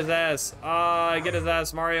his ass. Get his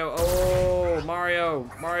ass, Mario. Oh, Mario's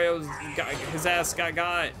got his ass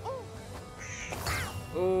got.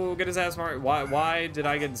 Oh, get his ass, Mario. Why did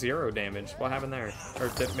I get 0 damage? What happened there?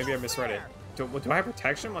 Or maybe I misread it. Do I have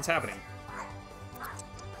protection? What's happening?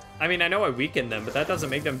 I mean, I know I weakened them, but that doesn't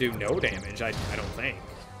make them do no damage, I don't think.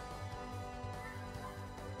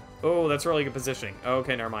 Oh, that's really good positioning.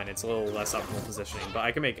 Okay, never mind. It's a little less optimal positioning, but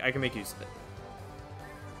I can make use of it.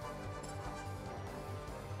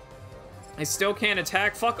 I still can't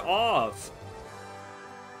attack. Fuck off.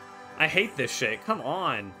 I hate this shit. Come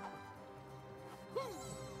on.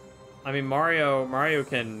 I mean, Mario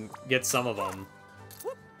can get some of them.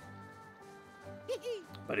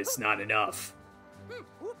 But it's not enough.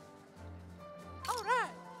 All right.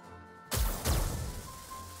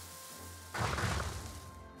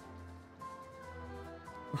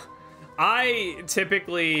 I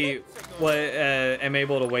typically am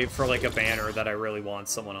able to wait for, like, a banner that I really want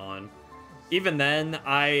someone on. Even then, and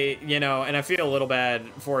I feel a little bad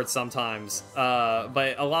for it sometimes,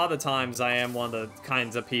 but a lot of the times I am one of the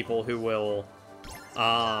kinds of people who will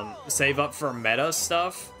save up for meta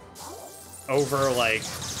stuff over, like,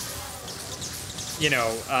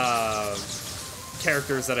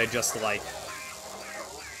 characters that I just like.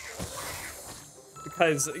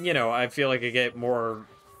 Because, I feel like I get more...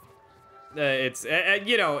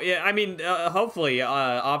 hopefully,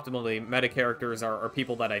 optimally, meta characters are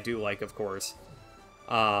people that I do like, of course.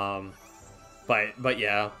 But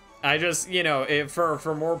yeah, I just,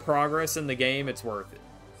 for more progress in the game, it's worth it.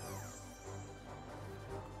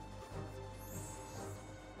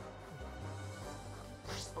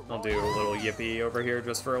 I'll do a little yippee over here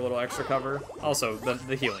just for a little extra cover. Also,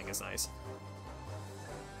 the healing is nice.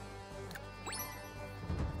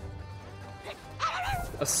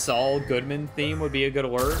 A Saul Goodman theme would be a good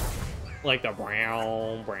alert. Like the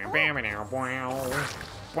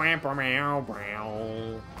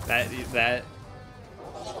that.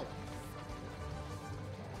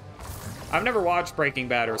 I've never watched Breaking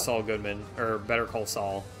Bad or Saul Goodman or Better Call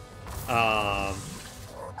Saul.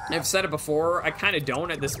 I've said it before. I kind of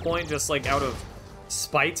don't at this point, just like out of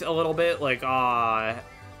spite a little bit. Like, not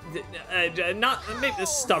maybe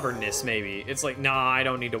stubbornness. Maybe it's like, nah, I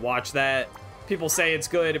don't need to watch that. People say it's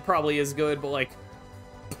good, it probably is good, but, like,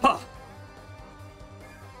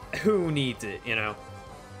 who needs it,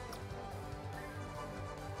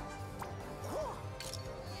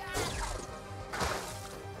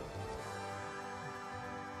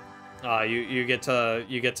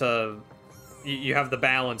 you have the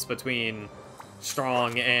balance between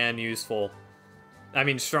strong and useful. I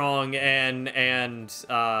mean, strong and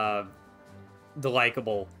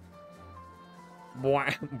delightable. Wow,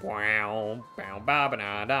 wow, bow, ba, ba,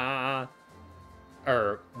 da, da.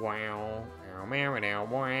 Wow, wow.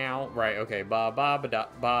 Right, okay. Ba, ba, ba,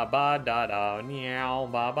 da, da, meow,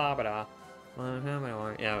 ba, ba, ba, da.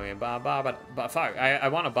 Yeah, ba, ba, ba, fuck. I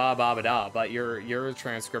want a ba, ba, ba, da, but your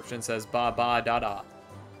transcription says ba, ba, da, da.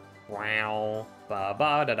 Wow, ba,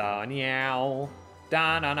 ba, da, da, meow.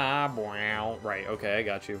 Da, na, na, wow. Right, okay, I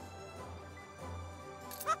got you.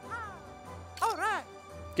 All right.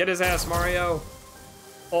 Get his ass, Mario.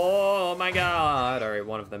 Oh my god. Alright,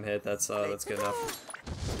 one of them hit. That's good enough.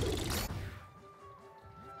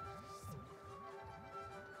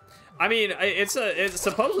 I mean, it's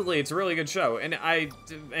supposedly it's a really good show, and I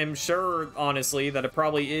am sure, honestly, that it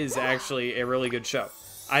probably is actually a really good show.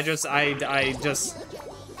 And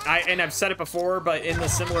I've said it before, but in the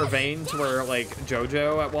similar vein to where, like,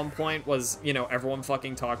 JoJo at one point was, you know, everyone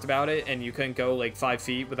fucking talked about it, and you couldn't go, like, 5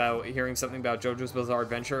 feet without hearing something about JoJo's Bizarre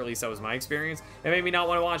Adventure. At least that was my experience. It made me not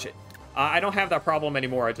want to watch it. I don't have that problem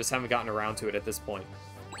anymore. I just haven't gotten around to it at this point.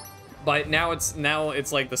 But now it's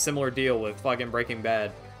like the similar deal with fucking Breaking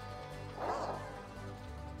Bad.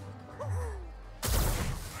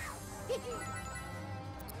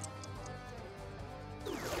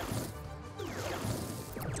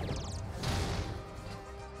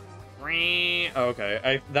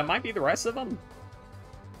 Okay, that might be the rest of them.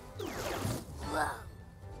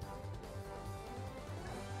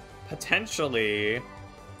 Potentially.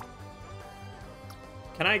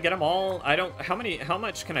 Can I get them all? I don't. How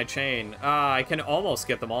much can I chain? I can almost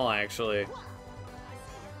get them all, actually.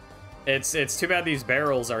 It's too bad these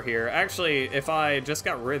barrels are here. Actually, if I just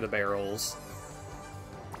got rid of the barrels.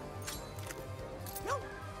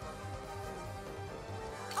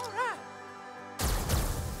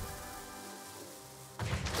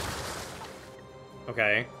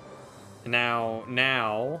 Okay. Now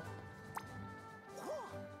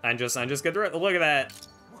I'm just good to look at that.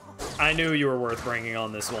 I knew you were worth bringing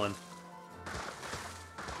on this one.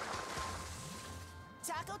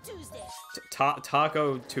 Taco Tuesday.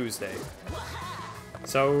 Taco Tuesday.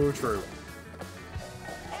 So true.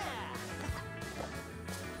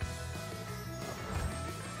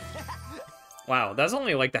 Wow, that's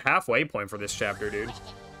only like the halfway point for this chapter, dude.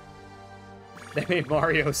 They made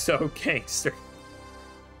Mario so gangster.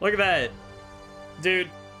 Look at that. Dude.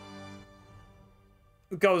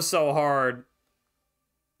 Goes so hard.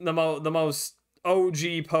 The most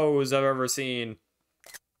OG pose I've ever seen.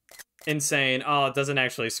 Insane. Oh, it doesn't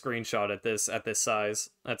actually screenshot at this size.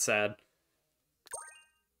 That's sad.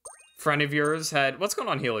 Friend of yours had... What's going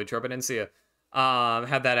on, Heliotrope? I didn't see it.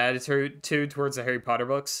 Had that attitude towards the Harry Potter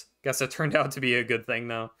books. Guess it turned out to be a good thing,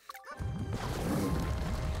 though.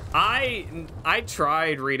 I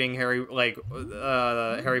tried reading Harry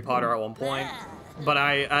Potter at one point, but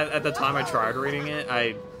at the time I tried reading it,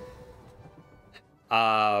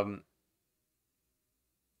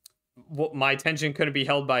 my attention couldn't be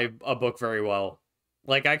held by a book very well.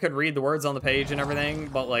 Like, I could read the words on the page and everything,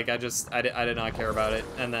 but like I did not care about it.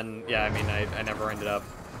 And then yeah, I mean I never ended up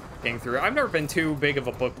getting through. I've never been too big of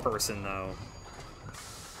a book person though.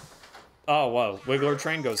 Oh whoa, Wiggler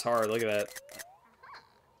Train goes hard. Look at that.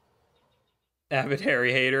 Avid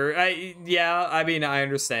Harry hater. Yeah, I mean, I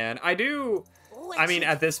understand. I mean,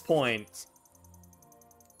 at this point,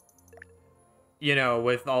 you know,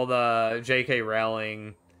 with all the J.K.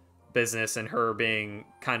 Rowling business and her being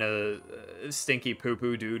kind of stinky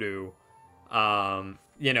poo-poo doo-doo,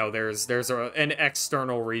 you know, there's an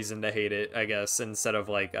external reason to hate it, I guess, instead of,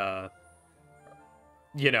 like,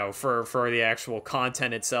 you know, for the actual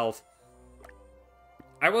content itself.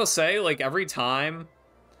 I will say, like, every time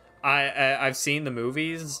I've seen the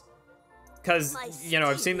movies, because, you know,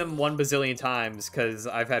 I've seen them 1 bazillion times, because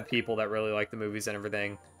I've had people that really like the movies and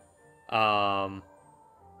everything. But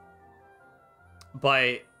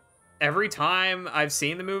every time I've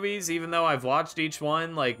seen the movies, even though I've watched each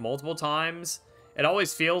one, like, multiple times, it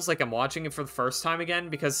always feels like I'm watching it for the first time again,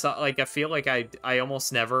 because, like, I feel like I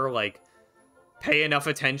almost never, like, pay enough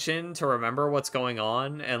attention to remember what's going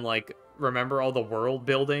on, and, like, remember all the world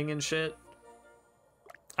building and shit.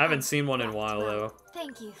 I haven't seen one in a while, though.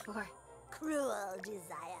 Thank you for Cruel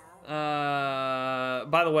desire.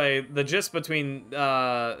 By the way, the gist between,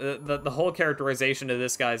 the whole characterization of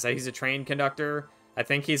this guy is that he's a train conductor. I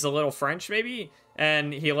think he's a little French, maybe?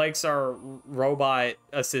 And he likes our robot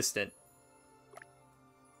assistant.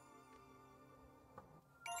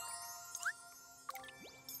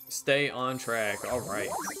 Stay on track. Alright.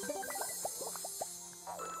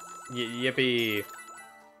 Yippee.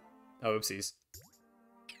 Oh, oopsies.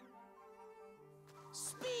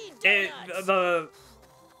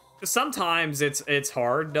 Sometimes it's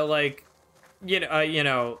hard to like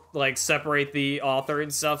like separate the author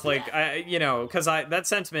and stuff, like because that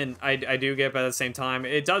sentiment I do get, but at the same time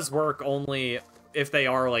it does work only if they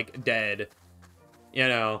are like dead, you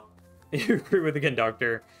agree with the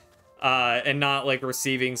conductor, and not like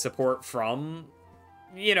receiving support from,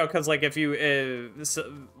 because like if you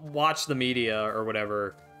watch the media or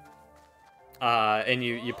whatever, and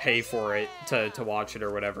you pay for it to watch it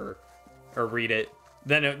or whatever, or read it,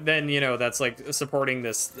 then that's like supporting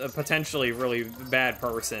this potentially really bad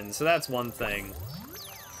person. So that's one thing.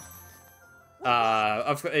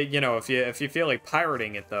 If you feel like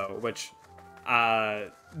pirating it though, which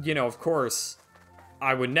of course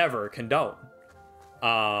I would never condone,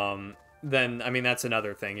 then I mean that's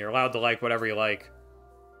another thing. You're allowed to like whatever you like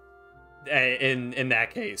in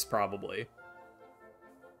that case, probably.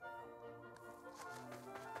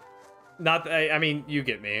 Not, I mean, you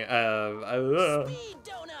get me. Speed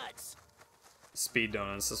donuts. Speed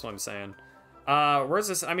donuts, that's what I'm saying. Where's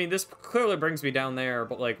this? I mean, this clearly brings me down there,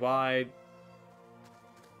 but, like, why?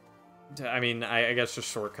 I mean, I guess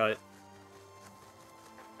just shortcut.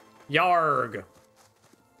 Yarg!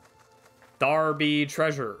 Darby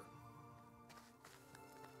treasure.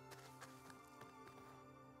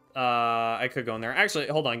 I could go in there. Actually,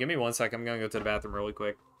 hold on, give me 1 second. I'm gonna go to the bathroom really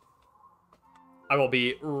quick. I will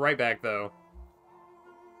be right back, though.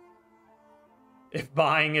 If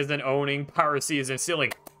buying isn't owning, piracy isn't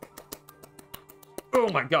stealing. Oh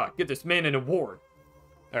my god, get this man an award.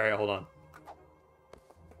 Alright, hold on.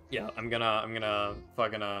 Yeah, I'm gonna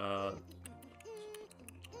fucking,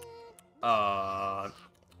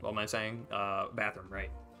 what am I saying? Bathroom, right.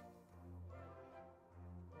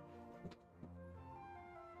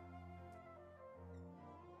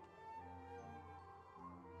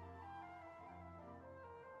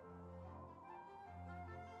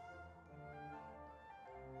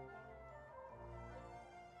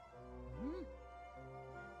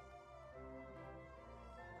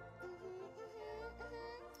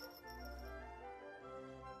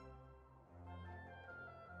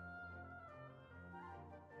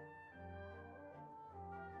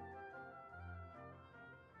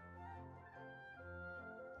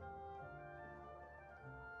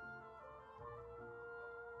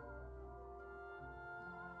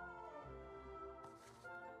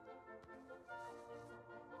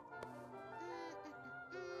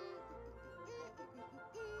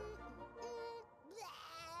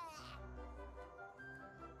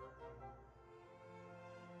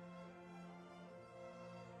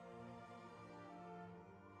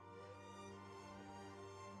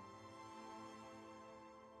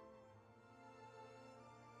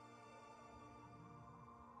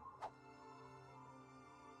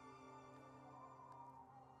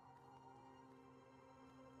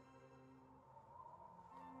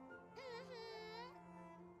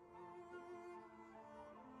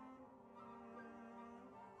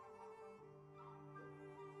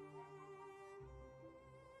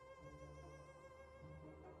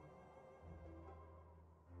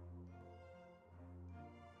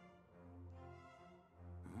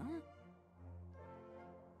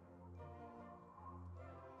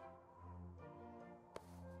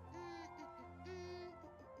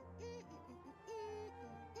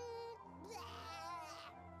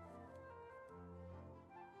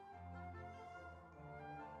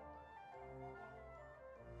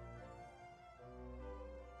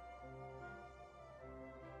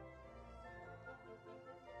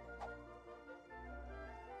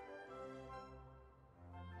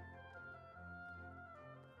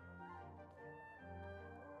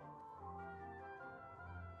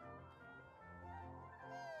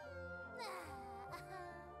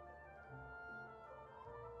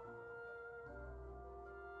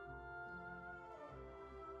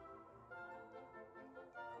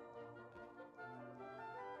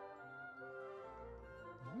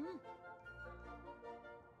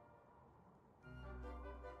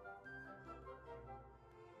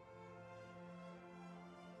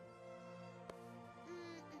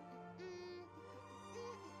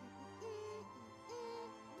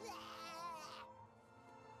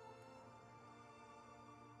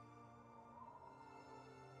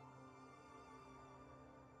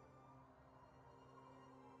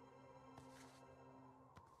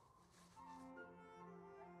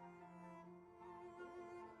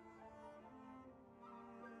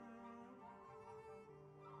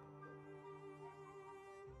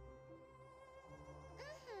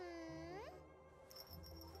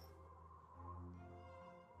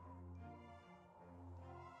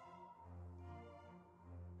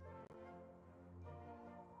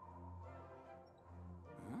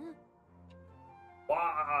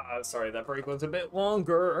 Sorry, that break was a bit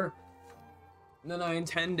longer than I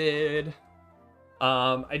intended.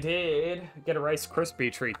 I did get a Rice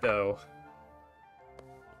Krispie treat, though.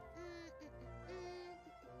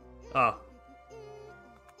 Oh.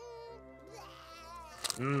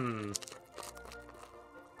 Mmm.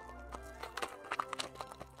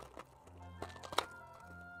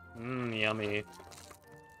 Mmm, yummy.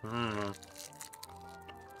 Mmm.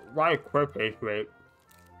 Rice Krispie treat.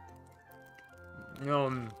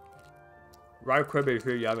 Rice Krispie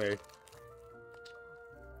treat, yummy.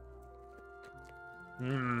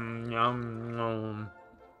 Mmm, yum, yum.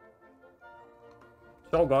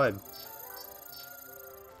 So good.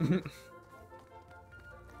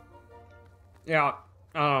 Yeah,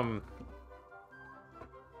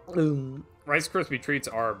 Rice Krispie treats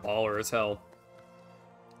are baller as hell.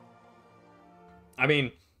 I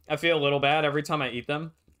mean, I feel a little bad every time I eat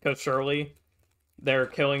them, because surely they're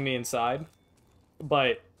killing me inside.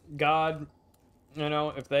 But, God, you know,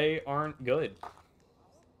 if they aren't good,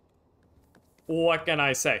 what can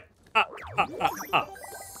I say? Oh, yeah!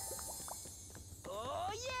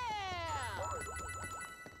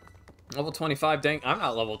 Level 25, dang, I'm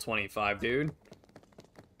not level 25, dude.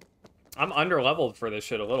 I'm under-leveled for this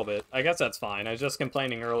shit a little bit. I guess that's fine. I was just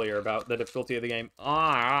complaining earlier about the difficulty of the game.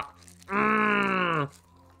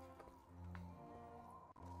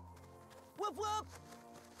 Whoop, whoop!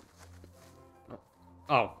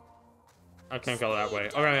 Oh. I can't go that way.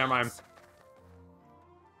 Okay, never mind.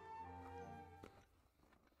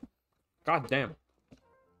 God damn.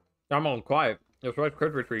 I'm all quiet. This Rice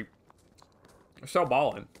Krispie treat. It's so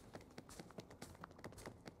ballin'.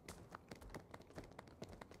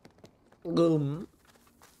 Oh,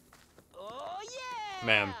 yeah!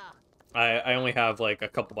 Man, I only have like a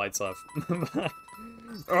couple bites left.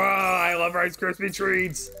 Oh, I love Rice Krispie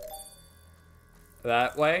treats.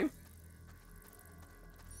 That way.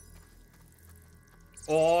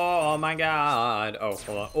 Oh my god. Oh,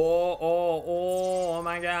 hold on. Oh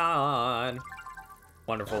my god.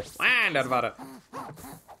 Wonderful. And out about it.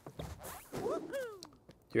 Do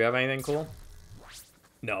you have anything cool?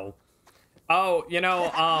 No. Oh, you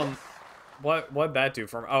know, what'd that do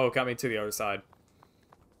for me? Oh, it got me to the other side.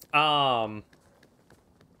 So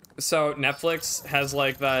Netflix has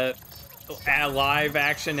like that live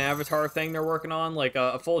action Avatar thing they're working on, like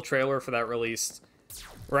a full trailer for that released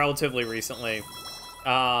relatively recently.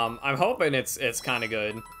 I'm hoping it's kind of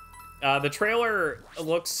good. The trailer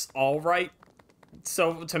looks all right.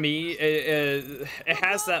 So to me, it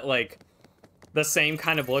has that like the same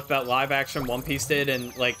kind of look that live action One Piece did,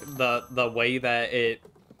 and like the way that it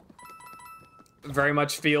very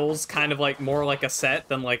much feels kind of like more like a set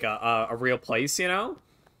than like a real place, you know?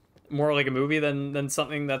 More like a movie than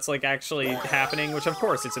something that's like actually happening, which of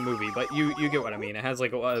course it's a movie, but you get what I mean. It has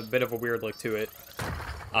like a bit of a weird look to it.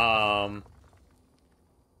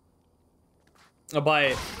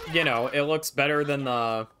 But, you know, it looks better than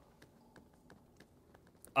the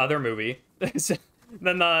other movie. I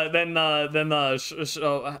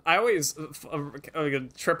always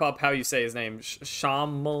trip up how you say his name.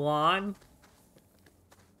 Shyamalan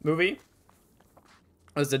movie.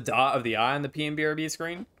 There's the dot of the eye on the PNBRB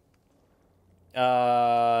screen.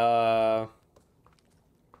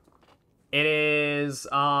 It is,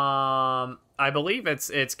 I believe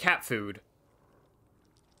it's cat food.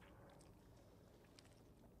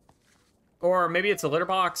 Or maybe it's a litter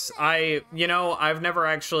box. You know, I've never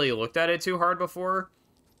actually looked at it too hard before.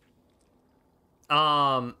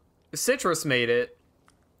 Citrus made it.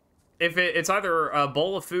 If it's either a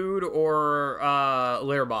bowl of food or a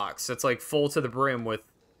litter box. It's like full to the brim with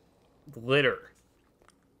litter.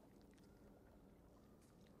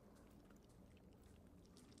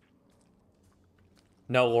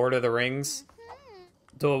 No Lord of the Rings?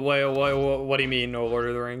 What do you mean, no Lord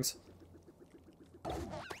of the Rings?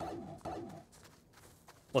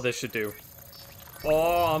 Well, this should do.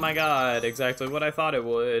 Oh my god, exactly what I thought it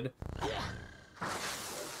would.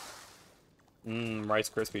 Rice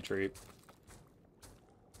Krispie treat.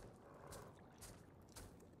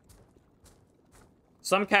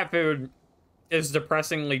 Some cat food is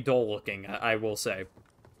depressingly dull looking, I will say.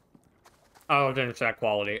 Oh, didn't check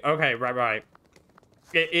quality. Okay, right.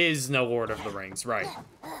 It is no Lord of the Rings, right.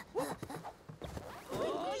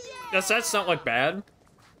 The sets don't look bad.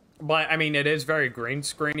 But, I mean, it is very green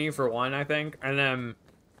screeny for one, I think. And then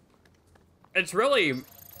it's really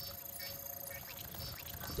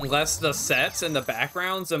less the sets and the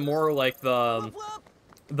backgrounds and more like the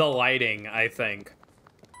lighting, I think.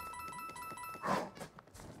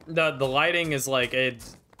 The lighting is like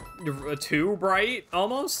it's too bright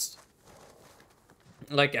almost.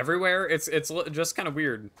 Like everywhere. It's just kind of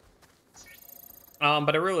weird.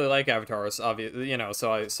 But I really like Avatar, so you know,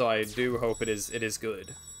 so I do hope it is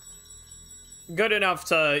good. Good enough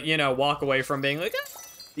to, you know, walk away from being like,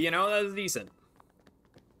 you know, that's decent.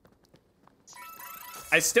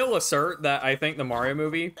 I still assert that I think the Mario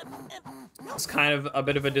movie was kind of a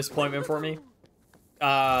bit of a disappointment for me.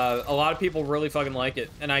 A lot of people really fucking like it,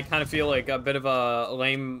 and I kind of feel like a bit of a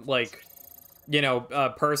lame, like, you know,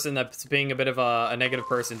 person that's being a bit of a negative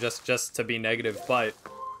person just to be negative, but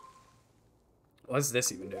what does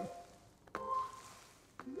this even do?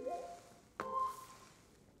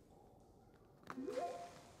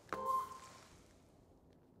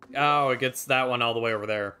 Oh, it gets that one all the way over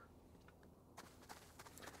there.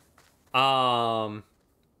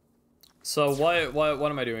 So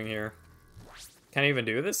what am I doing here? Can't even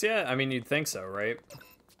do this yet? I mean, you'd think so, right?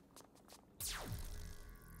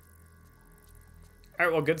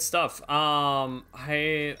 Alright, well, good stuff. I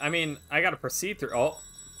mean, I gotta proceed through. Oh.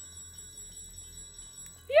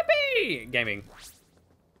 Yippee! Gaming.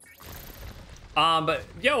 But,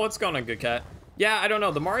 yo, what's going on, good cat? Yeah, I don't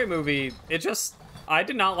know, the Mario movie, it just, I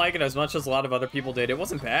did not like it as much as a lot of other people did. It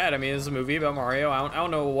wasn't bad. I mean, it was a movie about Mario. I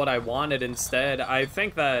don't know what I wanted instead. I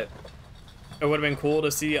think that it would have been cool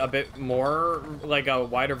to see a bit more, like, a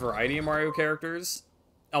wider variety of Mario characters,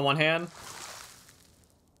 on one hand.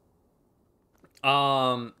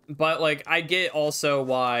 But, like, I get also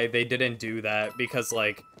why they didn't do that, because,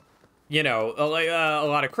 like, you know, like, a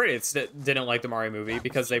lot of critics that didn't like the Mario movie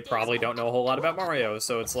because they probably don't know a whole lot about Mario,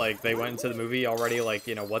 so it's like, they went into the movie already like,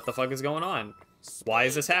 you know, what the fuck is going on? Why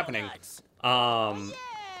is this happening? So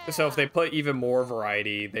if they put even more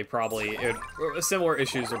variety, they probably, similar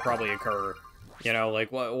issues would probably occur. You know,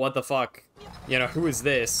 like, what the fuck? You know, who is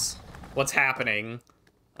this? What's happening?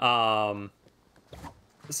 So,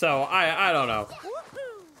 I don't know.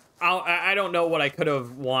 I don't know what I could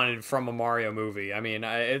have wanted from a Mario movie. I mean,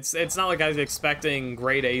 it's not like I was expecting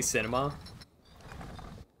grade A cinema.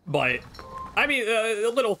 But, I mean,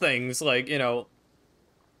 little things, like, you know,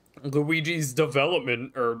 Luigi's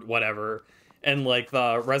development or whatever, and, like,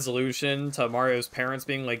 the resolution to Mario's parents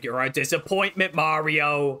being like, you're a disappointment,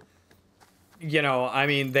 Mario! You know, I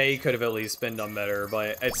mean, they could have at least been done better,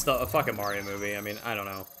 but it's a fucking Mario movie. I mean, I don't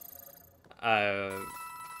know.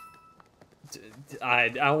 I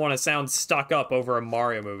don't want to sound stuck up over a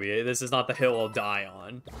Mario movie. This is not the hill I'll die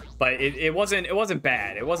on. But it wasn't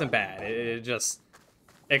bad. It wasn't bad. It just,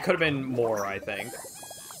 it could have been more, I think.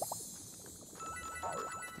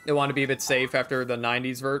 They want to be a bit safe after the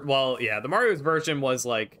 90s version. Well, yeah, the Mario's version was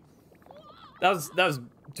like, that was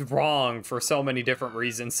wrong for so many different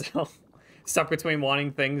reasons. So stuck between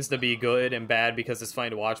wanting things to be good and bad because it's funny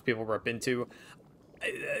to watch people rip into.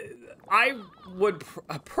 I would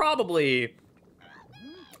probably,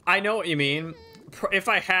 I know what you mean. If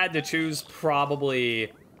I had to choose,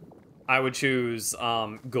 probably I would choose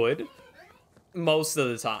good most of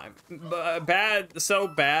the time. Bad, so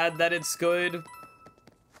bad that it's good.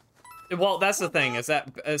 Well, that's the thing, is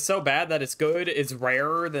that so bad that it's good is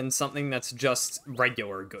rarer than something that's just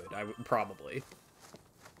regular good, I would probably.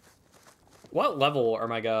 What level are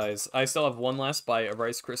my guys? I still have one last bite of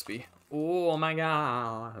Rice Krispie. Oh my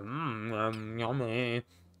god. Yummy.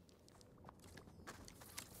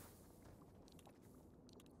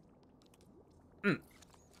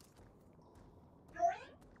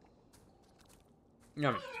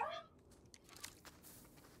 Yummy.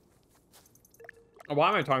 Why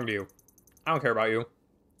am I talking to you? I don't care about you.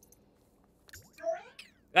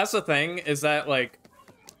 That's the thing, is that, like,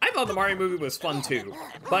 I thought the Mario movie was fun too,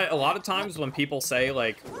 but a lot of times when people say,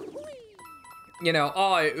 like, you know,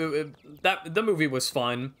 oh, the movie was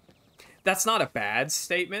fun, that's not a bad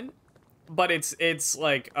statement, but it's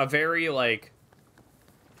like a very, like,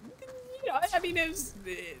 you know, I mean, it's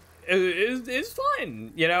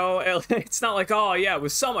fun, you know. It's not like, oh yeah, it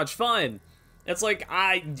was so much fun. It's like,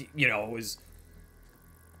 you know, it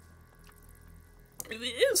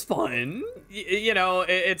is fun, you know.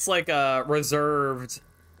 It's like a reserved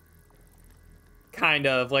kind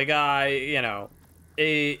of, like, you know,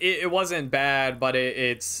 it wasn't bad, but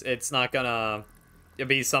it's not gonna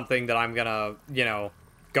be something that I'm gonna, you know,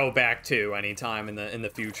 go back to anytime in the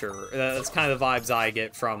future. That's kind of the vibes I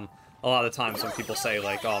get from a lot of the times when people say,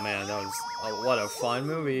 like, oh man, that was what a fun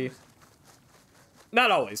movie. Not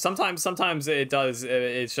always. Sometimes it does.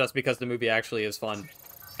 It's just because the movie actually is fun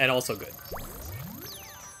and also good.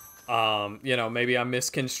 You know, maybe I'm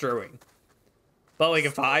misconstruing. But, like,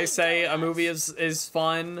 if I say a movie is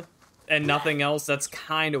fun and nothing else, that's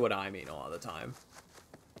kind of what I mean a lot of the time.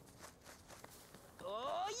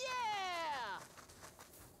 Oh yeah!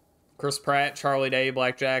 Chris Pratt, Charlie Day,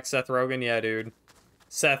 Blackjack, Seth Rogen. Yeah, dude.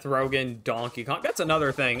 Seth Rogen, Donkey Kong. That's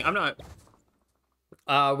another thing. I'm not...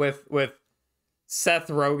 With Seth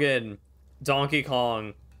Rogen, Donkey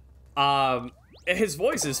Kong. His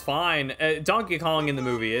voice is fine. Donkey Kong in the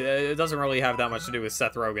movie, it doesn't really have that much to do with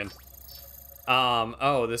Seth Rogen.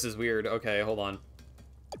 Oh, this is weird. Okay, hold on.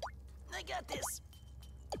 I got this.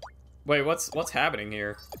 Wait, what's happening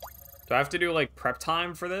here? Do I have to do, like, prep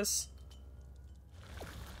time for this?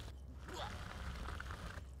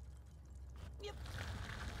 Yep.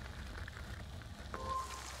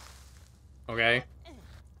 Okay.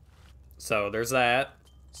 So, there's that.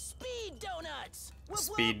 Speed donuts.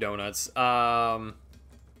 Speed donuts. How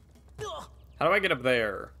do I get up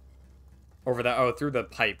there? Over that, oh, through the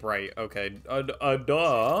pipe, right. Okay.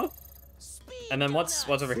 Duh. And then what's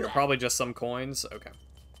over here? Probably just some coins. Okay.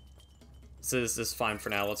 This is fine for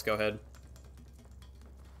now. Let's go ahead.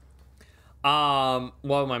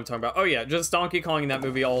 What am I talking about? Oh yeah, just Donkey Kong in that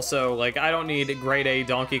movie also. Like, I don't need grade A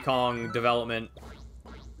Donkey Kong development.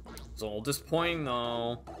 It's a little disappointing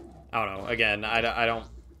though. I don't know. Again, I don't.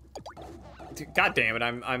 God damn it,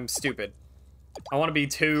 I'm stupid. I want to be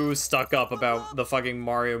too stuck up about the fucking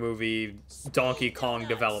Mario movie Donkey Kong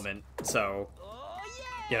development. So,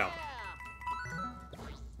 you know.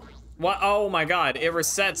 What? Oh my god, it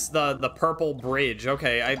resets the purple bridge.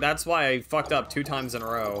 Okay, that's why I fucked up 2 times in a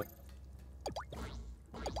row.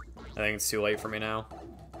 I think it's too late for me now.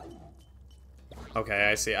 Okay,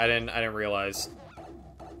 I see. I didn't realize.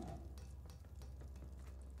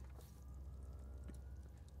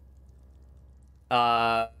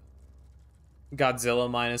 Godzilla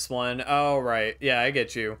 -1. Oh, right. Yeah, I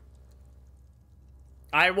get you.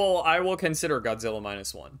 I will consider Godzilla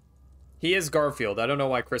 -1. He is Garfield. I don't know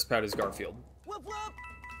why Chris Pratt is Garfield. Whoop, whoop.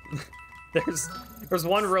 There's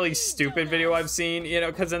one really stupid video I've seen, you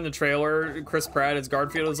know, because in the trailer, Chris Pratt as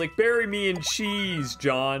Garfield is like, bury me in cheese,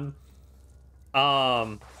 John.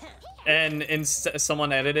 And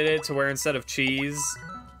someone edited it to where instead of cheese,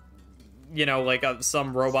 you know, like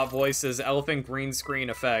some robot voice is elephant green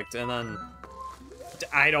screen effect, and then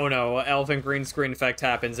I don't know, elephant green screen effect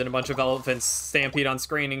happens, and a bunch of elephants stampede on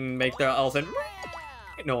screen and make the elephant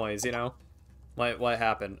noise, you know? What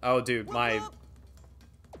happened? Oh, dude, I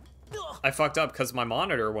fucked up because my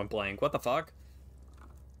monitor went blank. What the fuck?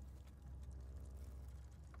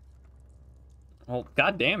 Well,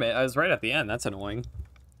 god damn it, I was right at the end. That's annoying.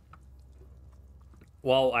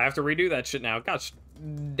 Well, I have to redo that shit now. Gosh,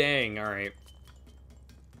 dang, alright.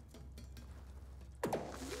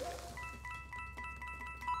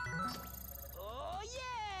 Oh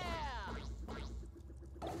yeah!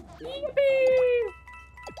 Yippee!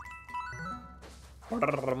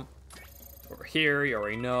 Over here, you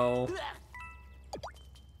already know.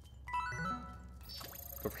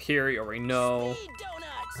 Over here, you already know. Speed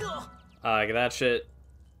donuts. Get that shit.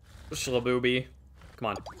 Shlabooby. Come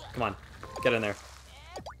on, come on. Get in there.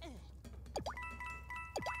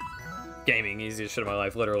 Gaming, easiest shit of my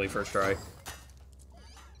life, literally first try.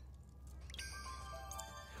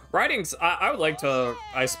 Writing's, I would like to,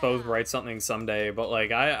 I suppose, write something someday, but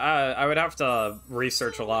like I would have to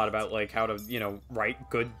research a lot about like how to, you know, write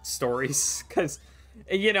good stories, because,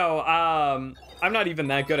 you know, I'm not even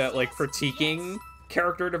that good at like critiquing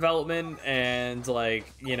character development and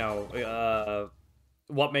like, you know,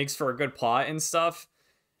 what makes for a good plot and stuff,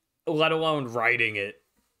 let alone writing it.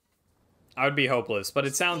 I would be hopeless, but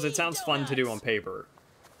it sounds fun to do on paper.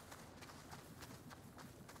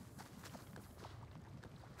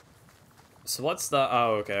 So what's the...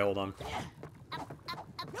 Oh, okay, hold on.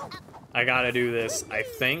 I gotta do this, I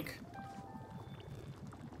think.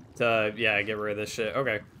 To, yeah, get rid of this shit.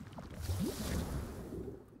 Okay.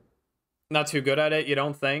 Not too good at it, you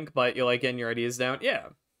don't think, but you like getting your ideas down? Yeah.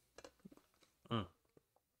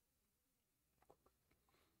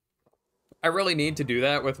 I really need to do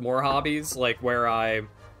that with more hobbies, like where I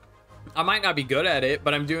might not be good at it,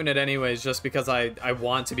 but I'm doing it anyways just because I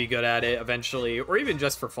want to be good at it eventually, or even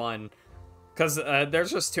just for fun. Because there's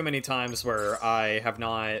just too many times where I have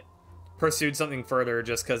not pursued something further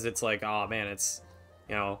just because it's like, oh man, it's,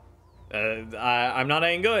 you know, I'm not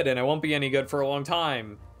any good and I won't be any good for a long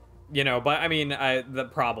time. You know, but I mean,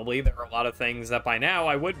 probably there are a lot of things that by now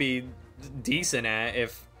I would be decent at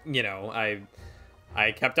if, you know,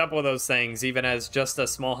 I kept up with those things even as just a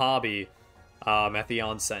small hobby at the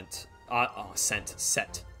onset.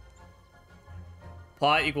 Set.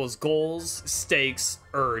 Plot equals goals, stakes,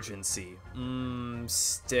 urgency.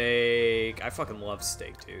 Steak. I fucking love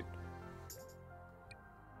steak, dude.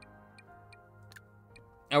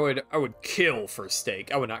 I would kill for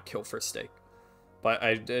steak. I would not kill for steak. But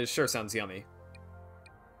it sure sounds yummy.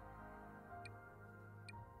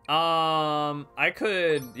 I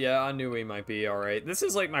could, yeah, Anui might be alright. This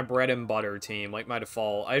is like my bread and butter team, like my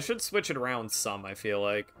default. I should switch it around some, I feel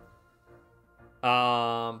like.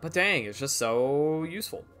 But dang, it's just so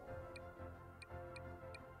useful.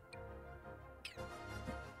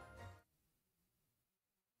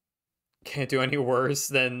 Can't do any worse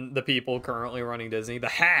than the people currently running Disney. The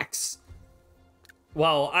hacks!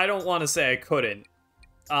 Well, I don't want to say I couldn't.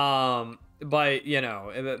 But, you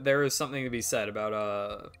know, there is something to be said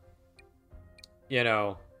about, you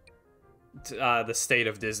know, the state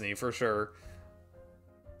of Disney, for sure.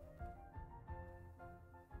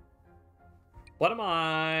 What am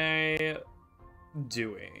I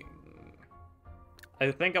doing?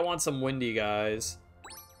 I think I want some windy guys.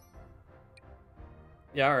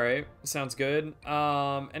 Yeah, alright. Sounds good.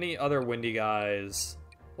 Any other windy guys?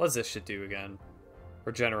 What does this shit do again?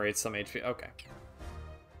 Regenerate some HP. Okay.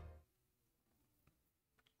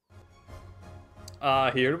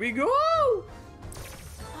 Here we go!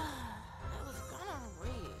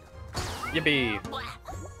 Yippee!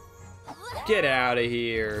 Get out of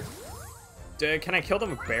here! Can I kill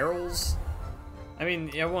them with barrels? I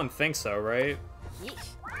mean, everyone thinks so, right?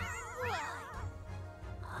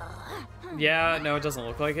 Yeah, no, it doesn't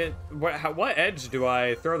look like it. What edge do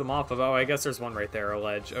I throw them off of? Oh, I guess there's one right there, a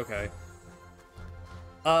ledge. Okay.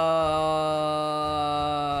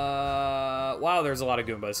 Wow, there's a lot of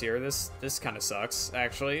Goombas here. This kind of sucks,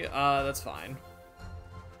 actually. That's fine.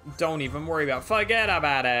 Don't even worry about. Forget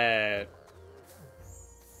about it.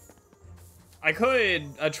 I could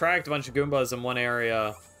attract a bunch of Goombas in one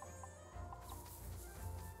area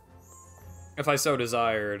if I so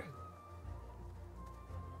desired.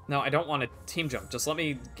 No, I don't want a team jump. Just let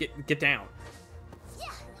me get down.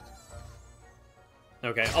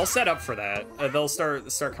 Okay, I'll set up for that. They'll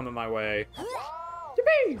start coming my way.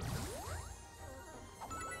 Yippee!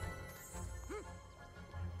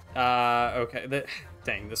 Okay.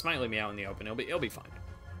 Dang, this might leave me out in the open. It'll be fine.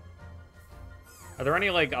 Are there any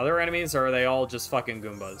like other enemies, or are they all just fucking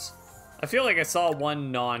Goombas? I feel like I saw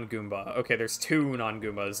one non-Goomba. Okay, there's two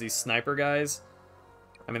non-Goombas. These sniper guys.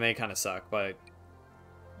 I mean, they kind of suck, but.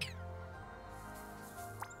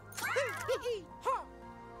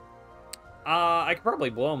 I could probably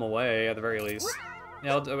blow them away at the very least.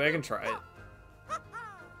 Yeah, I can try it.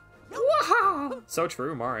 Wow! So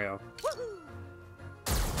true, Mario.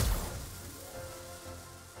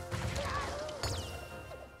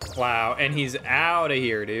 Wow, and he's out of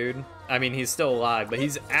here, dude. I mean, he's still alive, but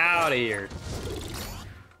he's out of here.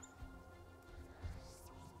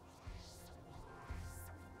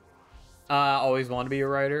 Always want to be a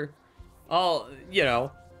writer. Oh, you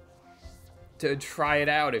know, to try it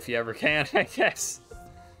out if you ever can, I guess.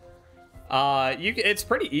 It's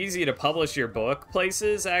pretty easy to publish your book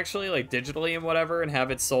places, actually, like digitally and whatever, and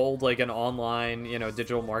have it sold like in online, you know,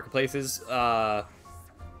 digital marketplaces.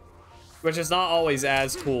 Which is not always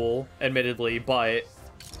as cool, admittedly, but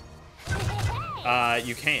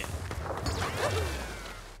you can.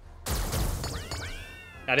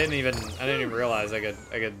 I didn't even realize I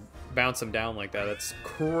could bounce him down like that. That's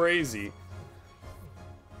crazy.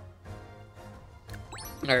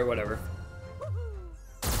 All right, whatever.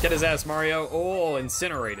 Get his ass, Mario. Oh,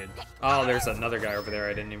 incinerated. Oh, there's another guy over there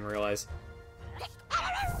I didn't even realize.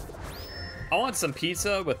 I want some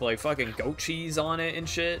pizza with like fucking goat cheese on it and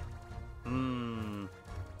shit. Mmm.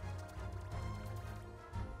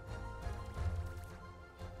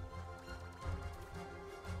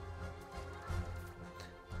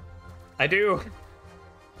 I do.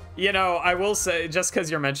 You know, I will say, just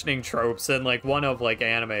because you're mentioning tropes, and like one of like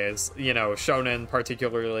animes, you know, shonen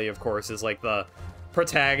particularly, of course, is like the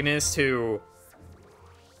protagonist who,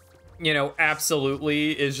 you know,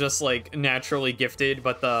 absolutely is just like naturally gifted,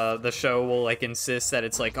 but the show will like insist that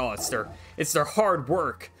it's like, oh, it's their hard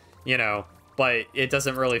work, you know, but it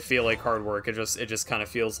doesn't really feel like hard work. It just kind of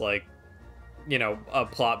feels like, you know, a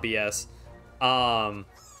plot BS.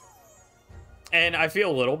 And I feel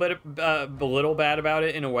a little bad about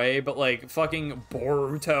it in a way, but like fucking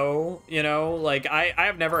Boruto, you know, like I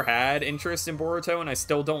have never had interest in Boruto, and I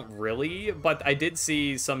still don't really, but I did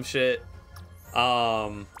see some shit,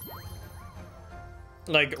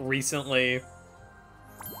 like recently,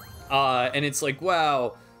 and it's like,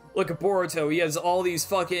 wow, look at Boruto, he has all these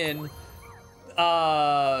fucking,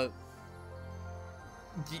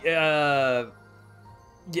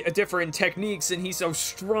 different techniques, and he's so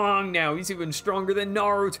strong now. He's even stronger than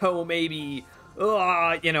Naruto, maybe.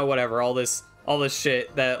 You know, whatever. All this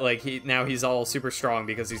shit that like now he's all super strong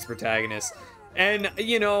because he's protagonist. And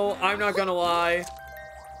you know, I'm not gonna lie.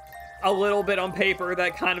 a little bit on paper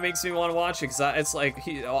that kind of makes me want to watch it, because it's like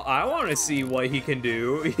I want to see what he can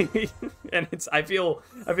do. And I feel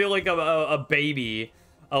like a baby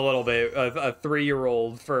a little bit, a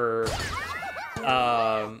 3-year-old for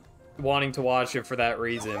wanting to watch it for that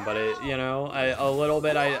reason. But it, you know, a little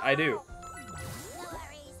bit I do.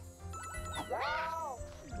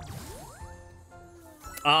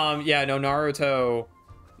 Yeah, no,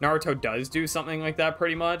 Naruto does do something like that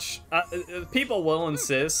pretty much. People will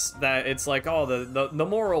insist that it's like, oh, the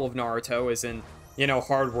moral of Naruto is in, you know,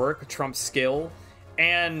 hard work trumps skill.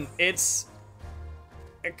 And it's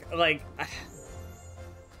like,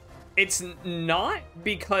 it's not,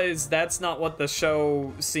 because that's not what the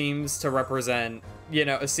show seems to represent, you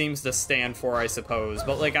know, it seems to stand for, I suppose.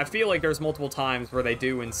 But like, I feel like there's multiple times where they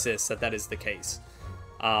do insist that that is the case.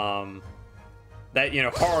 That, you know,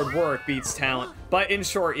 hard work beats talent. But in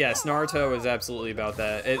short, yes, Naruto is absolutely about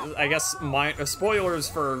that. I guess spoilers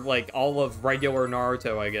for, like, all of regular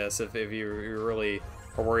Naruto, I guess, if you really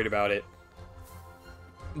are worried about it.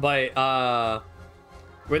 But,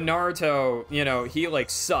 with Naruto, you know, he, like,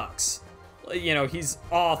 sucks. You know, he's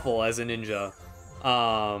awful as a ninja.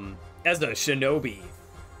 As a shinobi.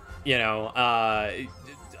 You know,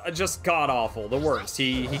 just god-awful, the worst.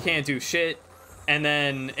 He can't do shit. And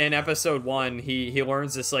then in episode 1, he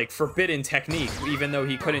learns this, like, forbidden technique, even though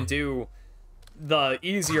he couldn't do the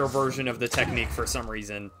easier version of the technique for some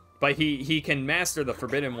reason. But he can master the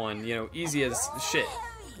forbidden one, you know, easy as shit.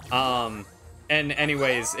 And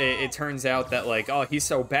anyways, it turns out that, like, oh, he's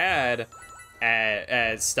so bad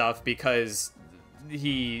at stuff because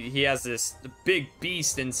he has this big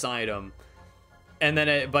beast inside him. And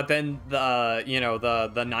then but then the, you know,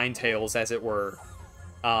 the Nine Tails, as it were,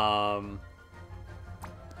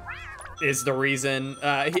 is the reason,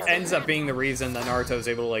 he ends up being the reason that Naruto's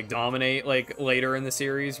able to, like, dominate, like, later in the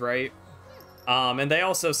series, right? And they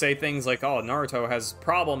also say things like, oh, Naruto has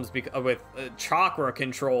problems with chakra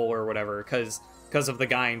control or whatever, because of the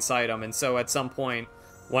guy inside him. And so at some point,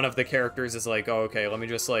 one of the characters is like, oh, okay, let me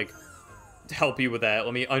just, like, help you with that.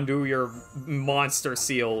 Let me undo your monster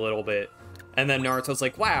seal a little bit. And then Naruto's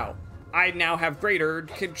like, wow, I now have greater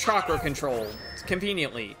chakra control,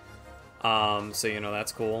 conveniently. So, you know,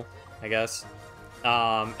 that's cool, I guess.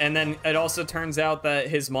 And then it also turns out that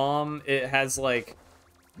his mom,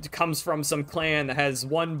 comes from some clan that has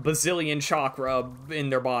 1 bazillion chakra in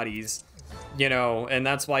their bodies, you know, and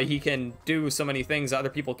that's why he can do so many things that other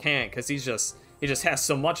people can't, because he just has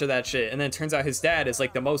so much of that shit. And then it turns out his dad is,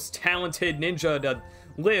 like, the most talented ninja to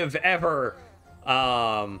live ever.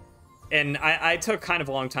 And I took kind of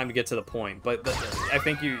a long time to get to the point, but I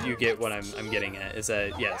think you get what I'm getting at, is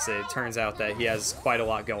that, yes, it turns out that he has quite a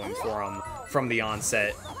lot going for him from the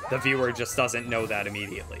onset. The viewer just doesn't know that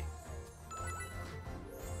immediately.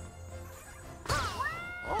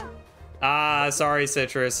 Ah, sorry,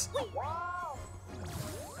 Citrus.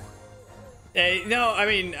 Hey, no, I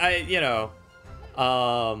mean,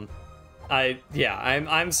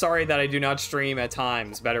 I'm sorry that I do not stream at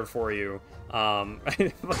times better for you.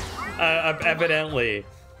 Evidently,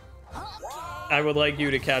 I would like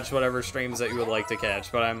you to catch whatever streams that you would like to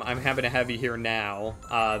catch, but I'm happy to have you here now.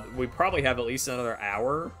 We probably have at least another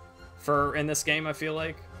hour in this game, I feel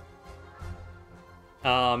like.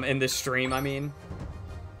 In this stream, I mean.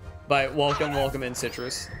 But welcome in,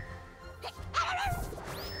 Citrus.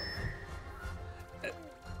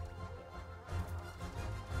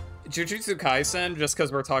 Jujutsu Kaisen, just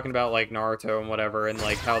because we're talking about, like, Naruto and whatever, and,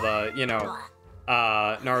 like, how the, you know,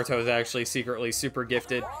 Naruto is actually secretly super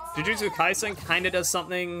gifted. Jujutsu Kaisen kind of does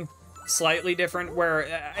something slightly different, where,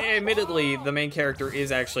 admittedly, the main character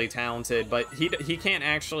is actually talented, but he can't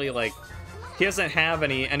actually, like, he doesn't have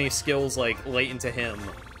any skills, like, latent to him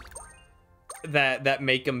that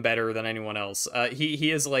make him better than anyone else.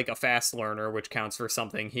 He is, like, a fast learner, which counts for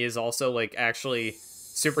something. He is also, like, actually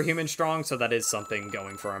superhuman strong, so that is something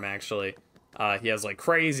going for him, actually. He has, like,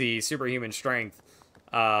 crazy superhuman strength,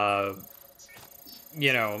 you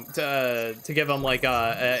know, to give him, like,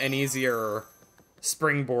 an easier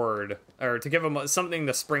springboard, or to give him something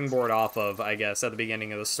to springboard off of, I guess, at the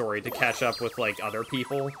beginning of the story, to catch up with, like, other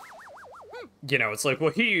people. You know, it's like,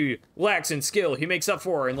 well, he lacks in skill, he makes up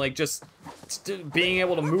for, and, like, just being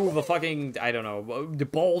able to move a fucking, I don't know,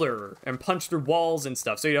 boulder and punch through walls and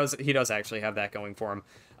stuff. So he does actually have that going for him.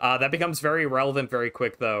 That becomes very relevant very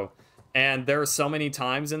quick, though. And there are so many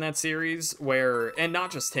times in that series where, and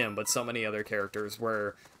not just him, but so many other characters,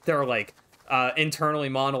 where they're, like, internally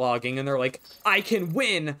monologuing, and they're like, I can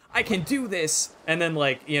win, I can do this, and then,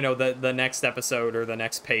 like, you know, the next episode or the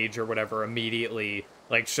next page or whatever immediately,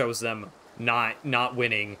 like, shows them not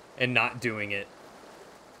winning and not doing it.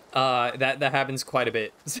 That happens quite a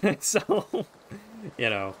bit. So, you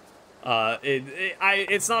know,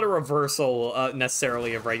 it's not a reversal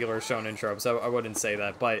necessarily of regular shonen tropes. I wouldn't say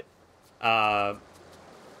that, but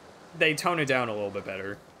they tone it down a little bit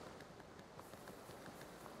better.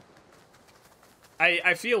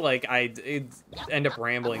 I feel like I end up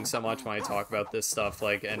rambling so much when I talk about this stuff,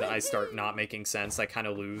 like, and I start not making sense. I kind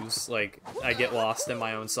of lose, like, I get lost in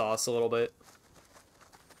my own sauce a little bit.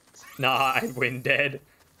 Nah, I'd win dead.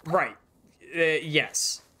 Right.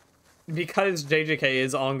 Yes. Because JJK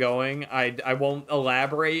is ongoing, I won't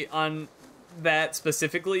elaborate on that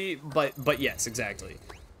specifically, but yes, exactly.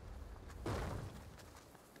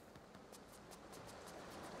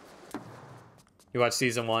 You watched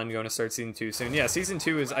season 1, going to start season 2 soon. Yeah, season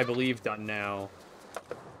 2 is, I believe, done now.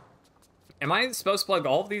 Am I supposed to plug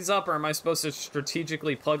all of these up, or am I supposed to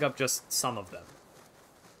strategically plug up just some of them?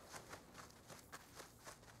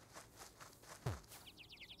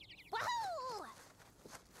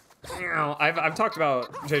 You know, I've talked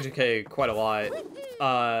about JJK quite a lot.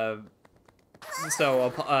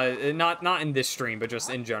 So, not in this stream, but just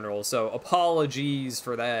in general. So, apologies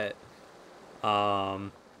for that.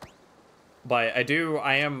 But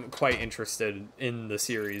I am quite interested in the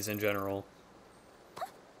series in general.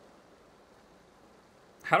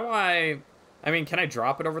 How do I mean, can I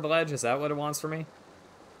drop it over the ledge? Is that what it wants for me?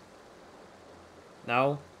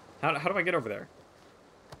 No? How do I get over there?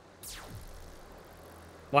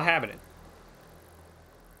 What happened?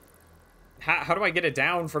 How do I get it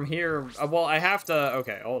down from here? Well, I have to...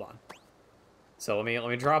 Okay, hold on. So let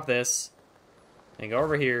me drop this and go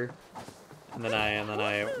over here. And then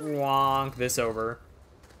I wonk this over.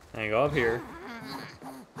 And I go up here.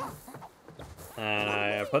 And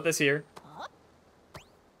I put this here.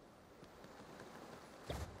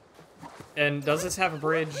 And does this have a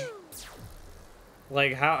bridge?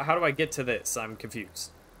 Like, how do I get to this? I'm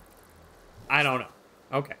confused. I don't know.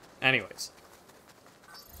 Okay, anyways.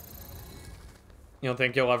 You don't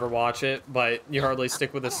think you'll ever watch it, but you hardly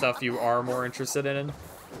stick with the stuff you are more interested in?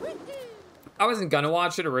 I wasn't gonna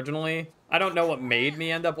watch it originally. I don't know what made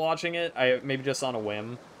me end up watching it. Maybe just on a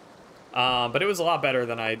whim. But it was a lot better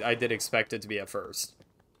than I did expect it to be at first.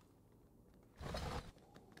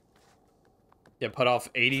 Yeah, put off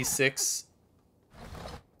 86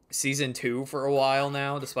 season 2 for a while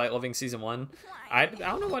now, despite loving season 1. I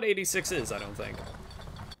don't know what 86 is, I don't think.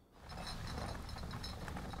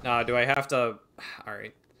 Do I have to...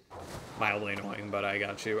 Alright. Mildly annoying, but I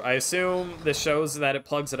got you. I assume this shows that it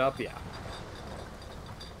plugs it up? Yeah.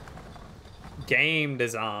 Game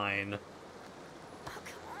design.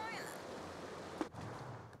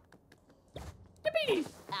 Yippee!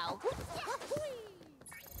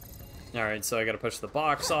 Alright, so I gotta push the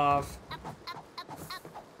box off.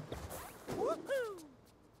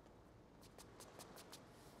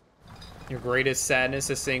 Your greatest sadness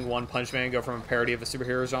is seeing One Punch Man go from a parody of a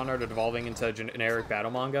superhero genre to devolving into a generic battle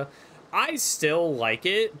manga. I still like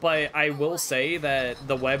it, but I will say that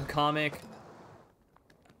the webcomic,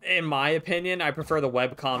 in my opinion, I prefer the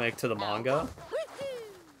webcomic to the manga.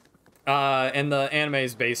 And the anime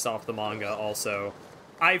is based off the manga also.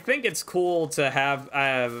 I think it's cool to have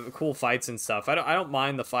cool fights and stuff. I don't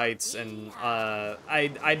mind the fights, and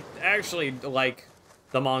I actually like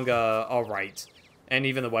the manga alright. And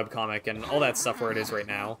even the webcomic and all that stuff where it is right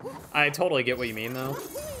now. I totally get what you mean, though.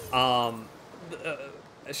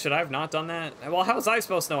 Should I have not done that? Well, how was I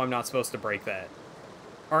supposed to know I'm not supposed to break that?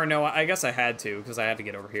 Or no, I guess I had to, because I had to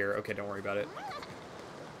get over here. Okay, don't worry about it.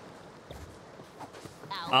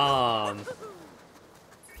 Alright,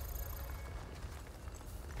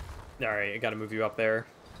 I gotta move you up there.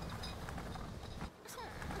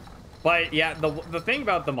 But, yeah, the thing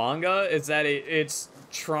about the manga is that it's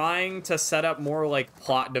trying to set up more like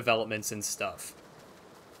plot developments and stuff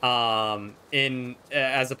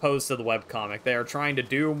as opposed to the webcomic. They are trying to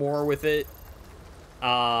do more with it.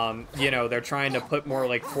 You know, they're trying to put more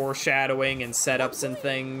like foreshadowing and setups and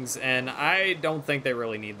things, and I don't think they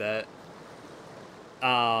really need that.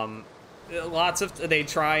 They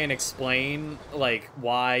try and explain like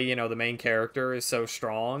why, you know, the main character is so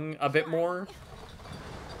strong a bit more,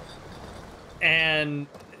 and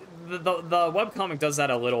the webcomic does that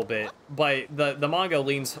a little bit, but the manga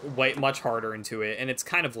leans much harder into it, and it's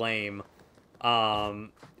kind of lame,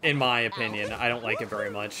 in my opinion. I don't like it very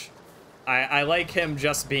much. I like him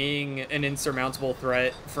just being an insurmountable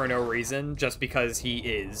threat for no reason, just because he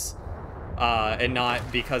is, and not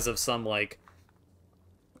because of some, like,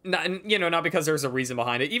 not because there's a reason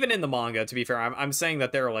behind it. Even in the manga, to be fair, I'm saying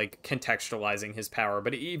that they're, like, contextualizing his power,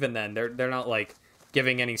 but even then, they're not, like,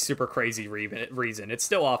 giving any super crazy reason. It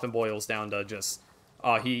still often boils down to just,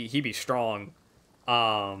 he be strong,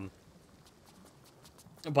 But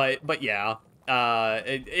yeah,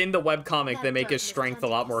 in the webcomic, they make his strength a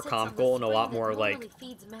lot more comical and a lot more, like,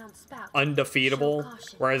 undefeatable.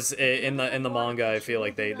 Whereas in the manga, I feel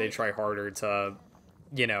like they try harder to,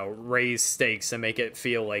 you know, raise stakes and make it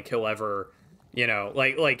feel like he'll ever, you know,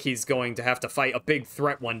 like he's going to have to fight a big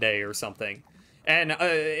threat one day or something. And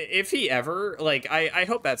if he ever, like, I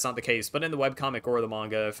hope that's not the case, but in the webcomic or the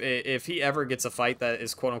manga, if he ever gets a fight that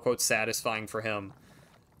is quote-unquote satisfying for him,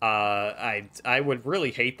 I would really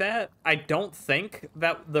hate that. I don't think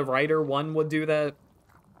that the writer one would do that.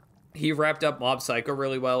 He wrapped up Mob Psycho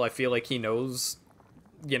really well. I feel like he knows,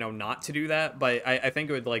 you know, not to do that, but I think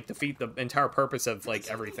it would, like, defeat the entire purpose of, like,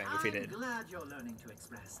 everything if he did. I'm glad you're learning to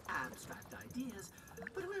express abstract ideas,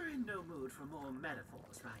 but we're in no mood for more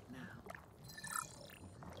metaphors right now.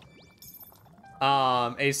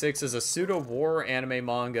 A6 is a pseudo-war anime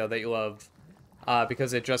manga that you love.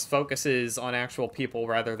 Because it just focuses on actual people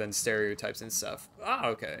rather than stereotypes and stuff. Ah,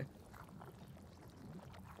 okay.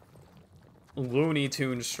 Looney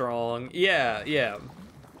Tunes strong. Yeah, yeah.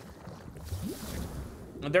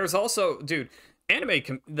 There's also, dude,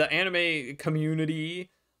 the anime community,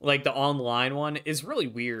 like the online one, is really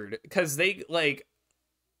weird. Because they, like,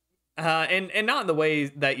 and not in the way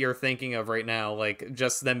that you're thinking of right now, like,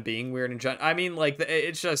 just them being weird and general. I mean, like,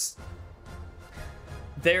 it's just...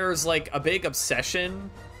 There's, like, a big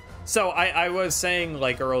obsession. So, I was saying,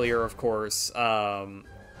 like, earlier, of course,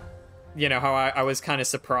 you know, how I was kind of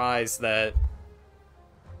surprised that,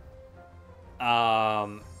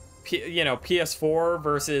 you know, PS4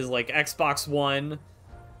 versus, like, Xbox One,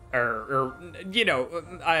 or you know,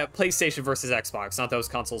 PlayStation versus Xbox, not those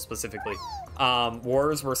consoles specifically,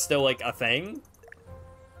 wars were still, like, a thing.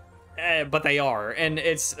 But they are, and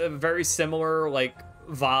it's a very similar, like,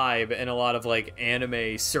 vibe in a lot of, like,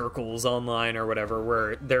 anime circles online or whatever,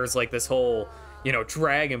 where there's, like, this whole, you know,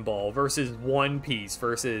 Dragon Ball versus One Piece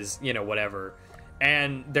versus, you know, whatever.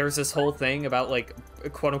 And there's this whole thing about, like,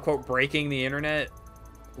 quote-unquote breaking the internet,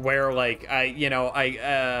 where, like, when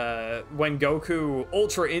Goku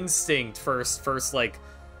Ultra Instinct first like,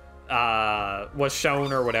 was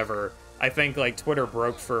shown or whatever, I think, like, Twitter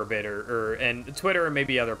broke for a bit, and Twitter and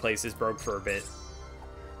maybe other places broke for a bit.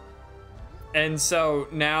 And so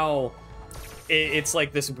now it's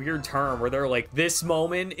like this weird term where they're like, this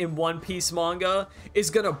moment in One Piece manga is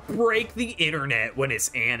gonna break the internet when it's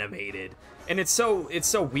animated. And it's so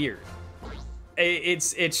weird.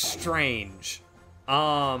 It's strange.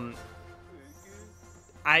 I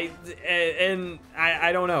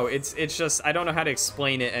don't know. It's just, I don't know how to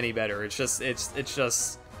explain it any better. It's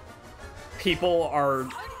just people are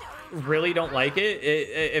really don't like it.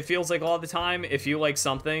 It feels like all the time, if you like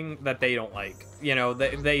something that they don't like, you know,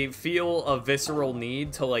 they feel a visceral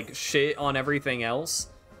need to, like, shit on everything else,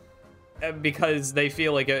 because they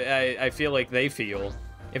feel like, I feel like they feel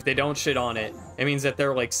if they don't shit on it, it means that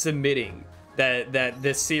they're, like, submitting that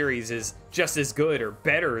this series is just as good or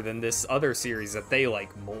better than this other series that they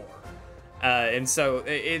like more. And so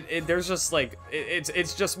there's just, like,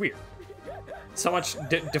 it's just weird. So much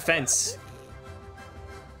defense.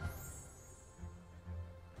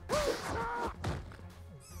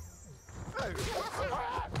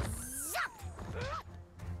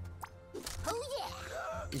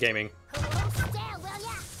 Gaming.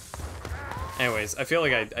 Anyways, I feel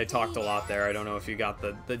like I talked a lot there. I don't know if you got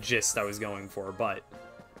the gist I was going for, but...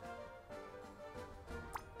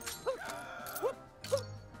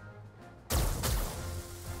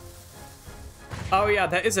 Oh yeah,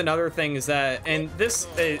 that is another thing, is that, and this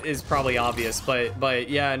is probably obvious, but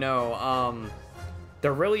yeah, no,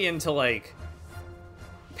 they're really into, like,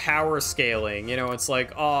 power scaling, you know. It's like,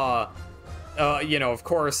 you know, of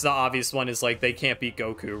course, the obvious one is, like, they can't beat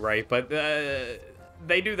Goku, right? But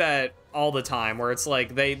they do that all the time, where it's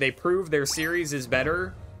like, they prove their series is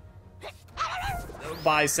better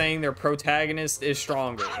by saying their protagonist is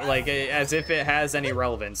stronger, like, as if it has any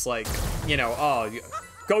relevance. Like, you know,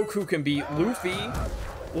 Goku can beat Luffy.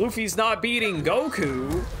 Luffy's not beating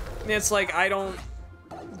Goku. It's like, I don't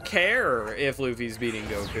care if Luffy's beating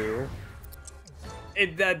Goku.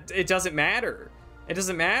 It doesn't matter. It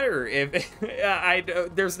doesn't matter if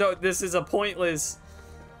there's no. This is a pointless.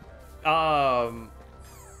 You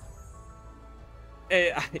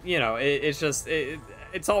know, it's just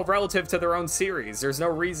it's all relative to their own series. There's no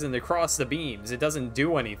reason to cross the beams. It doesn't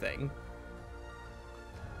do anything.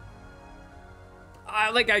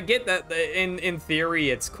 I get that in theory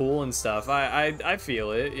it's cool and stuff. I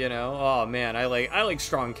feel it, you know. Oh man, I like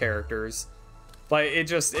strong characters, but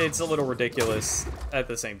it's a little ridiculous at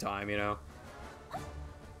the same time, you know.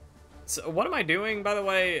 So what am I doing, by the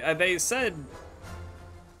way? They said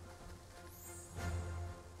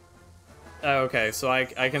Oh, okay, so I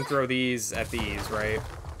can throw these at these, right?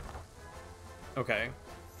 Okay.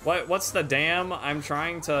 What's the dam I'm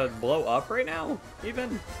trying to blow up right now,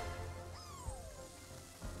 even?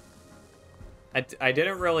 I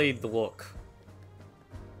didn't really look.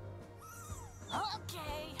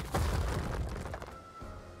 Okay.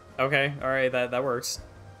 Okay, alright, that works.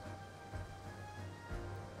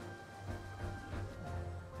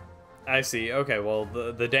 I see, okay, well,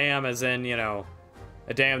 the dam is in, you know,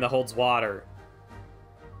 a dam that holds water.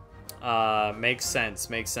 Makes sense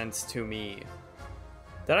to me.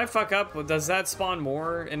 Did I fuck up? Does that spawn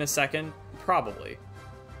more in a second? Probably.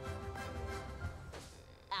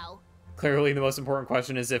 Ow. Clearly, the most important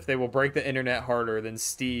question is if they will break the internet harder than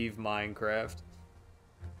Steve Minecraft.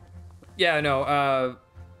 Yeah, no,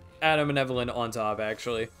 Adam and Evelyn on top,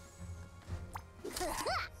 actually.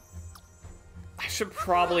 I should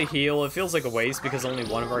probably heal. It feels like a waste because only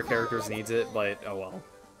one of our characters needs it, but oh well.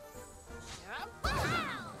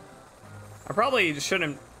 I probably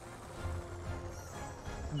shouldn't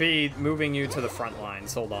be moving you to the front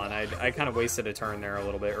lines. Hold on, I kind of wasted a turn there a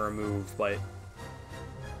little bit, or a move, but...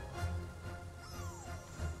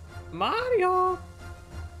 Mario!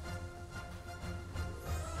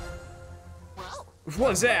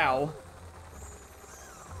 What's that?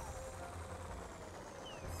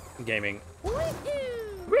 Gaming.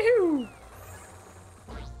 Woohoo!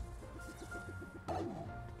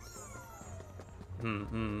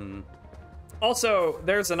 Also,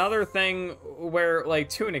 there's another thing where, like,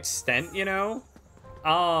 to an extent, you know,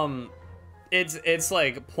 it's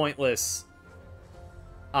like pointless.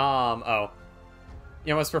 Oh,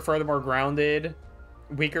 you almost prefer the more grounded,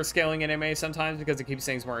 weaker scaling anime sometimes because it keeps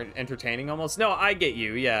things more entertaining almost. No, I get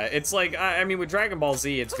you. Yeah, it's like I mean with Dragon Ball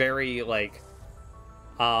Z, it's very like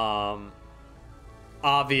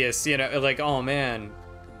obvious, you know, like, oh man,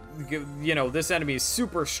 you know, this enemy is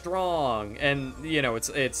super strong, and you know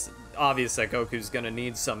it's obvious that Goku's gonna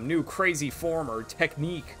need some new crazy form or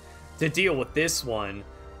technique to deal with this one.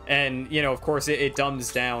 And, you know, of course, it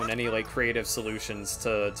dumbs down any, like, creative solutions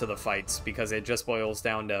to the fights, because it just boils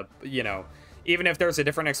down to, you know, even if there's a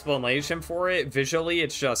different explanation for it, visually,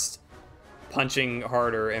 it's just punching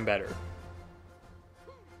harder and better.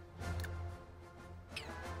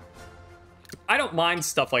 I don't mind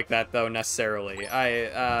stuff like that, though, necessarily.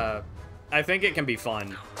 I think it can be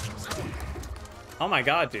fun. Oh my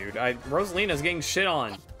god, dude. Rosalina's getting shit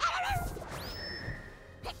on.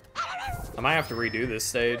 I might have to redo this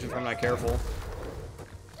stage if I'm not careful.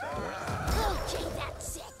 Okay,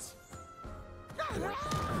 that's it.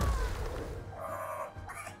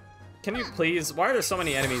 Can you please? Why are there so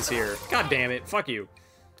many enemies here? God damn it. Fuck you.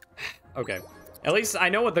 Okay. At least I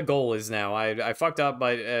know what the goal is now. I fucked up,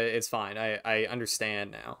 but it's fine. I understand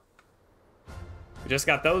now. We just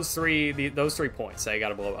got those three points that I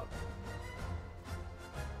gotta blow up.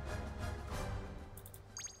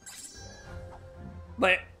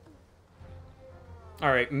 But...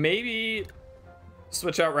 Alright, maybe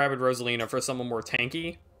switch out Rabbid Rosalina for someone more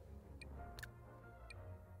tanky.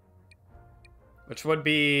 Which would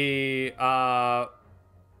be, Bowser.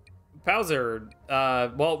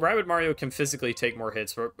 Well, Rabbid Mario can physically take more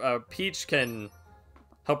hits, but Peach can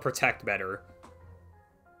help protect better.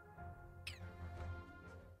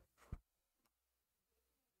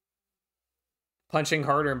 Punching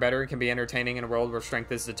harder and better can be entertaining in a world where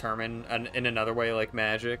strength is determined in another way, like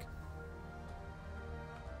magic.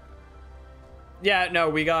 Yeah, no,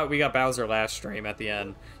 we got Bowser last stream at the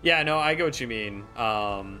end. Yeah, no, I get what you mean,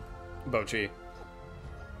 Bochi.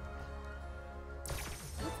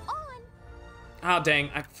 Oh, dang,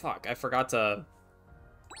 fuck, I forgot to...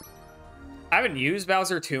 I haven't used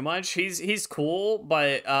Bowser too much. He's cool,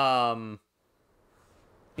 but,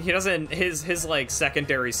 he doesn't... His, like,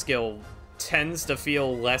 secondary skill tends to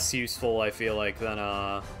feel less useful, I feel like, than,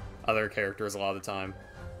 other characters a lot of the time.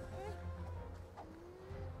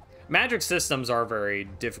 Magic systems are very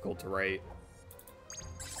difficult to write.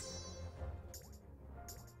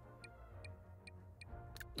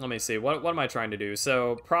 Let me see, what am I trying to do?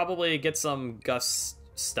 So, probably get some Gust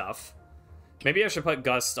stuff. Maybe I should put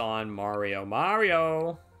Gust on Mario.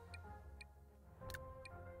 Mario!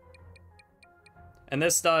 And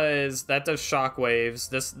that does shockwaves.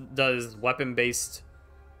 This does weapon-based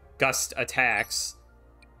Gust attacks.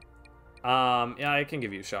 Yeah, I can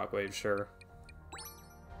give you shockwaves, sure.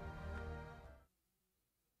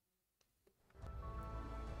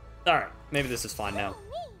 Alright, maybe this is fine now.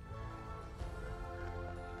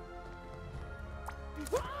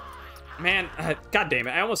 Man, god damn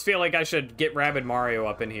it, I almost feel like I should get Rabbid Mario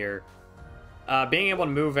up in here. Being able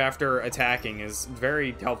to move after attacking is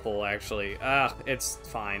very helpful, actually. It's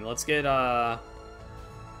fine. Let's get,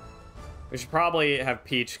 We should probably have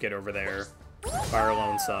Peach get over there by her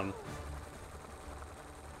lonesome.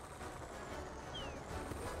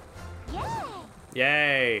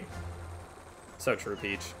 Yay! So true,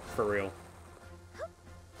 Peach. For real.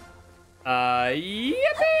 Yippee!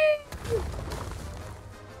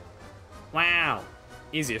 Wow.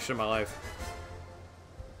 Easiest shit of my life.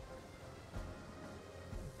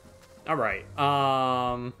 Alright,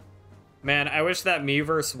 man, I wish that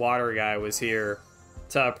Miiverse water guy was here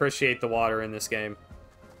to appreciate the water in this game.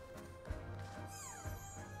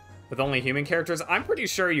 With only human characters? I'm pretty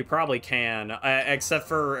sure you probably can, except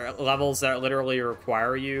for levels that literally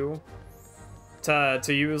require you to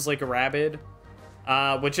use, like, a Rabbid.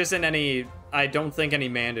 Which isn't any, I don't think, any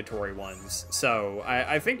mandatory ones. So,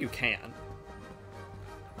 I think you can.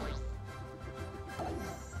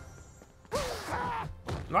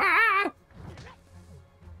 Ah!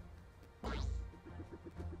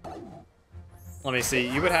 Let me see.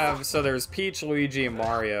 You would have, so there's Peach, Luigi, and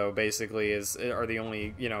Mario, basically, are the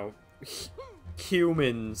only, you know,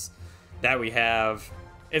 humans that we have.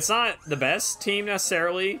 It's not the best team,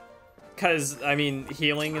 necessarily, because, I mean,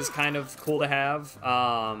 healing is kind of cool to have,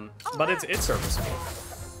 but it's serviceable.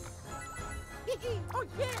 Oh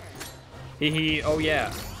yeah. Hee hee, oh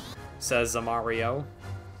yeah, says Mario.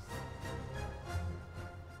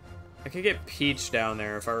 I could get Peach down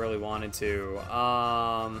there if I really wanted to.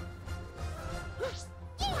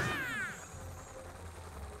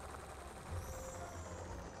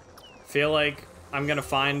 Feel like I'm gonna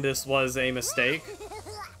find this was a mistake.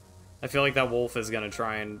 I feel like that wolf is gonna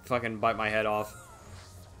try and fucking bite my head off.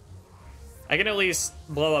 I can at least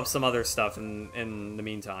blow up some other stuff in the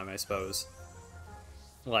meantime, I suppose.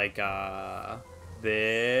 Like,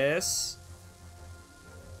 this.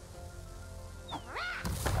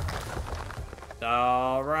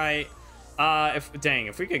 Alright.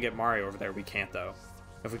 If we could get Mario over there, we can't, though.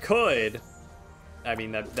 If we could, I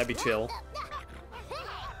mean, that'd be chill.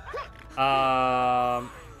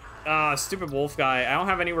 Stupid wolf guy. I don't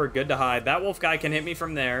have anywhere good to hide. That wolf guy can hit me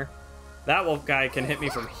from there. That wolf guy can hit me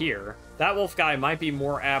from here. That wolf guy might be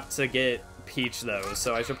more apt to get Peach, though,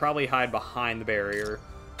 so I should probably hide behind the barrier.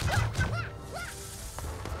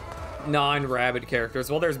 Non-Rabbid characters.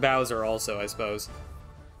 Well, there's Bowser also, I suppose.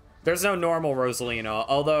 There's no normal Rosalina,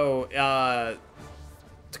 although,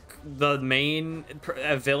 the main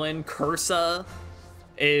villain, Cursa,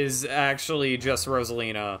 is actually just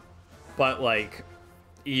Rosalina, but, like,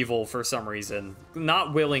 evil for some reason.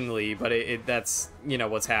 Not willingly, but that's, you know,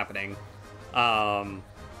 what's happening.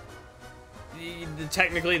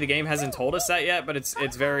 Technically, the game hasn't told us that yet, but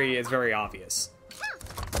it's very obvious.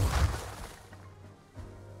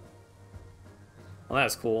 Well,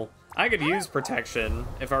 that's cool. I could use protection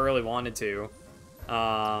if I really wanted to.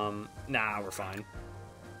 Nah, we're fine.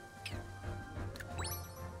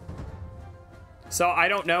 So I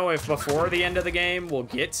don't know if before the end of the game we'll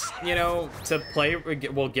get, you know, to play,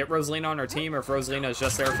 we'll get Rosalina on our team, or if Rosalina is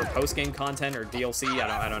just there for post-game content or DLC.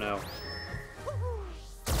 I don't know.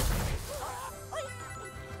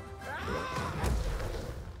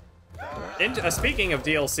 Speaking of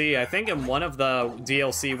DLC, I think in one of the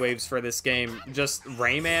DLC waves for this game, just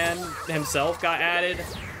Rayman himself got added,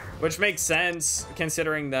 which makes sense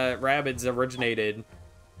considering that Rabbids originated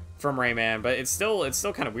from Rayman, but it's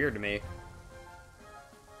still kind of weird to me.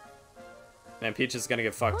 Man, Peach is gonna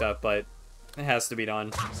get fucked up, but it has to be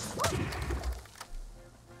done.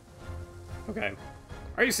 Okay.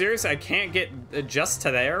 Are you serious? I can't get just to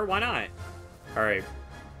there? Why not? Alright.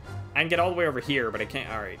 I can get all the way over here, but I can't.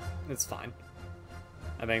 Alright. It's fine.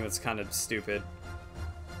 I think that's kind of stupid.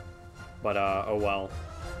 But, oh well.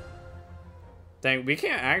 Dang, we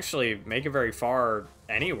can't actually make it very far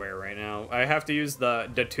anywhere right now. I have to use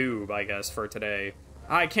the tube, I guess, for today.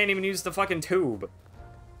 I can't even use the fucking tube.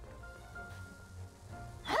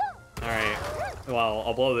 Alright. Well,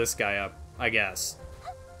 I'll blow this guy up, I guess.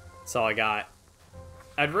 That's all I got.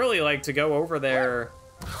 I'd really like to go over there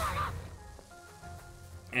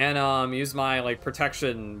and use my, like,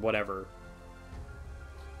 protection whatever.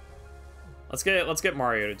 Let's get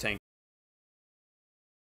Mario to tank